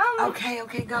us come?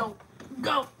 Okay, go.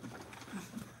 Go.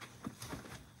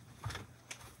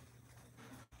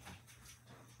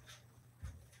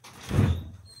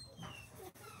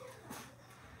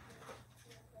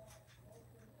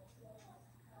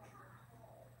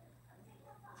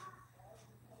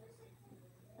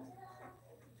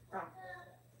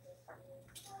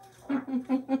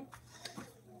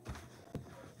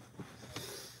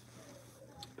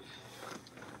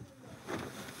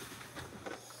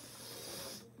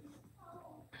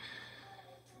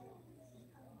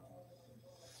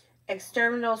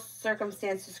 External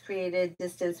circumstances created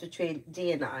distance between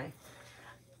D and I.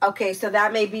 Okay, so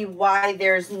that may be why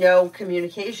there's no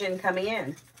communication coming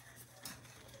in.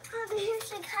 Here's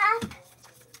the cup.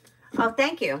 Oh,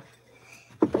 thank you.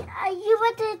 You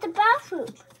went to the bathroom.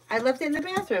 I left it in the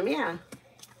bathroom, yeah.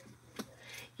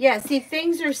 Yeah, see,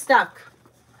 things are stuck.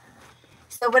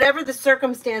 So whatever the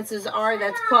circumstances are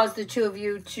that's caused the two of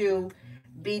you to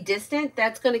be distant,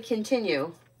 that's going to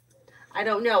continue. I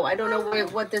don't know. I don't know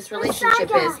what this relationship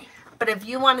is. But if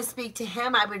you want to speak to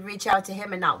him, I would reach out to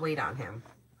him and not wait on him.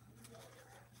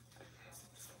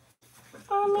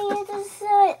 Mommy, I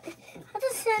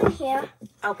just sit here.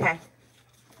 Okay.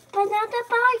 But not to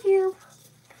bother you.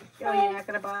 Oh, you're not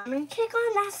going to bother me? Kick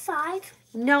on that side.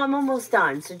 No, I'm almost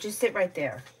done. So just sit right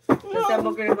there. Because then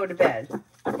we're going to go to bed.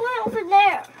 I'm going over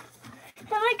there.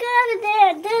 I go over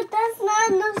there. That's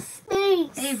not enough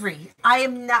space. Avery,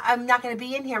 I'm not going to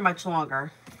be in here much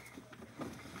longer.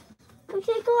 We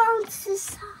can go out to the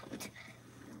side.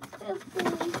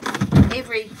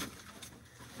 Avery,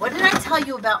 what did I tell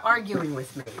you about arguing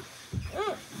with me?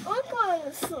 I'm going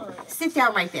to side. Sit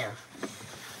down right there.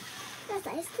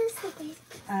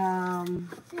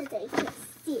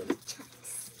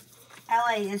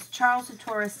 LA, is Charles a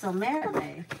tourist still married?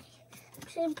 I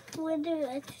try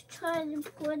to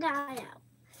pull that eye out.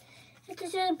 I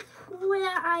just try to pull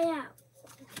that eye out.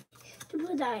 To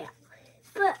pull that eye out.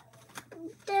 But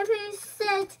Debbie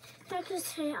said I could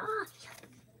say, oh,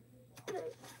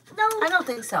 no. I don't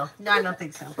think so. No, I don't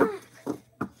think so.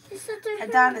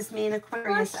 Adonis, me and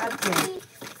Aquarius update.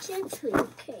 Gently,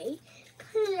 okay?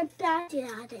 Put it back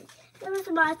on it. That was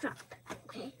my drop,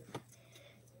 okay?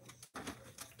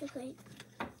 Okay.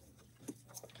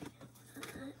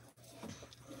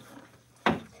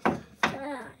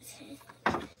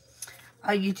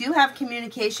 You do have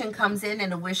communication comes in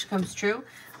and a wish comes true.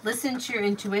 Listen to your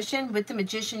intuition. With the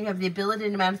magician, you have the ability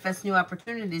to manifest new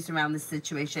opportunities around this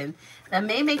situation that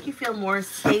may make you feel more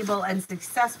stable and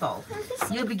successful.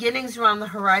 New beginnings are on the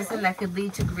horizon that could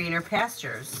lead to greener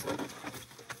pastures.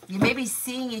 You may be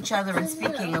seeing each other and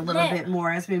speaking a little bit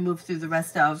more as we move through the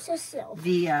rest of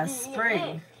the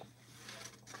spring.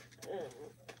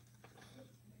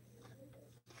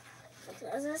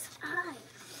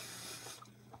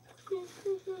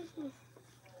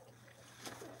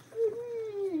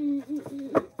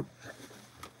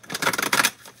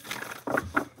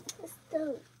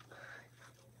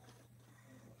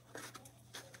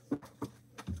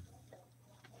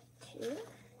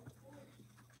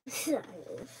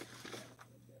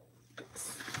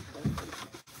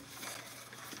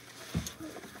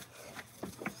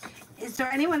 Is there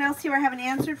anyone else here I haven't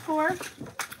answered for?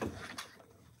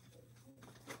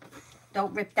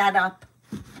 Don't rip that up.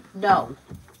 No.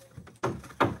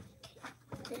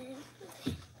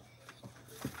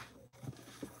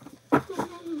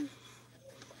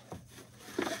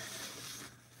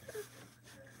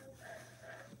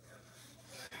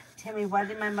 Tammy, why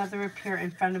did my mother appear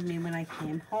in front of me when I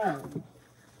came home?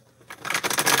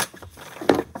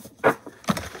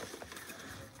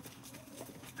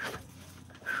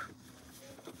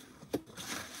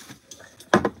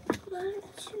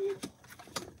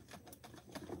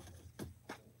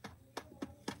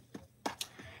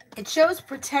 It shows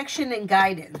protection and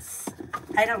guidance.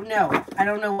 I don't know. I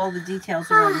don't know all the details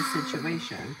around the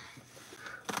situation.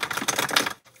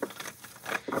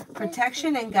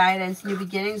 Protection and guidance, new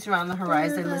beginnings around the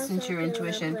horizon. Listen to your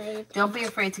intuition. Don't be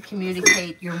afraid to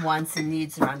communicate your wants and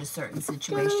needs around a certain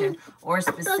situation or a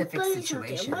specific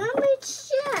situation.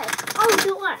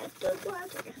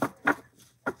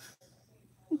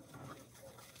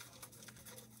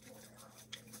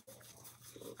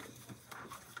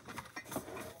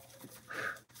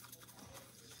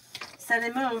 Sun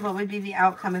and Moon, what would be the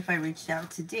outcome if I reached out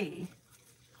to D?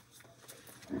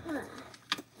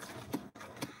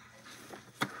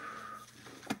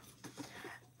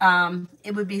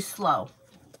 It would be slow.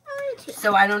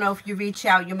 So I don't know if you reach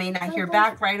out, you may not hear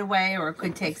back right away, or it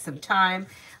could take some time.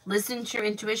 Listen to your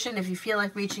intuition. If you feel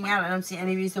like reaching out, I don't see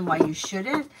any reason why you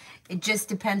shouldn't. It just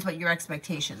depends what your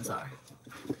expectations are.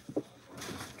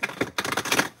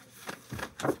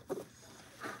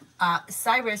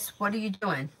 Cyrus, what are you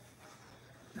doing?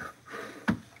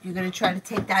 You're going to try to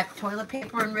take that toilet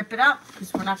paper and rip it up?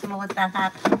 Because we're not going to let that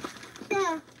happen.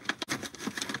 Yeah.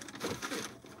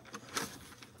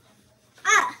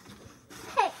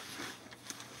 Hey.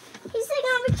 He's sitting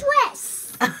on a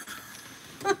dress.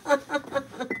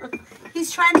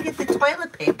 He's trying to get the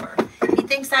toilet paper. He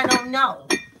thinks I don't know.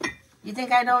 You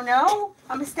think I don't know?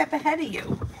 I'm a step ahead of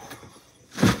you.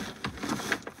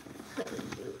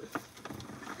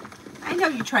 I know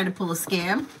you're trying to pull a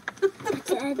scam.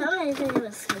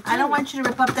 I don't want you to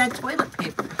rip up that toilet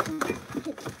paper.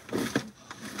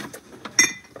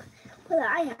 What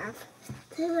I have.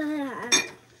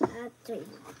 Three.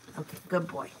 Okay, good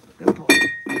boy. Good boy.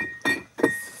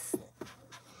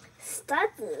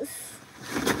 Start this.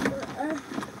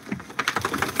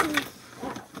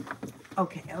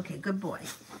 Okay, good boy.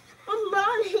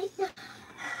 Mommy,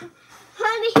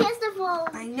 here's the phone.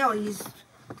 I know, he's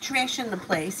trashing the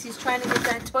place. He's trying to get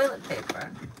that toilet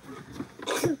paper.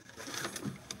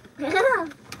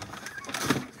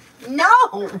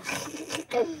 No!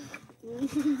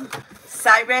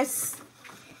 Cyrus,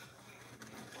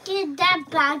 Get that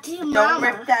back to Mama. don't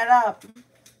rip that up.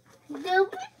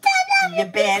 Don't put that on You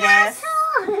badass.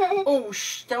 asshole. Oh,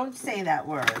 don't say that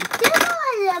word.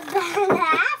 Don't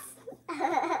badass.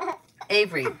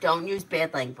 Avery, don't use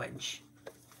bad language.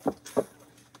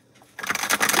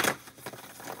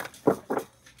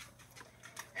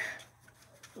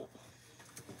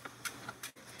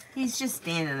 He's just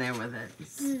standing there with it.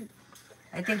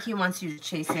 I think he wants you to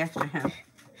chase after him.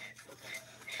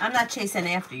 I'm not chasing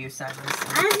after you, Cyrus.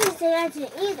 I didn't say I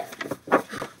didn't either.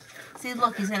 See,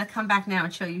 look, he's gonna come back now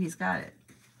and show you he's got it.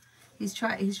 He's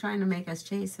trying to make us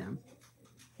chase him.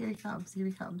 Here he comes. Here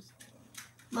he comes.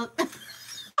 Look. What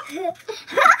do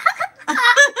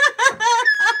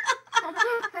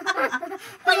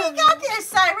you got there,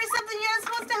 Cyrus? Something you're not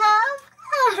supposed to have?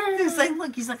 He's like,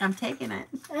 look, he's like, I'm taking it.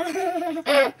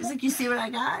 He's like, you see what I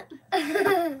got?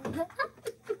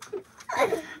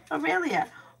 Aurelia,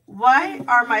 why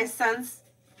are my son's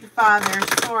father,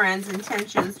 Soren's,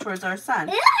 intentions towards our son?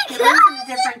 He lives in a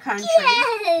different country,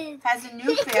 has a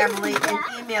new family, and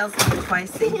emails him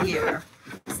twice a year.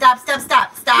 Stop.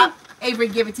 Avery,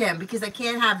 give it to him, because I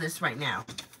can't have this right now.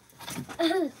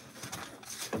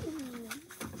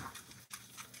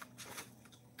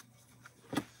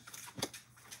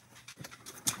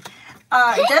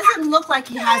 It doesn't look like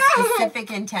he has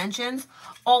specific intentions,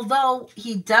 although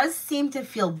he does seem to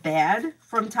feel bad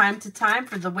from time to time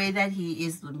for the way that he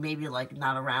is maybe like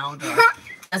not around or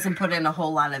doesn't put in a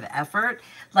whole lot of effort.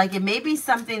 Like it may be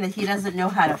something that he doesn't know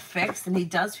how to fix, and he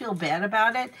does feel bad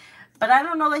about it, but I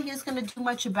don't know that he's going to do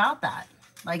much about that.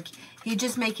 Like he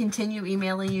just may continue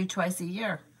emailing you twice a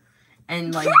year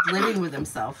and like living with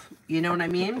himself. You know what I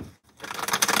mean?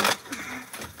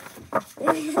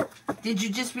 Did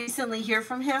you just recently hear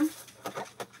from him?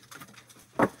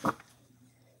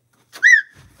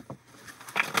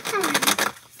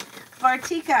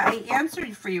 Vartika, I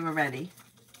answered for you already.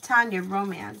 Tanya,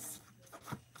 romance.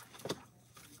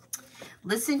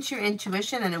 Listen to your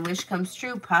intuition and a wish comes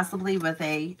true, possibly with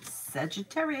a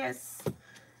Sagittarius.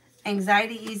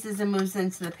 Anxiety eases and moves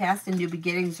into the past, and new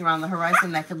beginnings are on the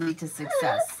horizon that could lead to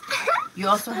success. You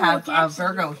also have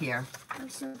Virgo here.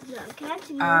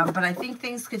 But I think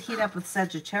things could heat up with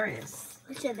Sagittarius.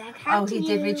 Oh, he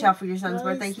did reach out for your son's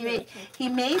birthday. He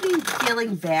may be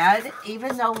feeling bad,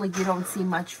 even though like you don't see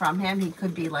much from him. He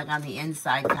could be like on the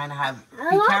inside, kind of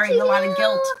be carrying a lot of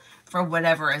guilt for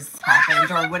whatever has happened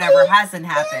or whatever hasn't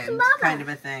happened, kind of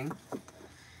a thing.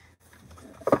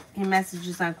 He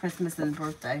messages on Christmas and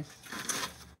birthday.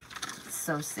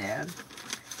 So sad.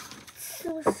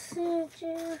 So sad.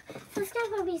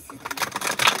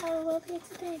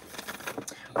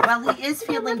 Well, he is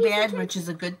feeling bad, which is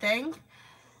a good thing.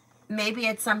 Maybe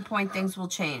at some point things will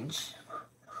change.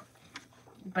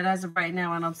 But as of right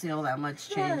now, I don't see all that much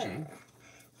changing.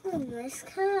 Nice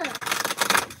cup.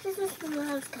 This is the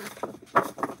love cup.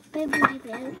 Baby,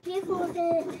 beautiful with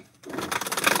it.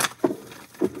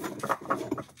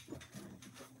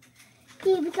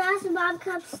 Baby, got some mom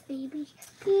cups, baby.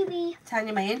 Baby.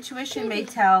 Tanya, my intuition may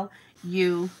tell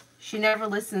you she never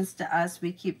listens to us.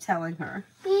 We keep telling her.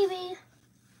 Baby.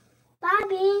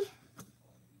 Bobby.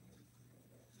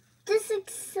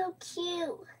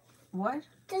 cute. What?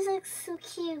 This looks so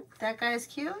cute. That guy is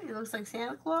cute? He looks like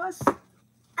Santa Claus?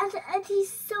 And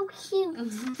he's so cute.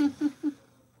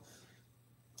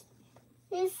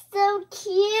 He's so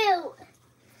cute.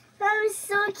 That was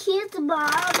so cute, Mom.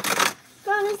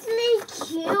 That was really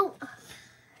cute.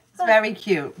 It's very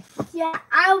cute. Yeah,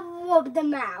 I love the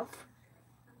mouth.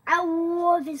 I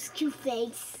love his cute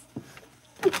face.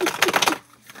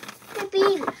 The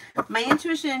baby. My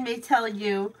intuition may tell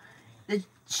you that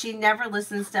she never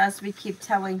listens to us. We keep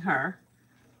telling her.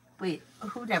 Wait,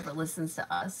 who never listens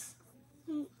to us?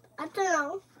 I don't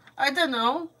know. I don't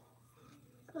know.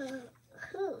 Who?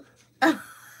 I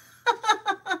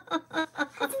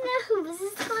don't know who. This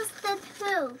is supposed to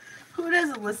who. Who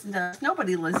doesn't listen to us?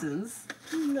 Nobody listens.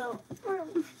 No.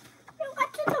 I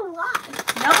don't know why.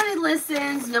 Nobody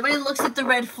listens. Nobody looks at the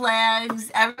red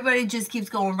flags. Everybody just keeps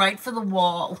going right for the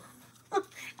wall.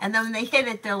 And then when they hit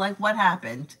it, they're like, what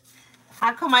happened?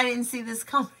 How come I didn't see this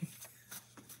coming?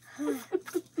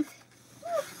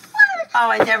 Oh,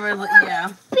 I never,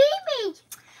 yeah. Baby!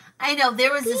 I know,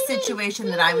 there was a situation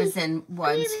that I was in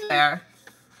once where...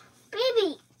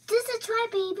 Baby, just a try,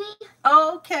 baby.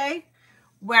 Oh, okay.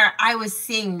 Where I was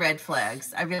seeing red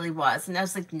flags. I really was. And I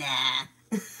was like, nah.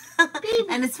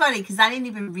 And it's funny because I didn't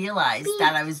even realize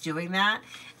that I was doing that.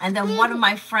 And then one of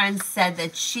my friends said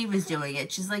that she was doing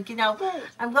it. She's like, you know,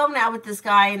 I'm going out with this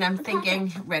guy and I'm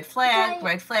thinking, red flag,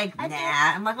 nah.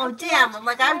 I'm like, oh, damn. I'm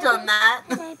like, I've done that.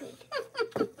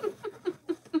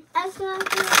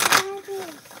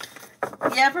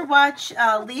 You ever watch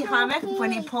Lee Hammock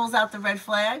when he pulls out the red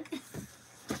flag?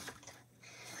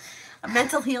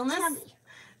 Mental Illness?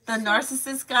 The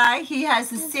narcissist guy, he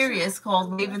has a series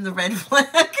called Waving the Red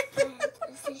Flag.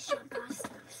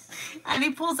 And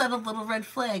he pulls out a little red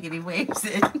flag and he waves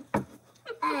it.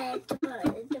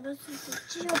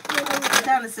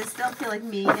 Honestly, I still feel like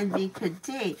me and V could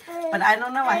date. But I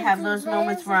don't know, I have those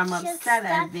moments where I'm upset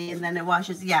at V and then it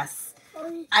washes. Yes,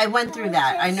 I went through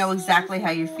that. I know exactly how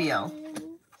you feel.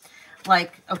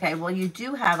 Like, okay, well, you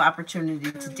do have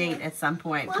opportunity to date at some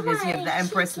point because you have the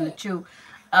Empress and the Two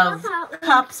of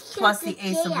Cups plus the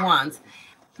Ace of Wands.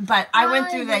 But I went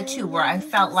through that too, where I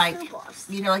felt like,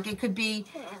 you know, like it could be,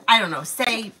 I don't know,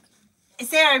 say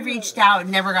I reached out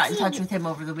and never got in touch with him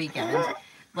over the weekend.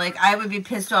 Like, I would be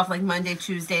pissed off like Monday,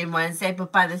 Tuesday, and Wednesday,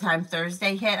 but by the time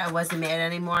Thursday hit, I wasn't mad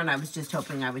anymore, and I was just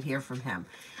hoping I would hear from him.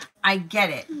 I get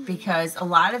it, because a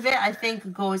lot of it, I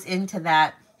think, goes into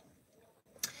that,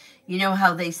 you know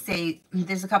how they say,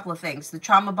 there's a couple of things. The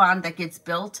trauma bond that gets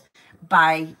built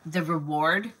by the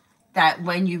reward, that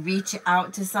when you reach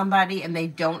out to somebody and they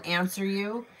don't answer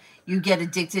you, you get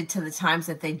addicted to the times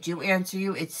that they do answer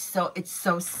you. It's so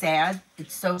sad.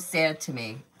 It's so sad to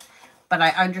me. But I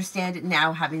understand it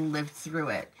now, having lived through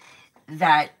it,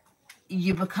 that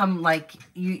you become like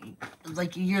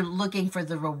you're looking for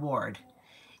the reward.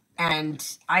 And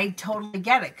I totally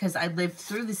get it because I lived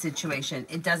through the situation.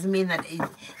 It doesn't mean that,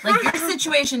 like, your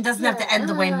situation doesn't have to end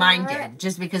the way mine did,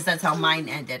 just because that's how mine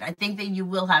ended. I think that you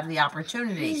will have the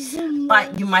opportunity,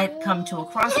 but you might come to a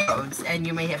crossroads and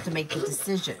you may have to make the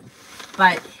decision.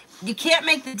 But you can't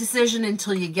make the decision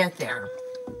until you get there.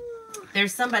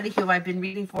 There's somebody who I've been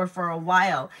reading for a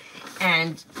while,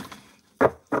 and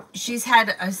she's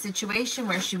had a situation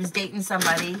where she was dating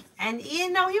somebody, and you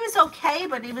know, he was okay,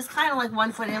 but he was kind of like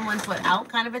 1 foot in, 1 foot out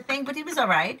kind of a thing, but he was all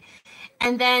right.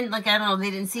 And then, like, I don't know, they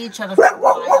didn't see each other for a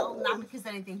while, not because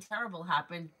anything terrible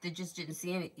happened, they just didn't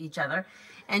see each other.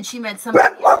 And she met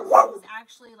somebody else who was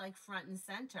actually like front and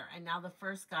center, and now the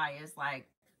first guy is like,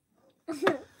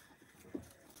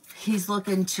 he's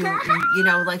looking to, you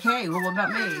know, like, hey, well, what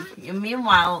about me? And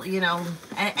meanwhile, you know,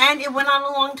 and it went on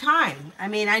a long time. I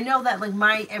mean, I know that, like,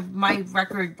 my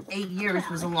record, 8 years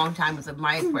was a long time with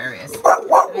my Aquarius. And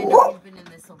I know you've been in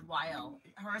this a while.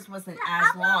 Hers wasn't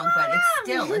as long, but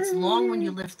it's long when you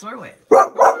live through it.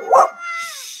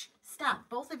 Shh, stop.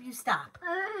 Both of you stop.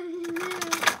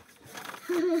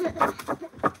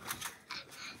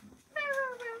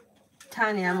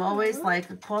 Tanya, I'm always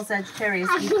like, call Sagittarius,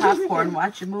 eat popcorn,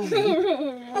 watch a movie.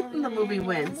 The movie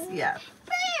wins, yeah.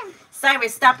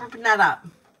 Cyrus, stop ripping that up.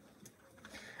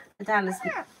 Adonis,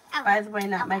 by the way,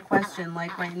 not my question.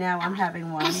 Like, right now, I'm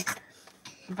having one.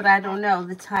 But I don't know.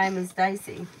 The time is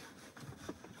dicey.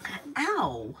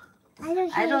 Ow.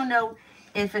 I don't know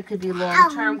if it could be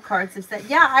long-term. Cards have said,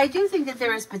 yeah, I do think that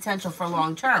there is potential for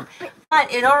long-term.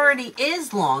 But it already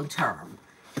is long-term.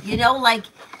 You know, like,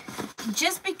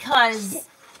 just because,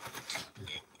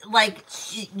 like,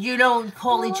 you don't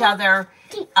call each other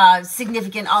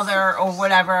significant other or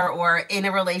whatever, or in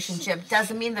a relationship,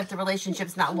 doesn't mean that the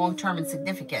relationship's not long-term and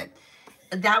significant.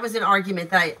 that was an argument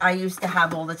that I used to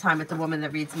have all the time with the woman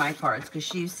that reads my cards, because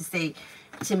she used to say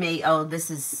to me, oh,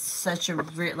 this is such a,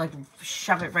 like,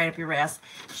 shove it right up your ass.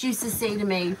 She used to say to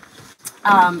me,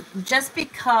 just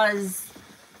because,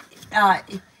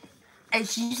 and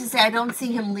she used to say, I don't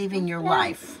see him leaving your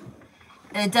life.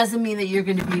 And it doesn't mean that you're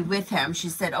going to be with him. She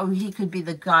said, oh, he could be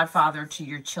the godfather to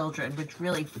your children, which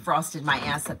really frosted my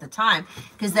ass at the time,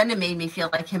 because then it made me feel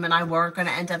like him and I weren't going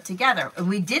to end up together. And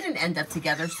we didn't end up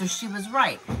together, so she was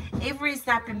right. Avery's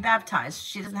not been baptized.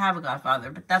 She doesn't have a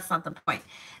godfather, but that's not the point.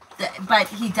 But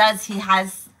he does see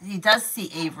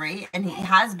Avery, and he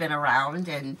has been around,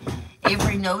 and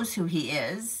Avery knows who he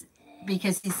is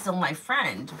because he's still my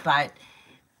friend, but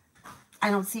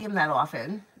I don't see him that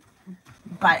often.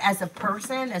 But as a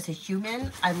person, as a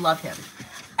human, I love him.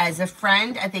 As a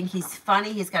friend, I think he's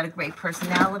funny. He's got a great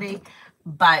personality.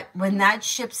 But when that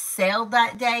ship sailed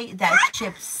that day, that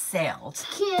ship sailed.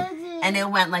 And it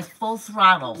went like full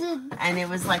throttle. And it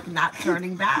was like not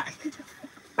turning back.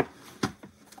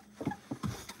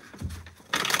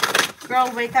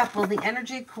 Girl, wake up. Will the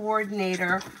energy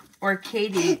coordinator or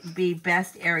Katie be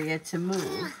best area to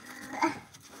move?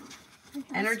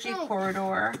 Energy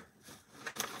corridor.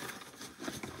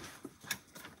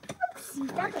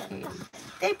 Katie.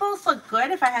 They both look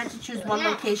good. If I had to choose one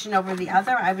location over the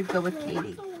other, I would go with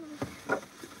Katie.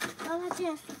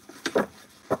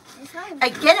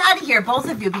 Get out of here, both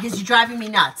of you, because you're driving me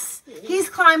nuts. He's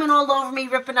climbing all over me,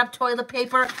 ripping up toilet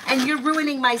paper, and you're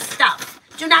ruining my stuff.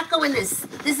 Do not go in this.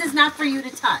 This is not for you to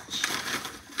touch.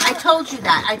 I told you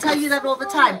that. I tell you that all the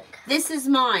time. This is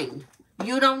mine.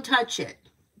 You don't touch it.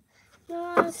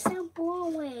 No, it's so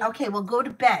boring. Okay, well, go to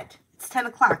bed. It's 10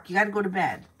 o'clock. You got to go to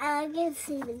bed. I can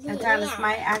see the Adonis,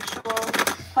 my actual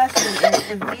question is,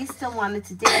 if we still wanted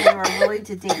to date me or are willing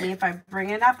to date me if I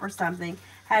bring it up or something,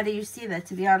 how do you see that?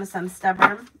 To be honest, I'm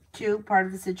stubborn. 2, part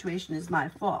of the situation is my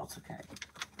fault. Okay.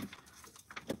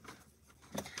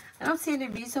 I don't see any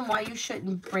reason why you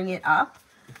shouldn't bring it up.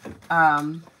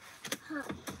 But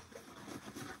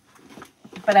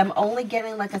I'm only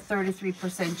getting like a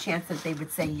 33% chance that they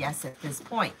would say yes at this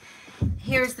point.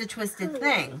 Here's the twisted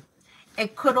thing.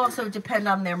 It could also depend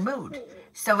on their mood.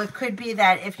 So it could be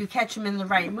that if you catch them in the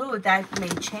right mood, that may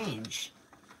change.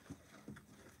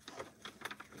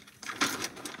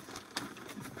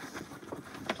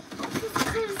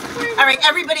 All right,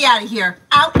 everybody out of here.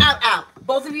 Out, out, out.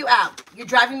 Both of you out. You're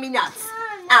driving me nuts.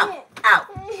 Out, out,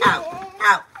 out,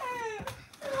 out.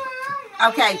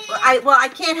 Okay, well, I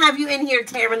can't have you in here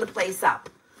tearing the place up.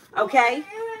 Okay?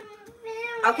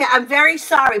 Okay, I'm very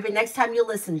sorry, but next time you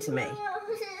listen to me.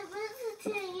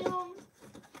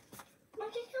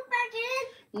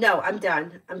 No, I'm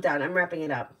done. I'm done. I'm wrapping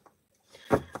it up.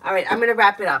 All right, I'm going to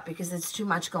wrap it up because it's too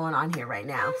much going on here right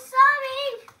now. I'm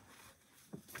sorry.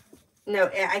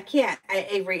 No, I can't.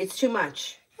 Avery, it's too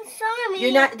much. I'm sorry.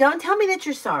 You're not. Don't tell me that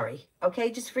you're sorry. Okay,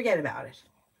 just forget about it.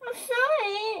 I'm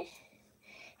sorry.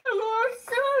 I'm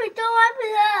sorry. Don't wrap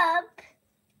it up.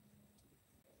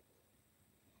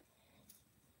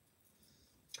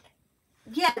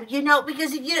 Yeah, you know,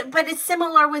 because but it's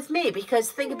similar with me, because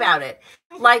think about it.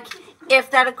 Like, if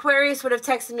that Aquarius would have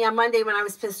texted me on Monday when I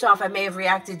was pissed off, I may have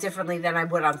reacted differently than I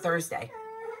would on Thursday.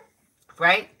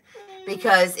 Right?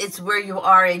 Because it's where you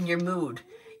are in your mood.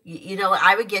 You know,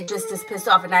 I would get just as pissed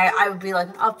off, and I would be like,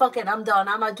 oh, fuck it, I'm done.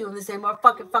 I'm not doing this anymore.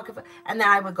 Fuck it, fuck it. And then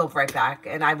I would go right back,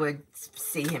 and I would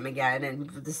see him again, and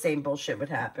the same bullshit would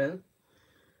happen.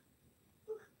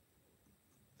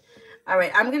 All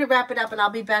right, I'm going to wrap it up, and I'll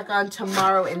be back on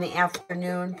tomorrow in the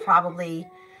afternoon, probably,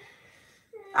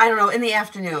 I don't know, in the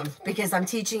afternoon, because I'm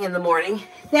teaching in the morning.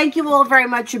 Thank you all very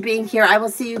much for being here. I will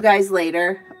see you guys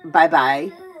later.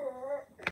 Bye-bye.